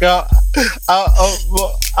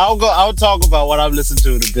I'll talk about what I've listened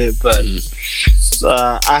to in a bit, but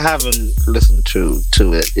I haven't listened to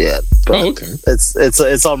it yet. But okay.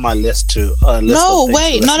 It's on my list too. No,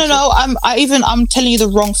 I'm telling you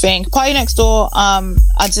the wrong thing. Party Next Door. I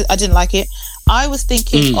didn't like it. I was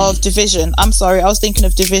thinking of Division. I'm sorry, I was thinking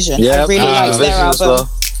of Division. I really liked their album. Well.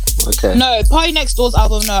 Okay. No, Party Next Door's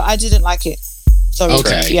album. No, I didn't like it. Sorry.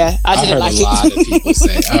 Okay. Yeah, I didn't like it.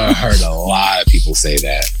 I heard a lot of people say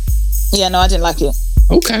that. Yeah, no, I didn't like it.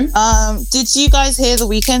 Okay. Did you guys hear The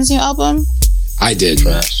Weeknd's new album? I did.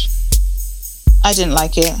 I didn't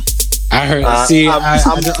like it. I heard.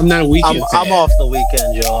 I'm not a Weeknd fan. I'm off The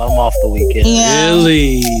Weeknd, yo. I'm off The Weeknd. Yeah.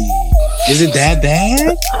 Really? Is it that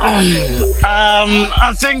bad?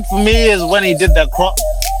 I think for me is when he did that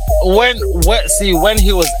when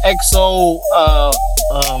he was EXO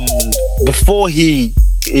before he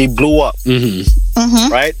blew up,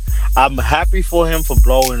 right? I'm happy for him for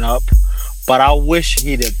blowing up, but I wish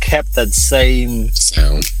he'd have kept that same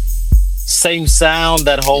sound,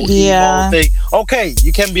 that whole emo thing. Okay,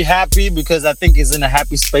 you can be happy because I think he's in a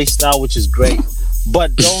happy space now, which is great.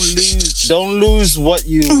 But don't lose what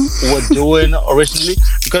you were doing originally,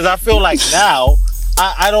 because I feel like now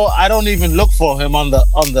I don't even look for him on the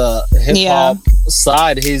hip hop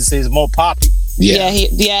side. He's more poppy.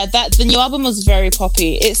 That the new album was very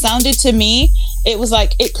poppy. It sounded to me, it was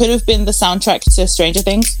like it could have been the soundtrack to Stranger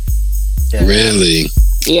Things. Yeah. Really?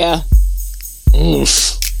 Yeah.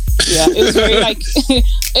 Oof. Yeah, it was very like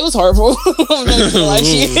it was horrible.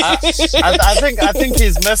 I think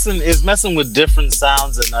he's messing with different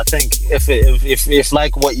sounds, and I think if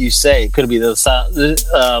like what you say, it could be the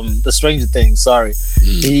Stranger Things. Sorry,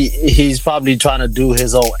 he's probably trying to do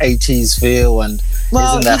his old 80s feel, and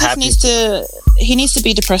isn't that happy? He needs to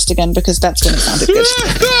be depressed again, because that's when it sounded good.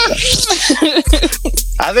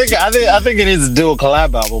 I think he needs to do a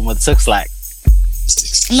collab album with Six Slack.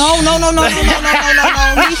 No. Leave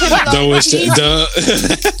him alone.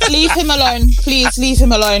 Leave him alone. Please leave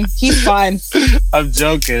him alone. He's fine. I'm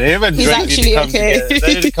joking. Him and He's Drake actually okay. Together.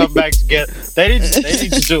 They need to come back together. They need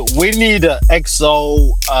to do. We need an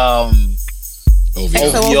EXO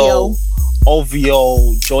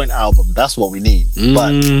OVO joint album. That's what we need.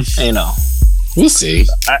 But we'll see. We'll see.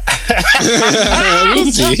 I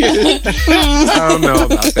don't know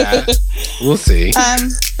about that. We'll see.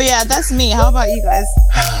 But yeah, that's me. How about you guys?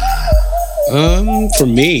 For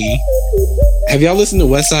me, have y'all listened to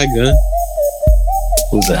Westside Gunn?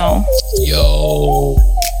 Who's that? No. Yo.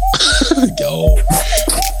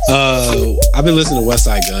 I've been listening to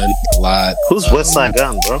Westside Gunn a lot. Who's Westside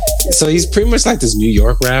Gunn, bro? So he's pretty much like this New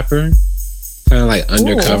York rapper, kind of like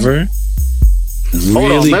undercover.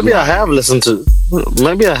 Hold on, maybe I have listened to.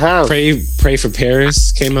 Maybe I have. Pray for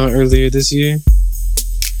Paris came out earlier this year.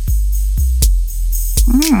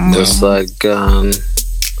 It's like,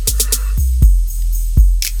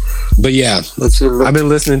 but yeah, I've been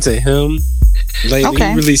listening to him lately. Okay.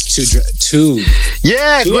 He released two.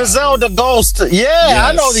 Yeah, Griselda Ghost. Yeah, Yes.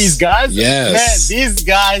 I know these guys. Yes. Man, these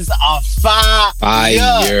guys are fire.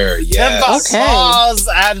 Fire. They've Yes. got Okay. bars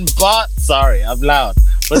and sorry, I'm loud.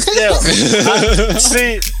 But still,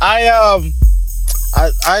 I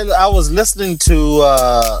was listening to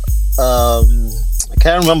I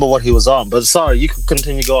can't remember what he was on, but sorry, you can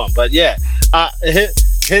continue going. But yeah,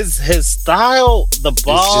 his style, the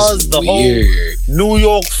bars, the weird. whole New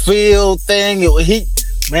York feel thing. He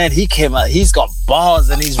came out. He's got bars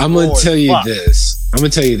and he's. I'm gonna tell you this.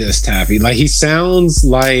 Taffy. Like he sounds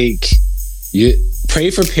like Pray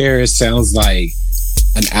for Paris sounds like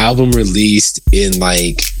an album released in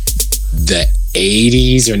like the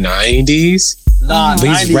 80s or 90s. Nah, but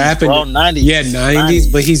he's 90s, rapping. bro, 90s. Yeah, 90s.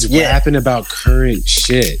 But he's rapping about current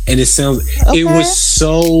shit, and it sounds. It was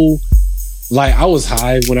so. Like I was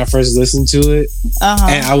high when I first listened to it,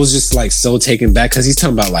 and I was just like so taken back because he's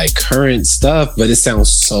talking about like current stuff, but it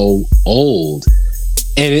sounds so old,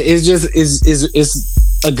 and it's just it's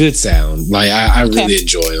a good sound. Like I really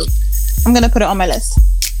enjoy him. I'm gonna put it on my list.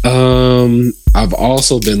 I've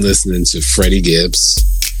also been listening to Freddie Gibbs.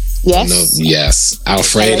 Yes. Yes,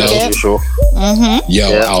 Alfredo. Sure.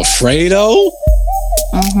 Alfredo.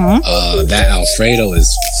 That Alfredo is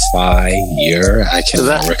fire. I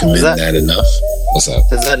cannot recommend that enough. What's up?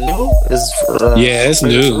 Is that new? Yeah, it's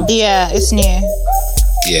new. Yeah, it's new.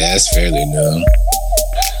 Yeah, it's fairly new.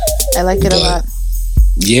 I like it a lot.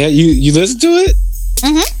 Yeah, you listen to it?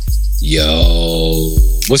 Yo,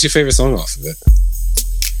 what's your favorite song off of it?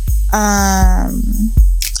 I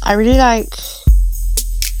really like.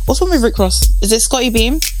 What's one with Rick Ross? Is it Scotty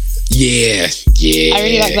Beam? Yeah. I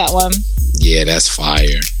really like that one. Yeah, that's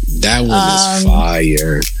fire. That one is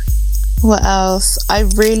fire. What else? I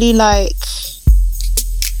really like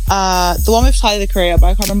the one with Tyler the Creator, but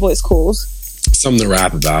I can't remember what it's called. Something to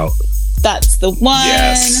rap about. That's the one.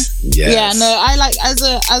 Yes. Yeah, no, I like as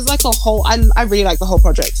like a whole. I really like the whole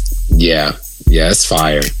project. Yeah, it's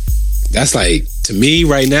fire. That's like to me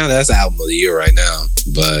right now. That's the album of the year right now.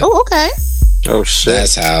 But okay. Oh shit.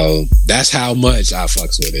 That's how much I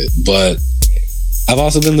fucks with it. But I've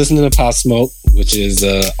also been listening to Pop Smoke, which is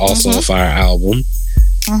also a fire album.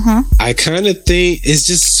 I kind of think it's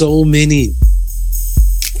just so many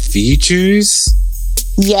features.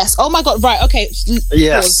 Yes. Oh my god. Right. Okay.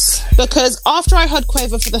 Yes. Pause. Because after I heard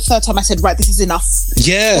Quavo for the third time, I said, "Right, this is enough.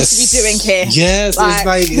 Yes. What are we doing here?" Yes.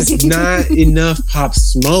 It's not enough Pop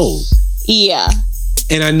Smoke. Yeah.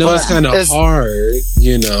 And I know it's kind of hard,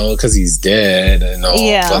 because he's dead and all.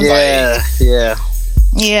 Yeah. But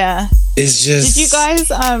Yeah. It's just. Did you guys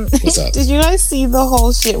What's up? Did you guys see the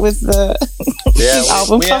whole shit with the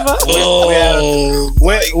album cover?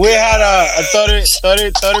 We had a 30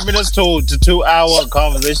 minutes to 2 hour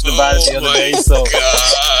conversation about it the other day. So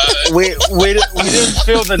we didn't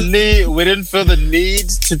feel the need. We didn't feel the need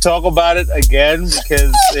to talk about it again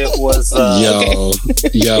because it was.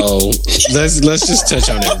 Yo, let's just touch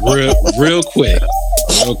on it real quick.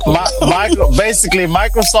 Basically,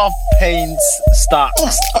 Microsoft Paint's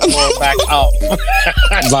stocks going back up.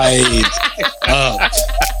 Like up.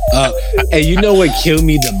 And you know what killed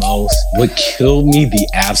me the most? What killed me the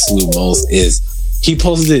absolute most is he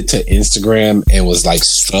posted it to Instagram and was like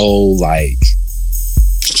so like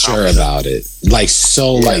sure about it. Like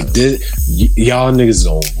so like this, y'all niggas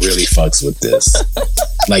don't really fucks with this.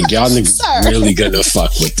 Like y'all niggas really gonna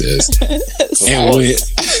fuck with this. And when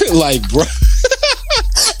like bro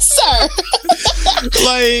Sir.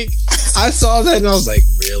 like I saw that and I was like,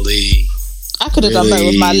 really? I could have done that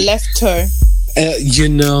with my left toe.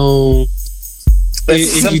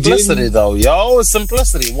 It's simplicity, though, yo. It's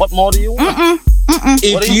simplicity. What more do you want? Do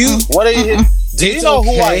you know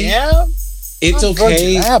who I am? It's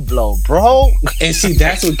okay. Diablo, bro. And see,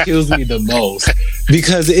 that's what kills me the most.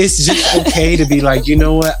 Because it's just okay to be like, you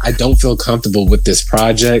know what? I don't feel comfortable with this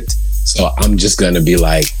project. So I'm just going to be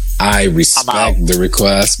like, I respect the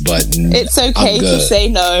request, but it's okay to say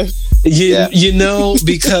no. You know,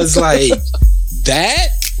 because like that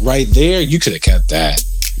right there, you could have kept that.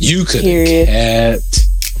 You could have kept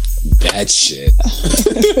that shit.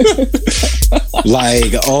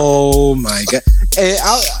 Like, oh my god! And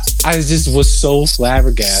I just was so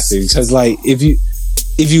flabbergasted because, like, if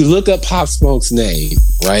you look up Pop Smoke's name,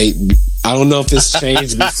 right? I don't know if it's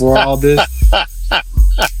changed before all this.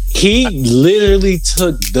 He literally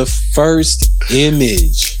took the first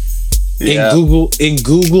image in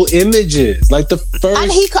Google Images, like the first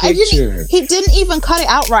And picture. he didn't even cut it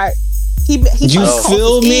outright. He You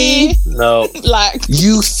feel me? No. Like,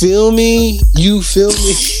 You feel me? You feel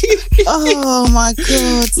me? oh my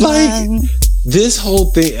god, Like- man. This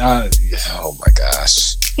whole thing. Oh my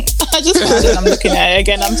gosh. I just found it. I'm looking at it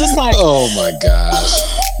again. I'm just like, Oh my gosh.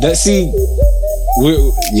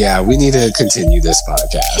 We need to continue this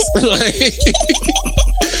podcast. Like,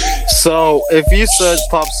 So if you search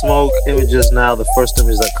Pop Smoke images now, the first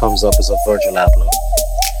image that comes up is of Virgil Abloh.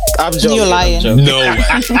 I'm joking. You're lying. I'm joking. no way.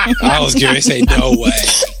 I was going to say no way.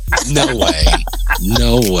 No way.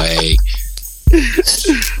 No way.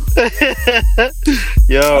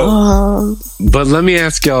 Yo. oh, But let me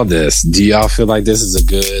ask y'all this. Do y'all feel like this is a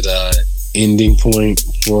good ending point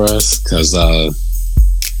for us? Because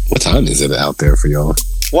what time is it out there for y'all?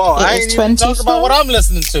 Whoa, I It ain't is even talking 24? about what I'm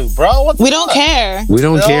listening to, bro. What the we don't fuck? care. We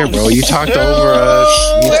don't care, bro. You talked over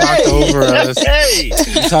us. You talked over us. Hey.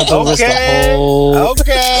 You talked over us the Okay. whole...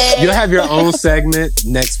 Okay. You'll have your own segment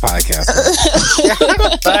next podcast.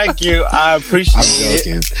 Thank you. I appreciate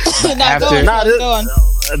I'm it. joking. Now go After- on, Nah, go on.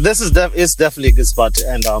 This is it's definitely a good spot to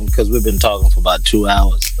end on because we've been talking for about 2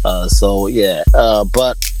 hours. So yeah,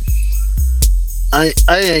 but I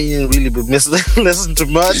ain't really been listening to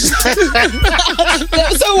much.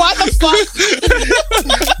 So what the fuck?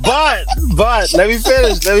 but let me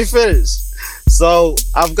finish. So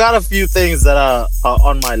I've got a few things that are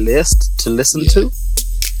on my list to listen to.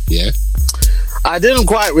 Yeah. I didn't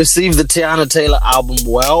quite receive the Tiana Taylor album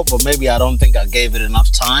well, but maybe I don't think I gave it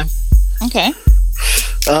enough time. Okay.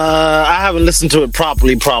 I haven't listened to it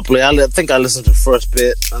properly. I think I listened to the first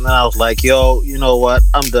bit, and then I was like, "Yo, you know what?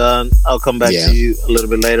 I'm done. I'll come back to you a little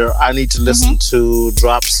bit later. I need to listen to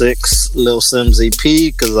Drop 6, Lil Sim's EP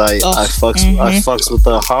because I fucks with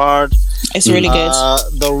her hard. It's really good.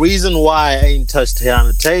 The reason why I ain't touched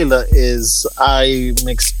Tiana Taylor is I'm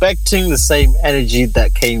expecting the same energy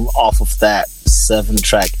that came off of that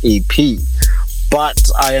 7-track EP. But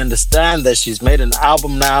I understand that she's made an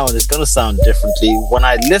album now and it's going to sound differently. When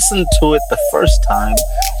I listened to it the first time,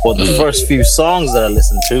 or the first few songs that I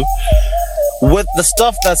listened to, with the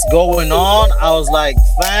stuff that's going on, I was like,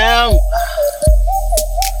 fam,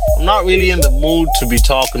 I'm not really in the mood to be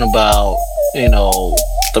talking about,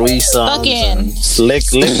 threesomes Again. and lick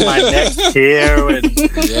my neck here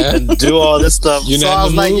and do all this stuff. You're So not I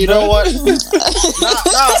was in the like, mood, you know bro? what?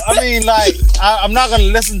 No, I mean, like, I'm not gonna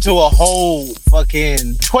listen to a whole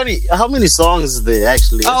fucking 20. How many songs is there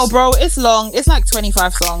actually? Oh, bro, it's long. It's like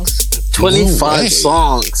 25 songs. 25 No way.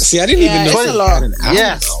 songs. See, I didn't Yeah, even know it's a you lot. had an album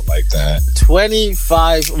Yes. out like that.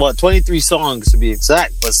 23 songs to be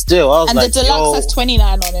exact. But still, I was And like, the deluxe yo, has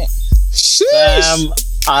 29 on it. Sheesh.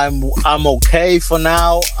 I'm okay for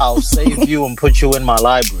now. I'll save you and put you in my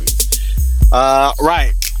library.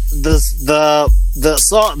 Right. The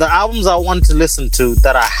albums I want to listen to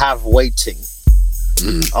that I have waiting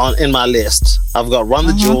in my list. I've got Run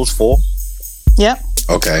the Jewels 4. Yep.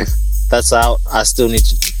 Okay. That's out. I still need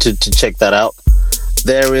to check that out.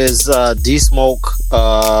 There is D Smoke,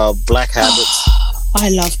 Black Habits. I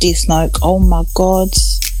love D-Smoke. Oh my god.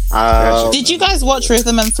 Did you guys watch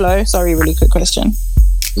Rhythm and Flow? Sorry, really quick question.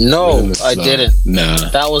 No, I didn't. Nah.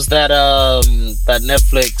 That was that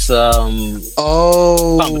Netflix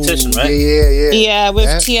competition, right? Yeah. Yeah, with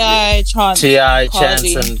That- T.I. Chance. T.I.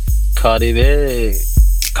 Cardi. Chance and Cardi B.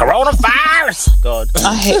 Coronavirus. God.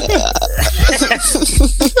 I hate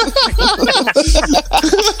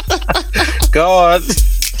God.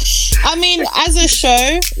 I mean, as a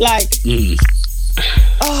show, like,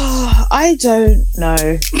 oh, I don't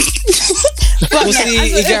know. But Well, no, see,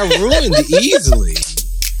 as a- it got ruined easily.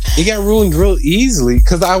 It got ruined real easily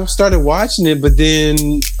because I started watching it, but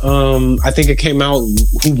then I think it came out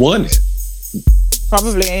who won it.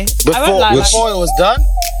 probably. I Before won't lie, like, it was done?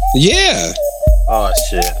 Yeah. Oh,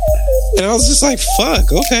 shit. And I was just like,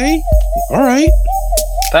 fuck, okay. All right.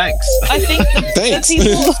 Thanks. I think Thanks.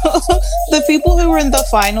 the people who were in the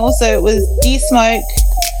final, so it was D Smoke,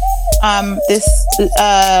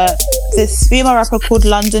 this female rapper called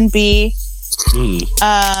London B,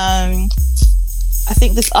 I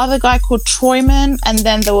think this other guy called Troyman, and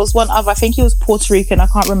then there was one other, I think he was Puerto Rican, I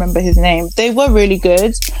can't remember his name. They were really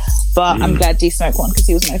good, but I'm glad D Smoke won because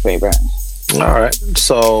he was my favorite. All right.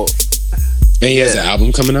 So And he has an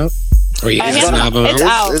album coming out? Or he has an album it's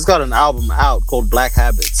out? out. it's got an album out called Black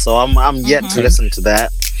Habits. So I'm yet to listen to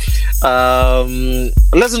that.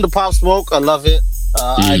 Listen to Pop Smoke. I love it.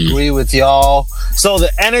 I agree with y'all. So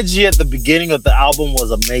the energy at the beginning of the album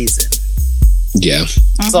was amazing. Yeah.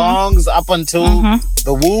 Songs up until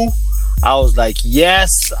the Woo, I was like,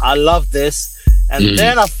 yes, I love this. And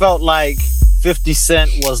then I felt like 50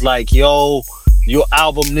 Cent was like, yo, your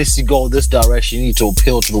album needs to go this direction. You need to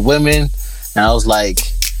appeal to the women. And I was like,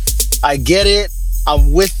 I get it.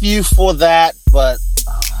 I'm with you for that, but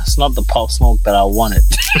it's not the Pop Smoke that I wanted.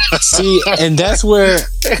 See, and that's where,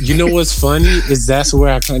 you know what's funny is that's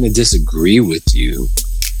where I kind of disagree with you.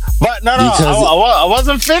 But no, I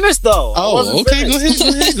wasn't finished though. Oh, okay, go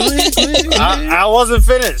ahead. I wasn't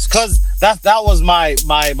finished because that was my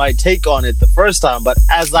take on it the first time. But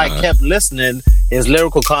as I kept listening, his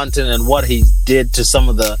lyrical content and what he did to some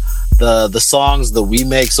of the songs, the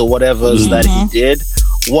remakes or whatever that he did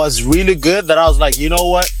was really good. That I was like, you know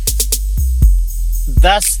what?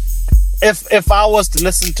 That's if I was to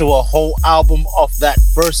listen to a whole album of that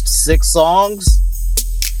first 6 songs,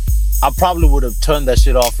 I probably would have turned that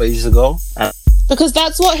shit off ages ago. Because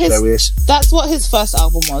that's what his first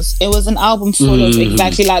album was. It was an album full of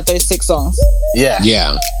exactly like those 6 songs. Yeah.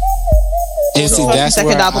 And see, that's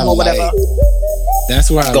second album or whatever. That's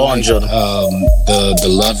where I like the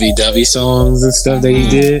lovey-dovey songs and stuff that he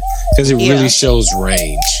did, because it really shows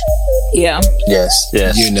range. Yeah. Yes.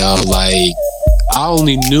 You know, like I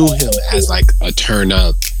only knew him as like a turn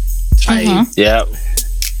up type. Yeah.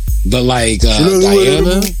 But like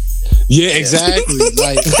Diana. Yeah, exactly.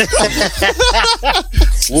 Like,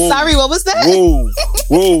 sorry, what was that? Whoa.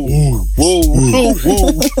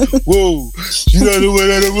 You know the way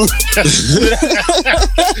that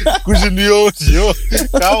Cushion the audio.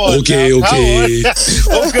 Come on. Okay.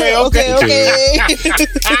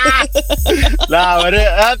 Nah, but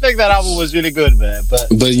I think that album was really good, man.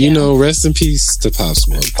 But you know, rest in peace to Pop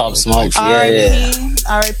Smoke. Pop Smoke.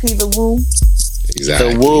 R.I.P. The Woo.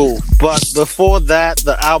 Exactly. The Woo. But before that,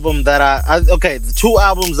 the album that the 2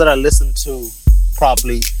 albums that I listened to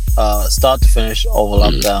properly, start to finish, over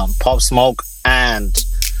lockdown, Pop Smoke and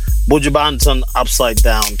Buju Banton Upside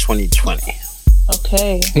Down 2020.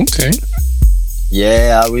 Okay.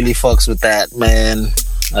 Yeah, I really fucks with that, man.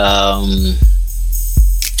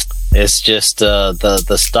 It's just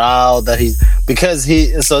the style that because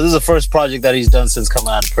this is the first project that he's done since coming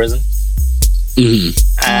out of prison.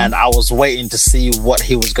 And I was waiting to see what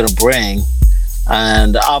he was gonna bring,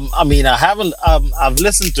 and I've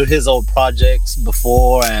listened to his old projects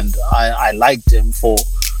before, and I liked him for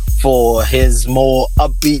his more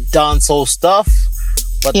upbeat dancehall stuff,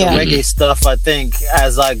 but the reggae stuff, I think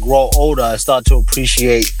as I grow older I start to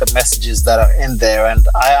appreciate the messages that are in there, and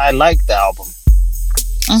I like the album.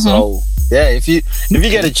 So yeah, if you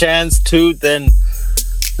get a chance to, then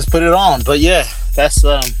just put it on. But yeah, that's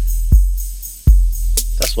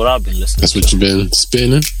what I've been listening to. That's what you've been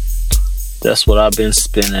spinning? That's what I've been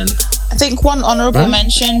spinning. I think one honorable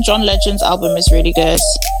mention, John Legend's album is really good.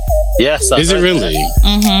 Yes. Is it really?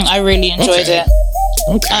 I really enjoyed it.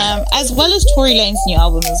 Okay. As well as Tory Lane's new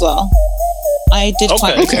album as well. I did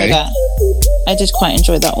quite enjoy that. I did quite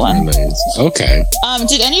enjoy that one. Okay.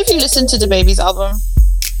 Did any of you listen to DaBaby's album?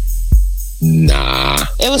 Nah.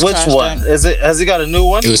 It was Which trash, one? Has he got a new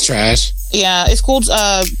one? It was trash. Yeah, it's called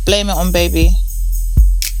Blame It on Baby.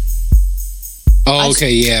 Oh, okay,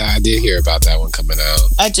 yeah, I did hear about that one coming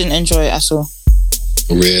out. I didn't enjoy it at all.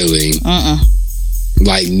 Really?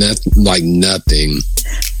 Like nothing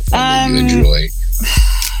you enjoyed.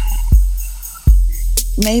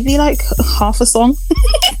 Maybe like half a song.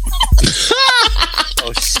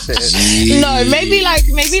 Oh shit! Jeez. No, maybe like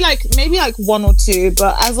 1 or 2,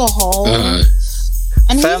 but as a whole.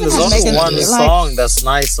 And fam, there's only one song that's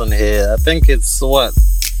nice on here. I think it's what,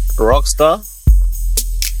 Rockstar.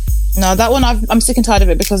 No, that one I'm sick and tired of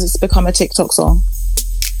it because it's become a TikTok song.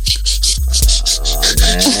 Oh,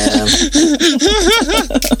 man.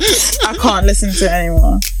 I can't listen to it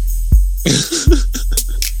anymore.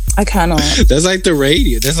 I cannot. That's like the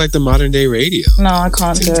radio. That's like the modern day radio. No, I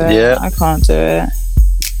can't do it. Yeah. I can't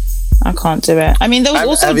do it. I mean, there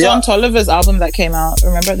was also John Tolliver's album that came out.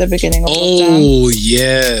 Remember at the beginning of lockdown? Oh,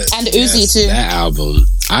 yes. And Uzi too. That album.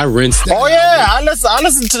 I rinsed that. Oh yeah, I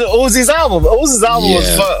listened to Uzi's album. Uzi's album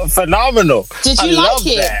was phenomenal. Did you like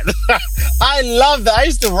it? That. I love that. I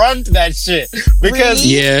used to run to that shit because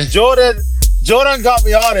Jordan got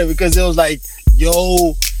me on it because it was like,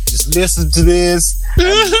 yo, just listen to this,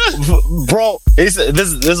 and, bro. He said,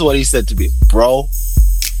 this is what he said to me, bro.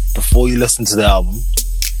 Before you listen to the album,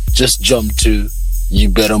 just jump to You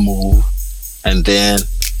Better Move, and then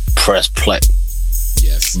press play.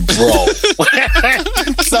 Yes, bro.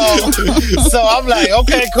 so I'm like,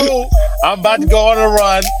 okay, cool. I'm about to go on a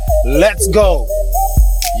run. Let's go.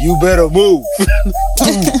 You better move.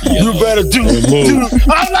 You better do.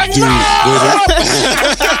 I'm like, no!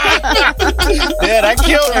 Yeah, that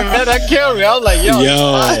killed me, man. That killed me. I was like, yo.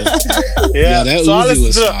 Yeah, that Uzi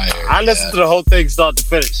was fire. I listened to the whole thing start to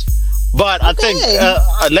finish. But I think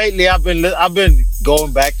lately I've been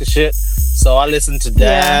going back to shit. So I listened to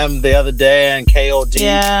Damn the other day and KOD.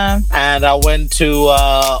 Yeah. And I went to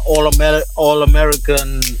All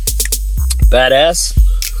American Badass.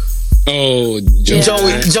 Oh,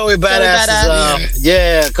 Joey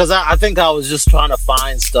Badass. Because I think I was just trying to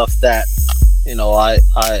find stuff that, you know, I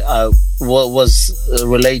was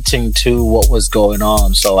relating to what was going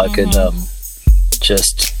on, so I could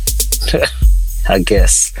just, I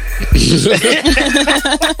guess,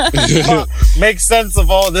 make sense of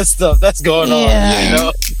all this stuff that's going on. You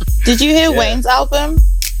know? Did you hear Wayne's album?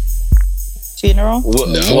 Funeral?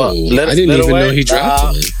 No, I didn't even know he dropped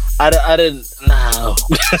one. I didn't. No.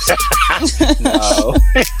 No.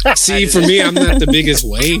 See, for me, I'm not the biggest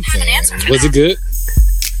Wayne fan. Was it good?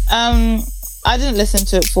 I didn't listen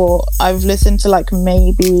to it I've listened to like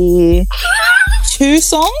maybe 2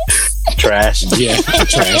 songs. Trash. Yeah,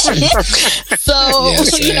 trash. So,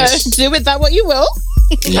 you know, do with that what you will.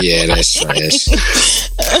 Yeah, that's trash.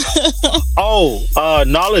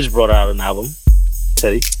 Knowledge brought out an album,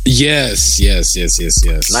 Teddy. Yes.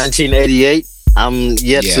 1988. I'm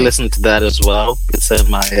yet to listen to that as well. It's in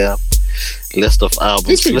my list of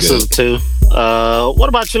albums to listen to. What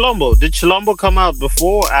about Chilombo? Did Chilombo come out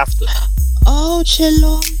before or after? Oh,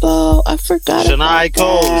 Chilombo. I forgot Janai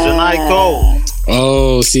Cole.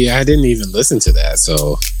 Oh, see, I didn't even listen to that,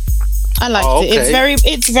 so I liked it.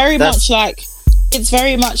 It's very much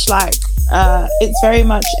like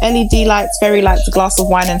LED lights, very like a glass of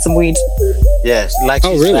wine and some weed. Yes, like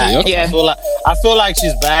she's really? back. Okay. Yeah. I feel like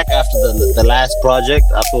she's back after the last project.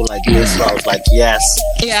 I feel like this. So I was like, yes.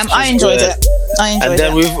 Yeah, I enjoyed good. it. And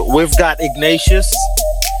then we've got Ignatius,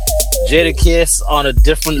 Jadakiss on a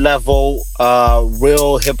different level,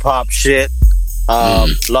 real hip hop shit.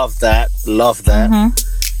 Love that.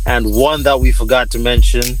 And one that we forgot to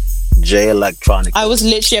mention, Jay Electronica. I was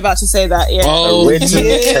literally about to say that. Yeah. Oh, a written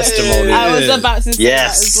testimony. I was about to say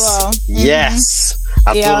that as well. Yes.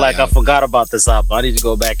 I feel like I forgot about this album. I need to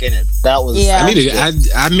go back in it. That was. Yeah.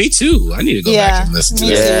 Me too. I need to go back and listen to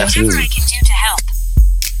that too. Whatever I can do to help.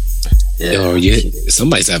 Yeah. Oh,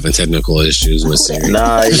 somebody's having technical issues with Siri.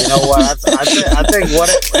 Nah, you know what? I think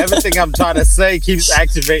everything I'm trying to say keeps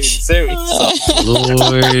activating Siri.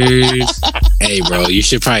 Lord, hey, bro, you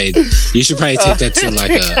should probably take that to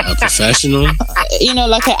like a professional. You know,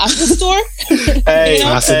 like an Apple store. Hey,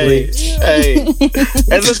 possibly. Hey,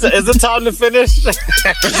 is it time to finish?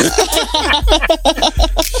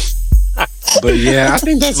 But yeah, I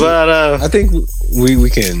think that's. But I think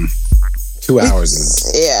we can. 2 hours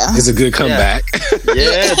is a good comeback.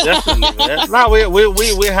 Yeah, definitely, man. No, we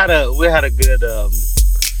had a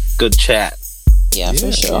good chat. Yeah,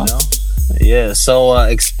 for sure. You know? Yeah, so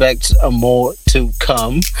expect more to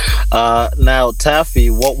come. Now, Taffy,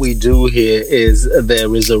 what we do here is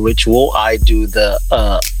there is a ritual. I do the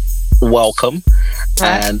welcome,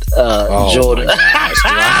 and Jordan. Do I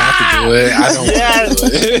have to do it? I don't want to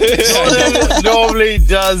do it. Jordan normally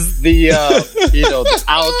does the the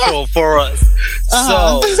outro for us.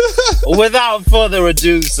 So, without further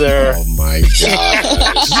ado, sir. Oh my gosh!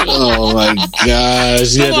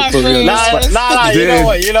 You had to put me on the spot. You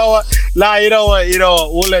know what?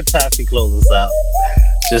 We'll let Taffy close us out.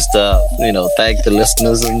 Just thank the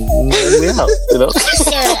listeners and we out. You know,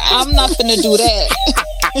 Sir, I'm not gonna do that.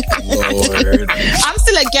 Lord. I'm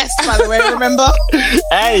still a guest, by the way. Remember?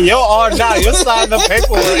 Hey, you're on now. You're signing the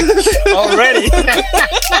paperwork already.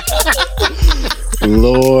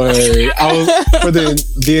 Lord, I was for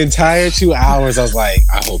the entire 2 hours. I was like,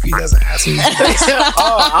 I hope he doesn't ask me.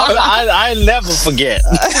 I never forget.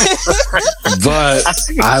 But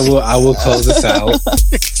I will close this out.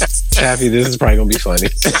 Taffy, this is probably gonna be funny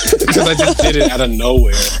because I just did it out of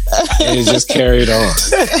nowhere and it just carried on.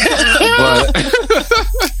 But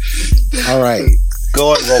all right,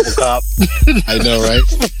 go on, RoboCop. I know, right?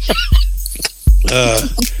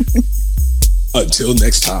 Until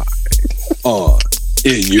next time on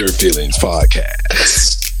In Your Feelings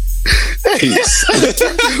podcast. Peace.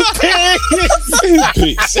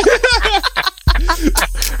 Peace.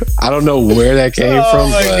 I don't know where that came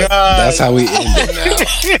from, but that's how we end it now.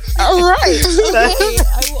 All right. Okay. I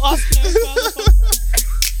will ask no further